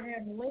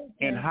Abraham Lincoln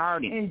and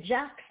Harding and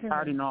Jackson.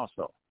 Harding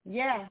also.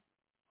 Yeah.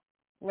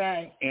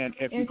 Right. And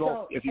if you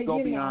go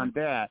beyond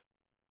that,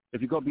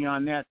 at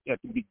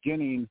the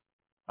beginning,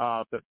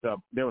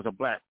 there was a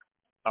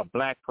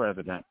black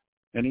president,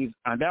 and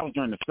that was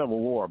during the Civil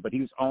War, but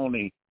he was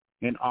only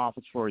in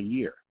office for a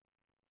year,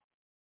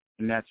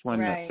 and that's when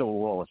the Civil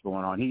War was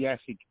going on. He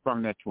actually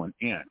brought that to an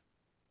end.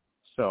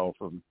 So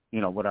from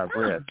what I've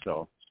read,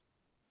 so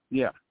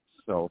yeah,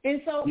 so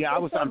yeah,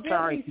 I'm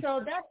sorry.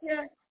 So that's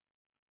your.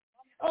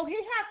 Oh, he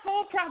had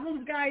phone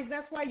problems, guys.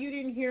 That's why you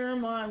didn't hear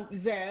him on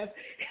Ze'ev.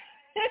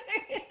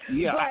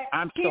 Yeah,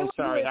 I'm so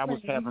sorry. I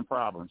was having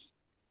problems.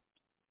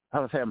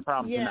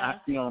 Yeah.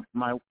 And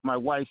my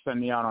wife sent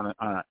me out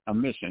on a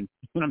mission.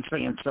 You know what I'm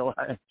saying? So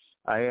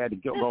I had to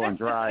go and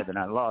drive, and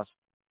I lost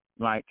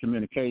my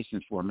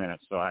communications for a minute,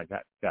 so I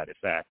got it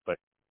back. But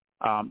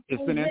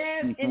it's been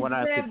interesting from what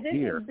I could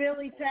hear. This is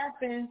Billy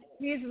Tappan.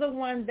 He's the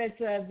one that's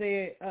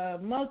the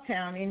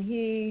Motown, and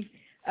he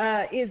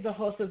is the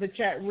host of the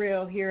Chat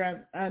Reel here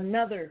on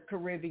another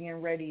Caribbean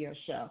radio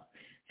show.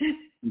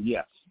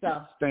 Yes.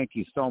 So thank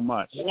you so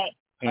much. Yeah.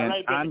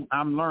 And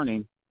I'm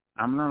learning.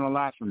 I'm learning a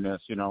lot from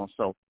this,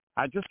 So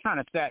I just kind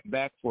of sat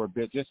back for a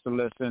bit just to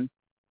listen,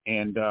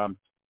 and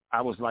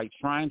I was like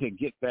trying to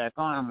get back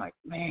on. I'm like,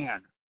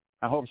 man,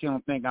 I hope she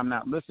don't think I'm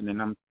not listening.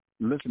 I'm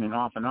listening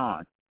off and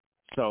on.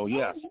 So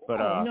yes, but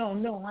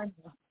no, I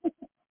know.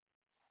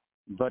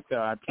 But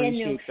I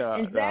appreciate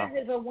and Zach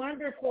is a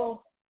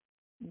wonderful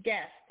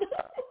guest.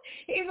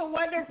 He's a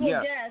wonderful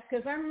guest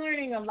because I'm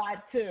learning a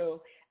lot too.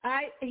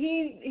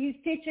 He's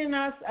teaching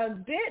us a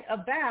bit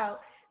about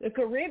the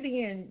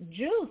Caribbean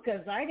Jews,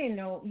 because I didn't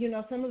know,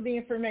 some of the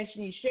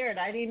information he shared,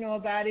 I didn't know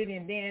about it.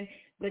 And then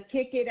the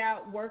Kick It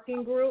Out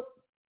working group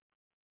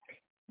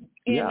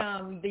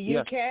in the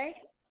UK,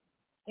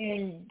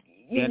 and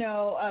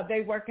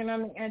they're working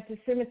on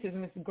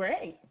anti-Semitism. It's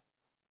great.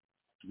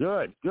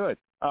 Good.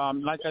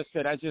 Like I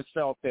said, I just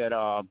felt that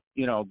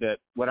that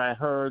what I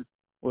heard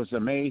was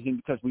amazing,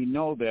 because we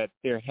know that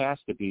there has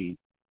to be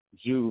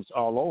Jews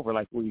all over,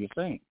 like what you're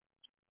saying.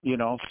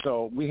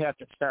 So we have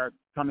to start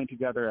coming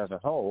together as a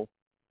whole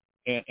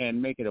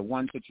and make it a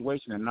one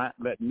situation and not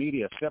let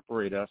media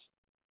separate us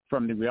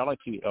from the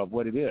reality of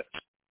what it is,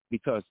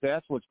 because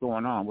that's what's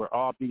going on. We're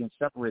all being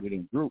separated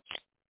in groups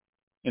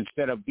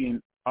instead of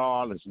being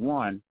all as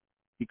one,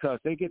 because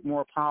they get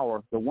more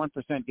power. The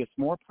 1% gets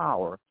more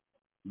power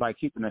by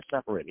keeping us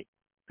separated,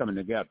 coming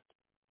together.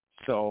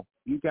 So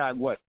you got,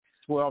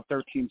 12,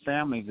 13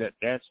 families that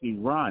actually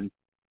run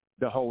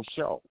the whole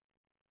show.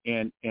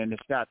 And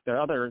it's got the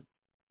other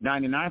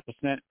 99%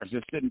 are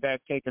just sitting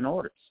back taking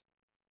orders.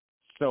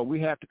 So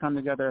we have to come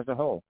together as a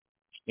whole.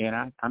 And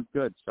I'm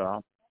good,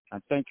 so I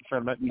thank you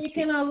for letting me speak.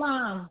 Taking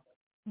along.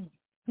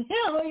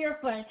 Oh, you're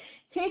fine.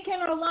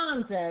 Taking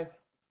along, Ze'ev.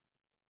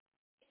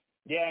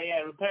 Yeah,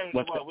 repairing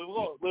the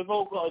world. We've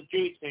all got a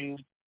duty.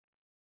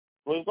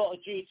 We've got a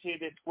duty in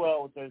this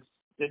world, as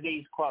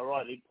Denise quite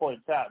rightly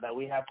points out, that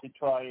we have to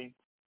try.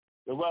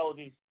 The world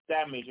is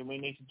damaged, and we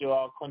need to do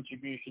our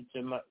contribution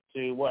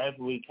to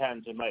whatever we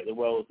can to make the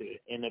world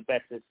in a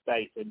better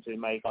state and to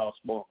make our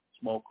small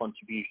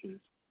contributions.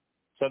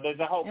 So there's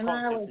a whole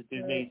concept, as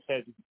Denise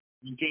said,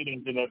 in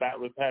Judaism about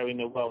repairing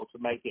the world to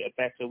make it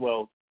a better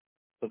world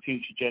for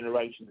future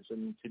generations,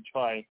 and to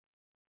try.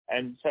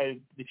 And so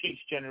the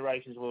future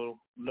generations will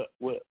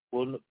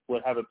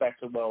have a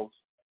better world,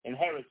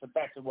 inherit a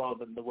better world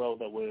than the world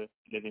that we're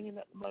living in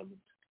at the moment.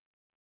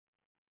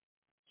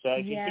 So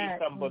if you see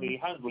somebody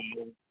hungry,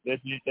 there's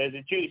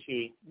a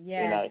duty.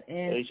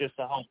 It's just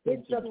a whole.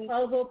 It's the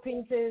puzzle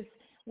pieces.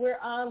 We're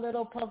all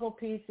little puzzle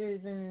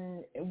pieces,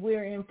 and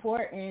we're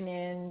important.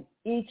 And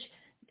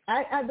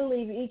I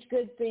believe each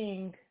good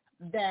thing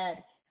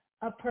that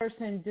a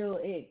person do,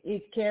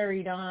 it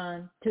carried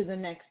on to the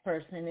next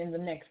person and the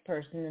next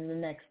person and the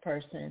next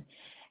person.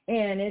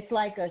 And it's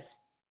like a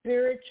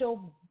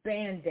spiritual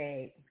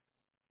Band-Aid,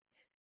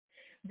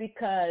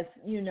 because,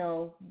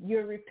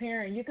 you're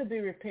repairing, you could be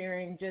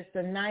repairing just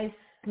a nice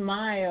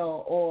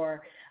smile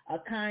or a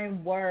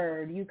kind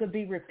word. You could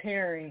be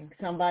repairing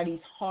somebody's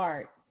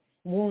heart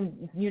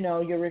wound.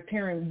 You're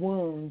repairing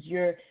wounds.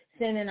 You're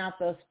sending out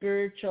those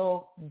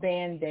spiritual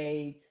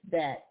Band-Aids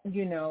that,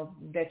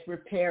 that's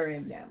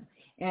repairing them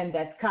and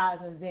that's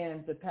causing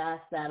them to pass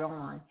that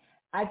on.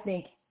 I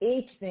think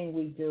each thing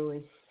we do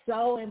is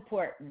so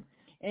important.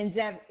 And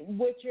Ze'ev,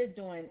 what you're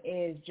doing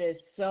is just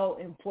so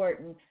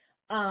important.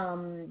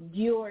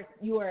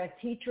 You are a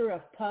teacher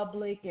of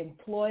public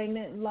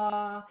employment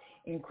law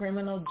and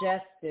criminal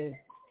justice.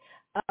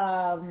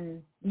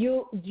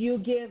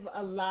 You give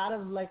a lot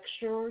of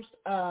lectures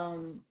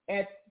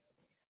at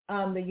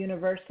the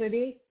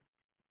university.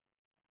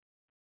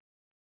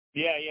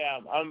 Yeah.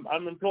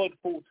 I'm employed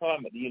full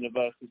time at the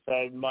university,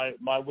 so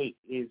my week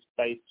is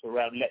based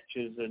around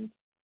lectures, and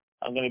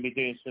I'm going to be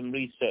doing some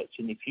research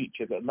in the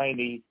future, but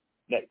mainly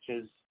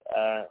lectures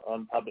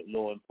on public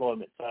law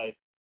employment. So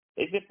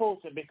it's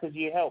important because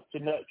you help to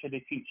nurture the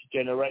future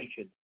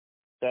generation.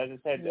 So as I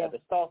said at the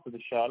start of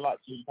the show, I like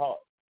to impart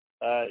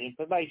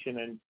information,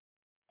 and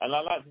I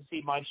like to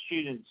see my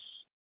students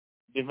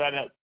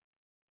develop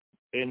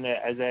in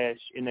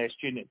their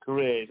student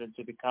careers and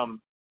to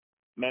become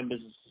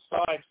members of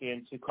society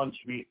and to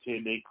contribute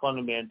to the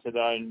economy and to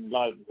their own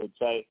livelihood.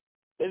 So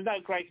there's no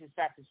greater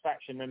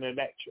satisfaction than a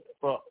lecture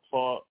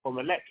from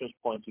a lecturer's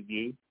point of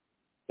view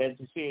than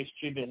to see a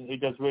student who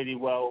does really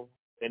well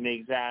in the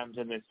exams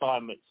and the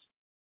assignments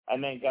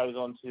and then goes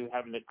on to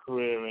having a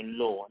career in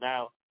law.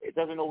 Now, it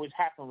doesn't always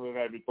happen with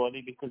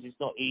everybody because it's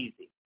not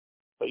easy.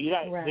 But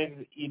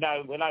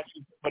when I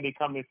see somebody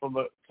coming from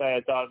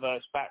a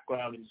diverse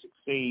background and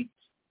succeeds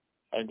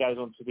and goes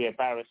on to be a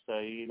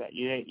barrister,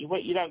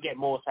 you don't get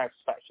more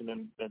satisfaction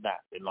than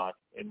that in life,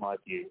 in my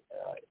view.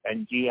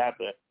 And you have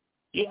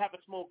a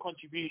small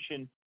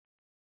contribution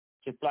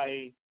to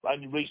play.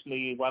 Only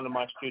recently, one of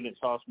my students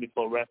asked me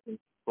for a reference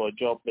for a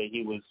job that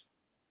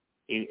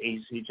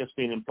he's just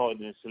been employed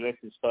in a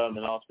solicitor's firm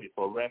and asked me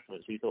for a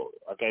reference. He thought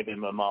I gave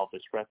him a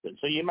marvelous reference.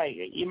 So you make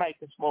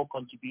a small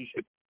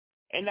contribution.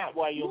 In that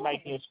way, you're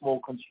making a small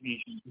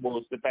contribution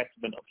towards the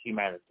betterment of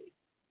humanity.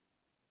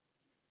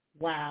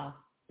 Wow.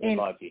 And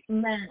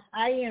man,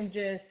 I am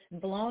just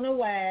blown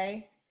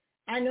away.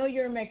 I know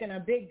you're making a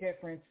big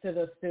difference to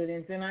those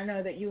students, and I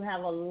know that you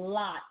have a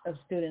lot of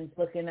students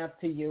looking up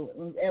to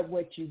you at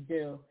what you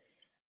do.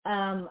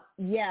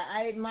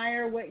 I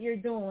admire what you're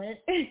doing,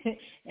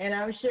 and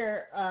I'm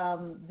sure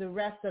the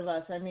rest of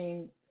us. I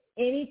mean,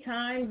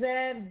 anytime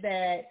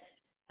that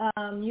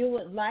you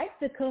would like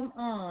to come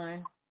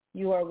on,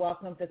 you are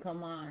welcome to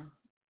come on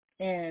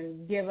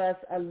and give us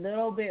a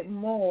little bit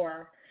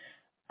more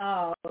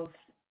of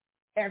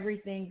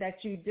everything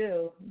that you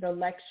do, the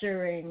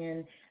lecturing.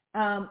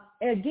 And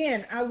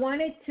again, I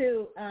wanted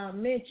to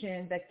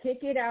mention the Kick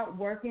It Out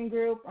Working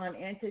Group on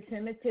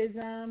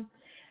Anti-Semitism.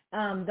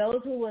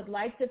 Those who would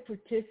like to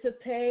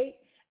participate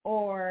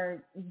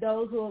or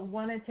those who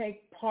want to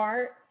take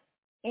part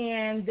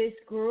in this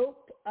group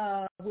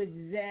with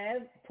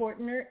Ze'ev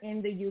Portner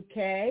in the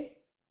UK,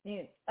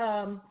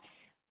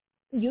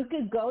 you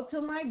could go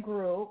to my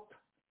group,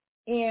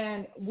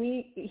 and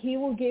he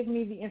will give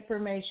me the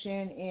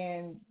information,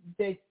 and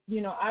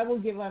I will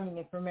give him the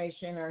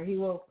information, or he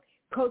will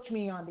coach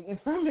me on the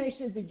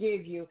information to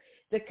give you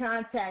to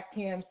contact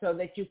him so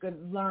that you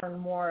could learn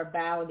more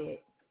about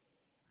it.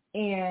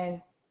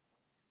 And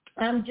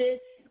I'm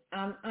just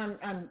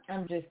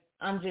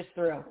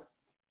thrilled.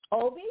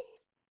 Obi,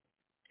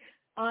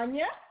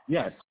 Anya,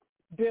 yes,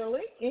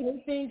 Billy,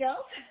 anything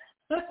else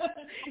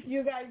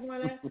you guys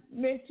want to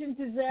mention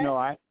to Ze'ev?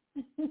 No,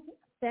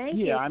 Thank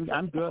you. Yeah,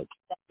 I'm good.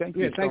 Thank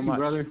you so thank you, much.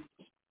 brother.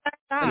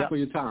 Thanks for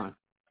your time.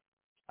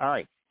 All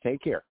right,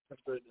 take care.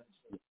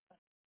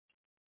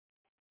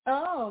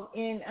 Oh,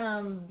 and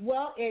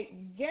well,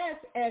 yes,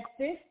 at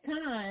this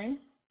time,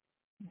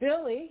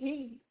 Billy,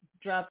 he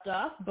dropped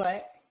off,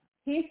 but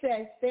he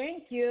says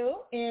thank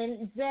you.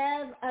 And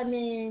Ze'ev, I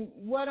mean,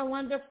 what a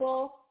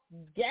wonderful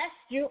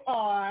guest you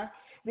are,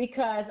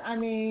 because, I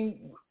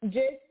mean,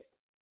 just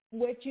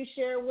what you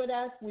shared with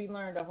us, we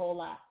learned a whole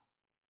lot.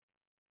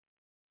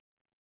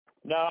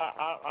 No,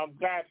 I'm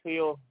glad for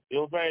your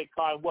very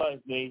kind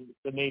words, Denise.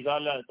 I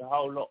learned a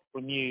whole lot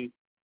from you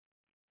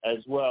as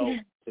well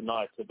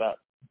tonight about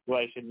the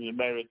situation in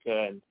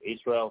America and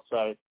Israel.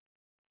 So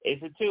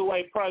it's a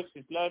two-way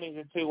process. Learning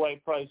is a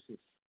two-way process,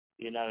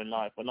 in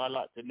life. And I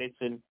like to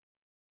listen.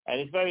 And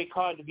it's very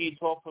kind of you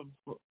to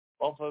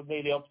offer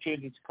me the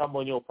opportunity to come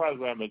on your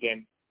program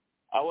again.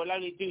 I will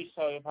only do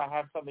so if I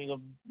have something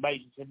of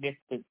major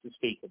significance to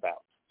speak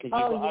about.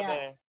 Because you've got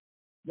other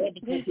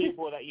wonderful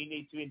people that you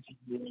need to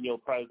interview in your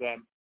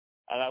program,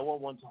 and I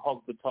won't want to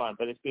hog the time,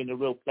 but it's been a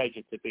real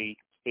pleasure to be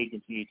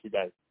speaking to you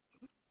today.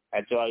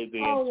 And to Obi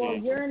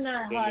you're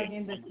not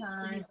hogging the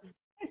time.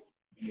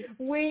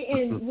 We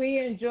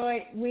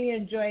enjoy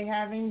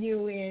having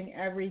you in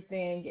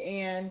everything,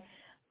 and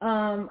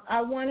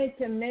I wanted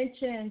to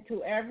mention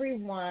to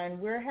everyone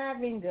we're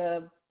having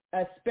a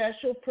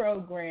special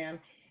program.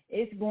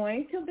 It's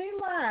going to be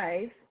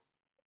live.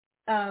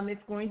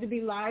 It's going to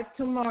be live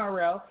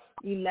tomorrow,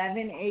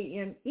 11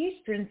 a.m.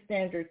 Eastern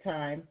Standard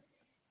Time.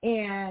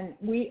 And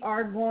we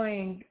are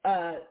going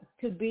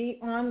to be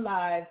on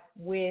live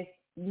with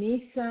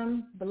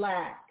Nisam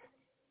Black.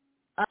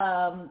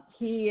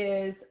 He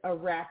is a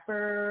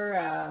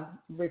rapper,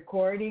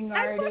 recording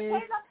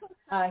artist.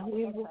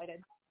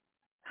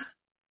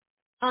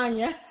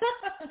 Anya.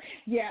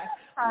 Yes,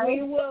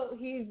 we will.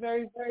 He's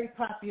very, very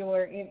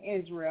popular in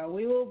Israel.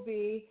 We will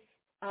be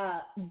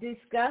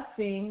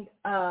discussing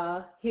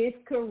his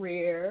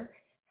career,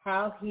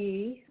 how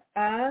he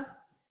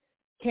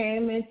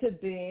came into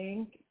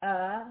being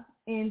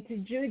into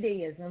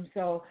Judaism.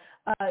 So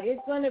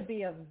it's going to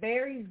be a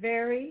very,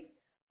 very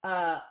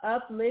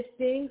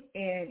uplifting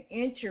and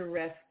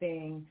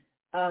interesting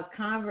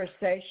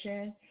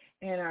conversation.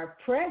 And our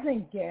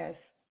present guest,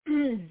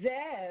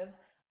 Ze'ev,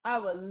 I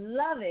would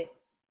love it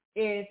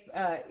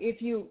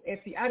if you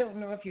I don't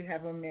know if you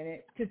have a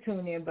minute to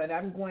tune in, but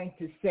I'm going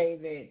to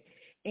save it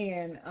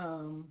and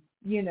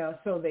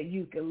so that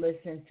you can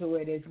listen to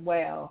it as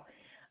well.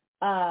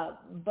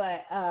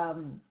 But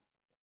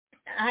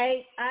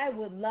I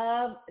would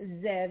love,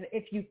 Ze'ev,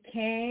 if you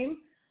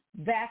came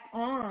back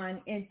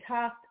on and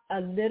talked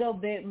a little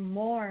bit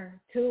more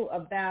too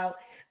about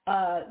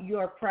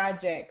your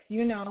projects.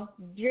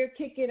 Your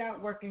Kick It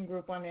Out working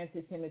group on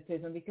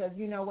anti-Semitism, because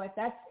you know what,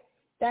 that's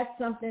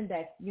something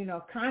that,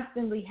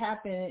 constantly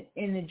happens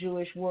in the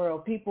Jewish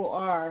world. People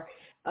are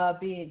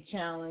being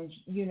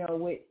challenged,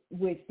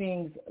 with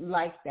things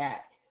like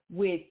that,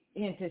 with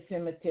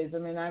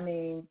anti-Sematism. And I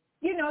mean,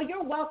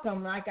 you're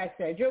welcome. Like I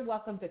said, you're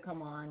welcome to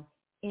come on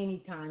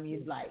anytime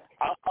you'd like.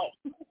 I'll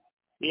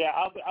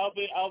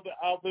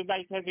be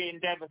making every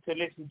endeavour to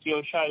listen to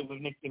your show with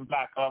Nisam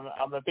Black.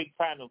 I'm a big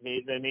fan of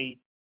his, and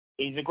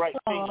he's a great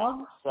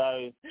singer.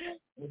 So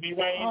it'll be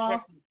very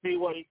interesting to see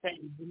what he says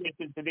to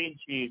listen to the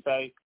interview.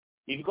 So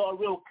you've got a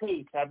real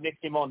coup to have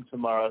Nisam on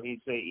tomorrow. He's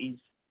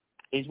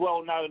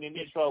well known in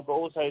Israel, but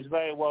also he's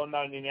very well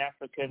known in the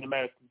African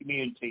American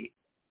community.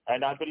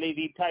 And I believe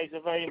he plays a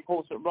very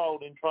important role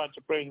in trying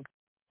to bring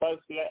both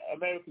the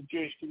American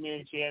Jewish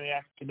community and the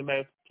African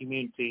American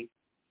community.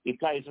 He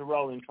plays a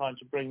role in trying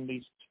to bring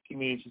these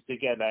communities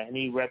together, and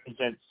he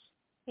represents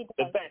the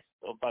best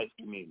of both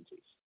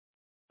communities.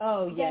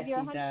 Oh, yes, he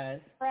does.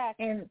 Correct.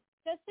 And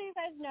just so you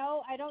guys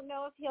know, I don't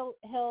know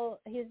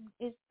if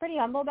he's pretty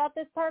humble about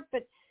this part,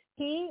 but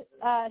he's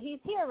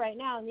here right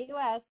now in the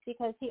U.S.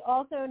 because he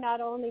also not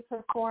only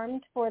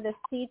performed for the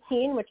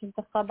C-Teen, which is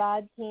the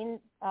Chabad teen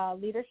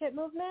leadership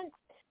movement,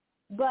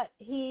 but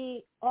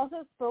he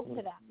also spoke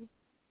to them.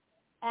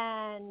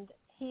 And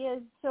he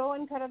is so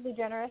incredibly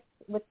generous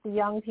with the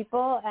young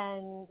people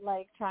and,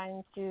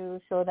 trying to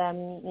show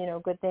them,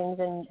 good things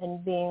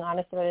and being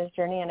honest about his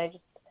journey. And I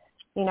just,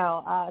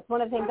 it's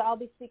one of the things I'll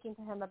be speaking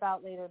to him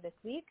about later this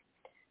week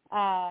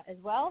as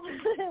well.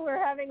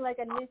 We're having a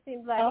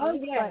Nisam Black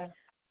week. Yeah.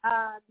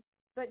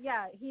 But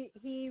yeah,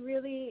 he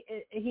really,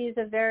 he's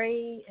a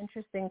very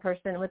interesting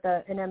person with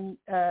an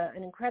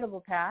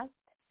incredible past.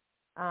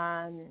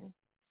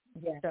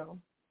 So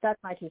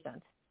that's my 2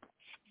 cents.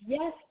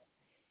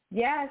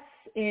 Yes,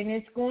 and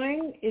it's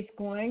going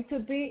to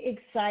be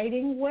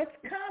exciting what's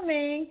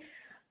coming.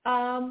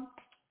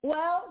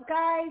 Well,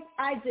 guys,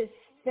 I just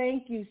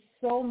thank you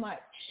so much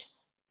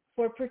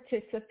for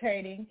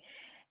participating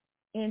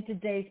in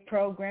today's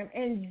program.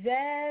 And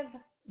Ze'ev,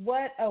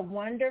 what a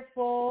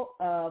wonderful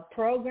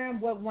program,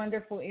 what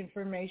wonderful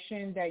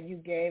information that you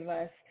gave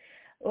us.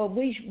 Well,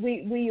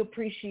 we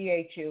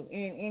appreciate you.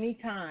 And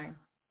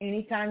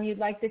anytime you'd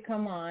like to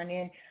come on.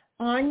 And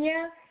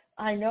Anya,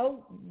 I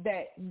know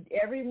that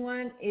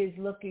everyone is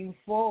looking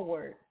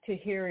forward to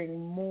hearing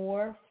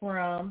more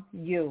from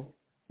you.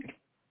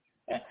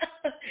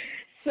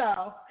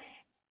 So,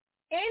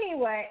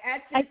 anyway,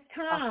 at this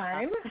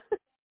time,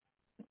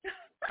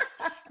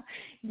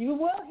 you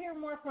will hear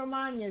more from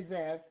Anya,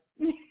 Ze'ev.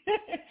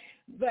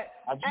 But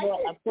I'm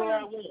sure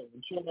I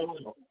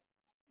will.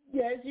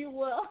 Yes, you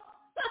will.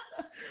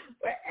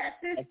 But at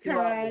this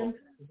time,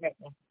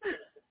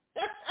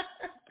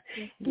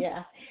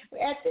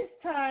 at this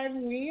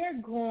time, we are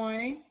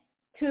going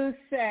to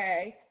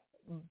say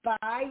bye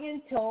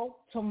until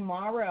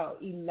tomorrow,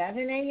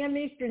 11 a.m.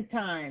 Eastern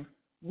Time.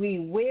 We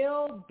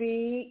will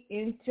be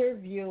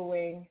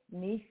interviewing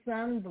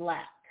Nissan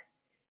Black.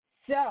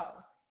 So,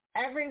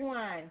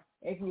 everyone,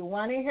 if you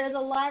want to hear the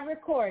live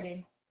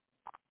recording,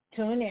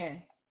 tune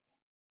in.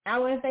 I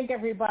want to thank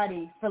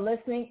everybody for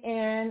listening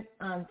in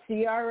on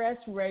CRS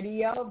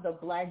Radio, the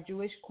Black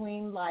Jewish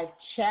Queen live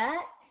chat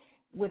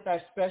with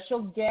our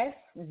special guest,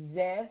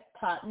 Ze'ev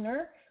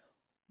Portner.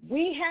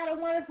 We had a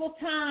wonderful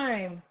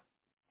time.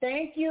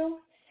 Thank you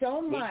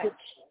so much.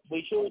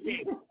 We sure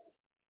did.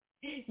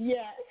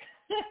 Yes.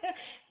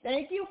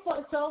 Thank you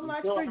so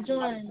much for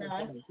joining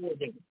us.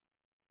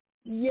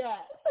 Yes.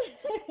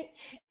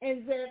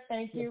 And Ze'ev,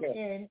 thank you.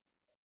 Okay. And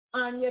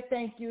Anya,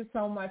 thank you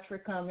so much for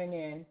coming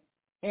in.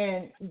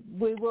 And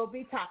we will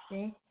be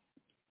talking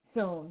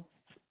soon.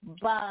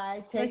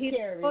 Bye. Take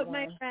care, everyone.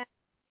 My friend.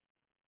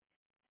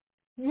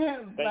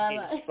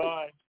 Bye.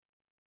 Bye.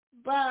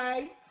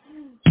 Bye.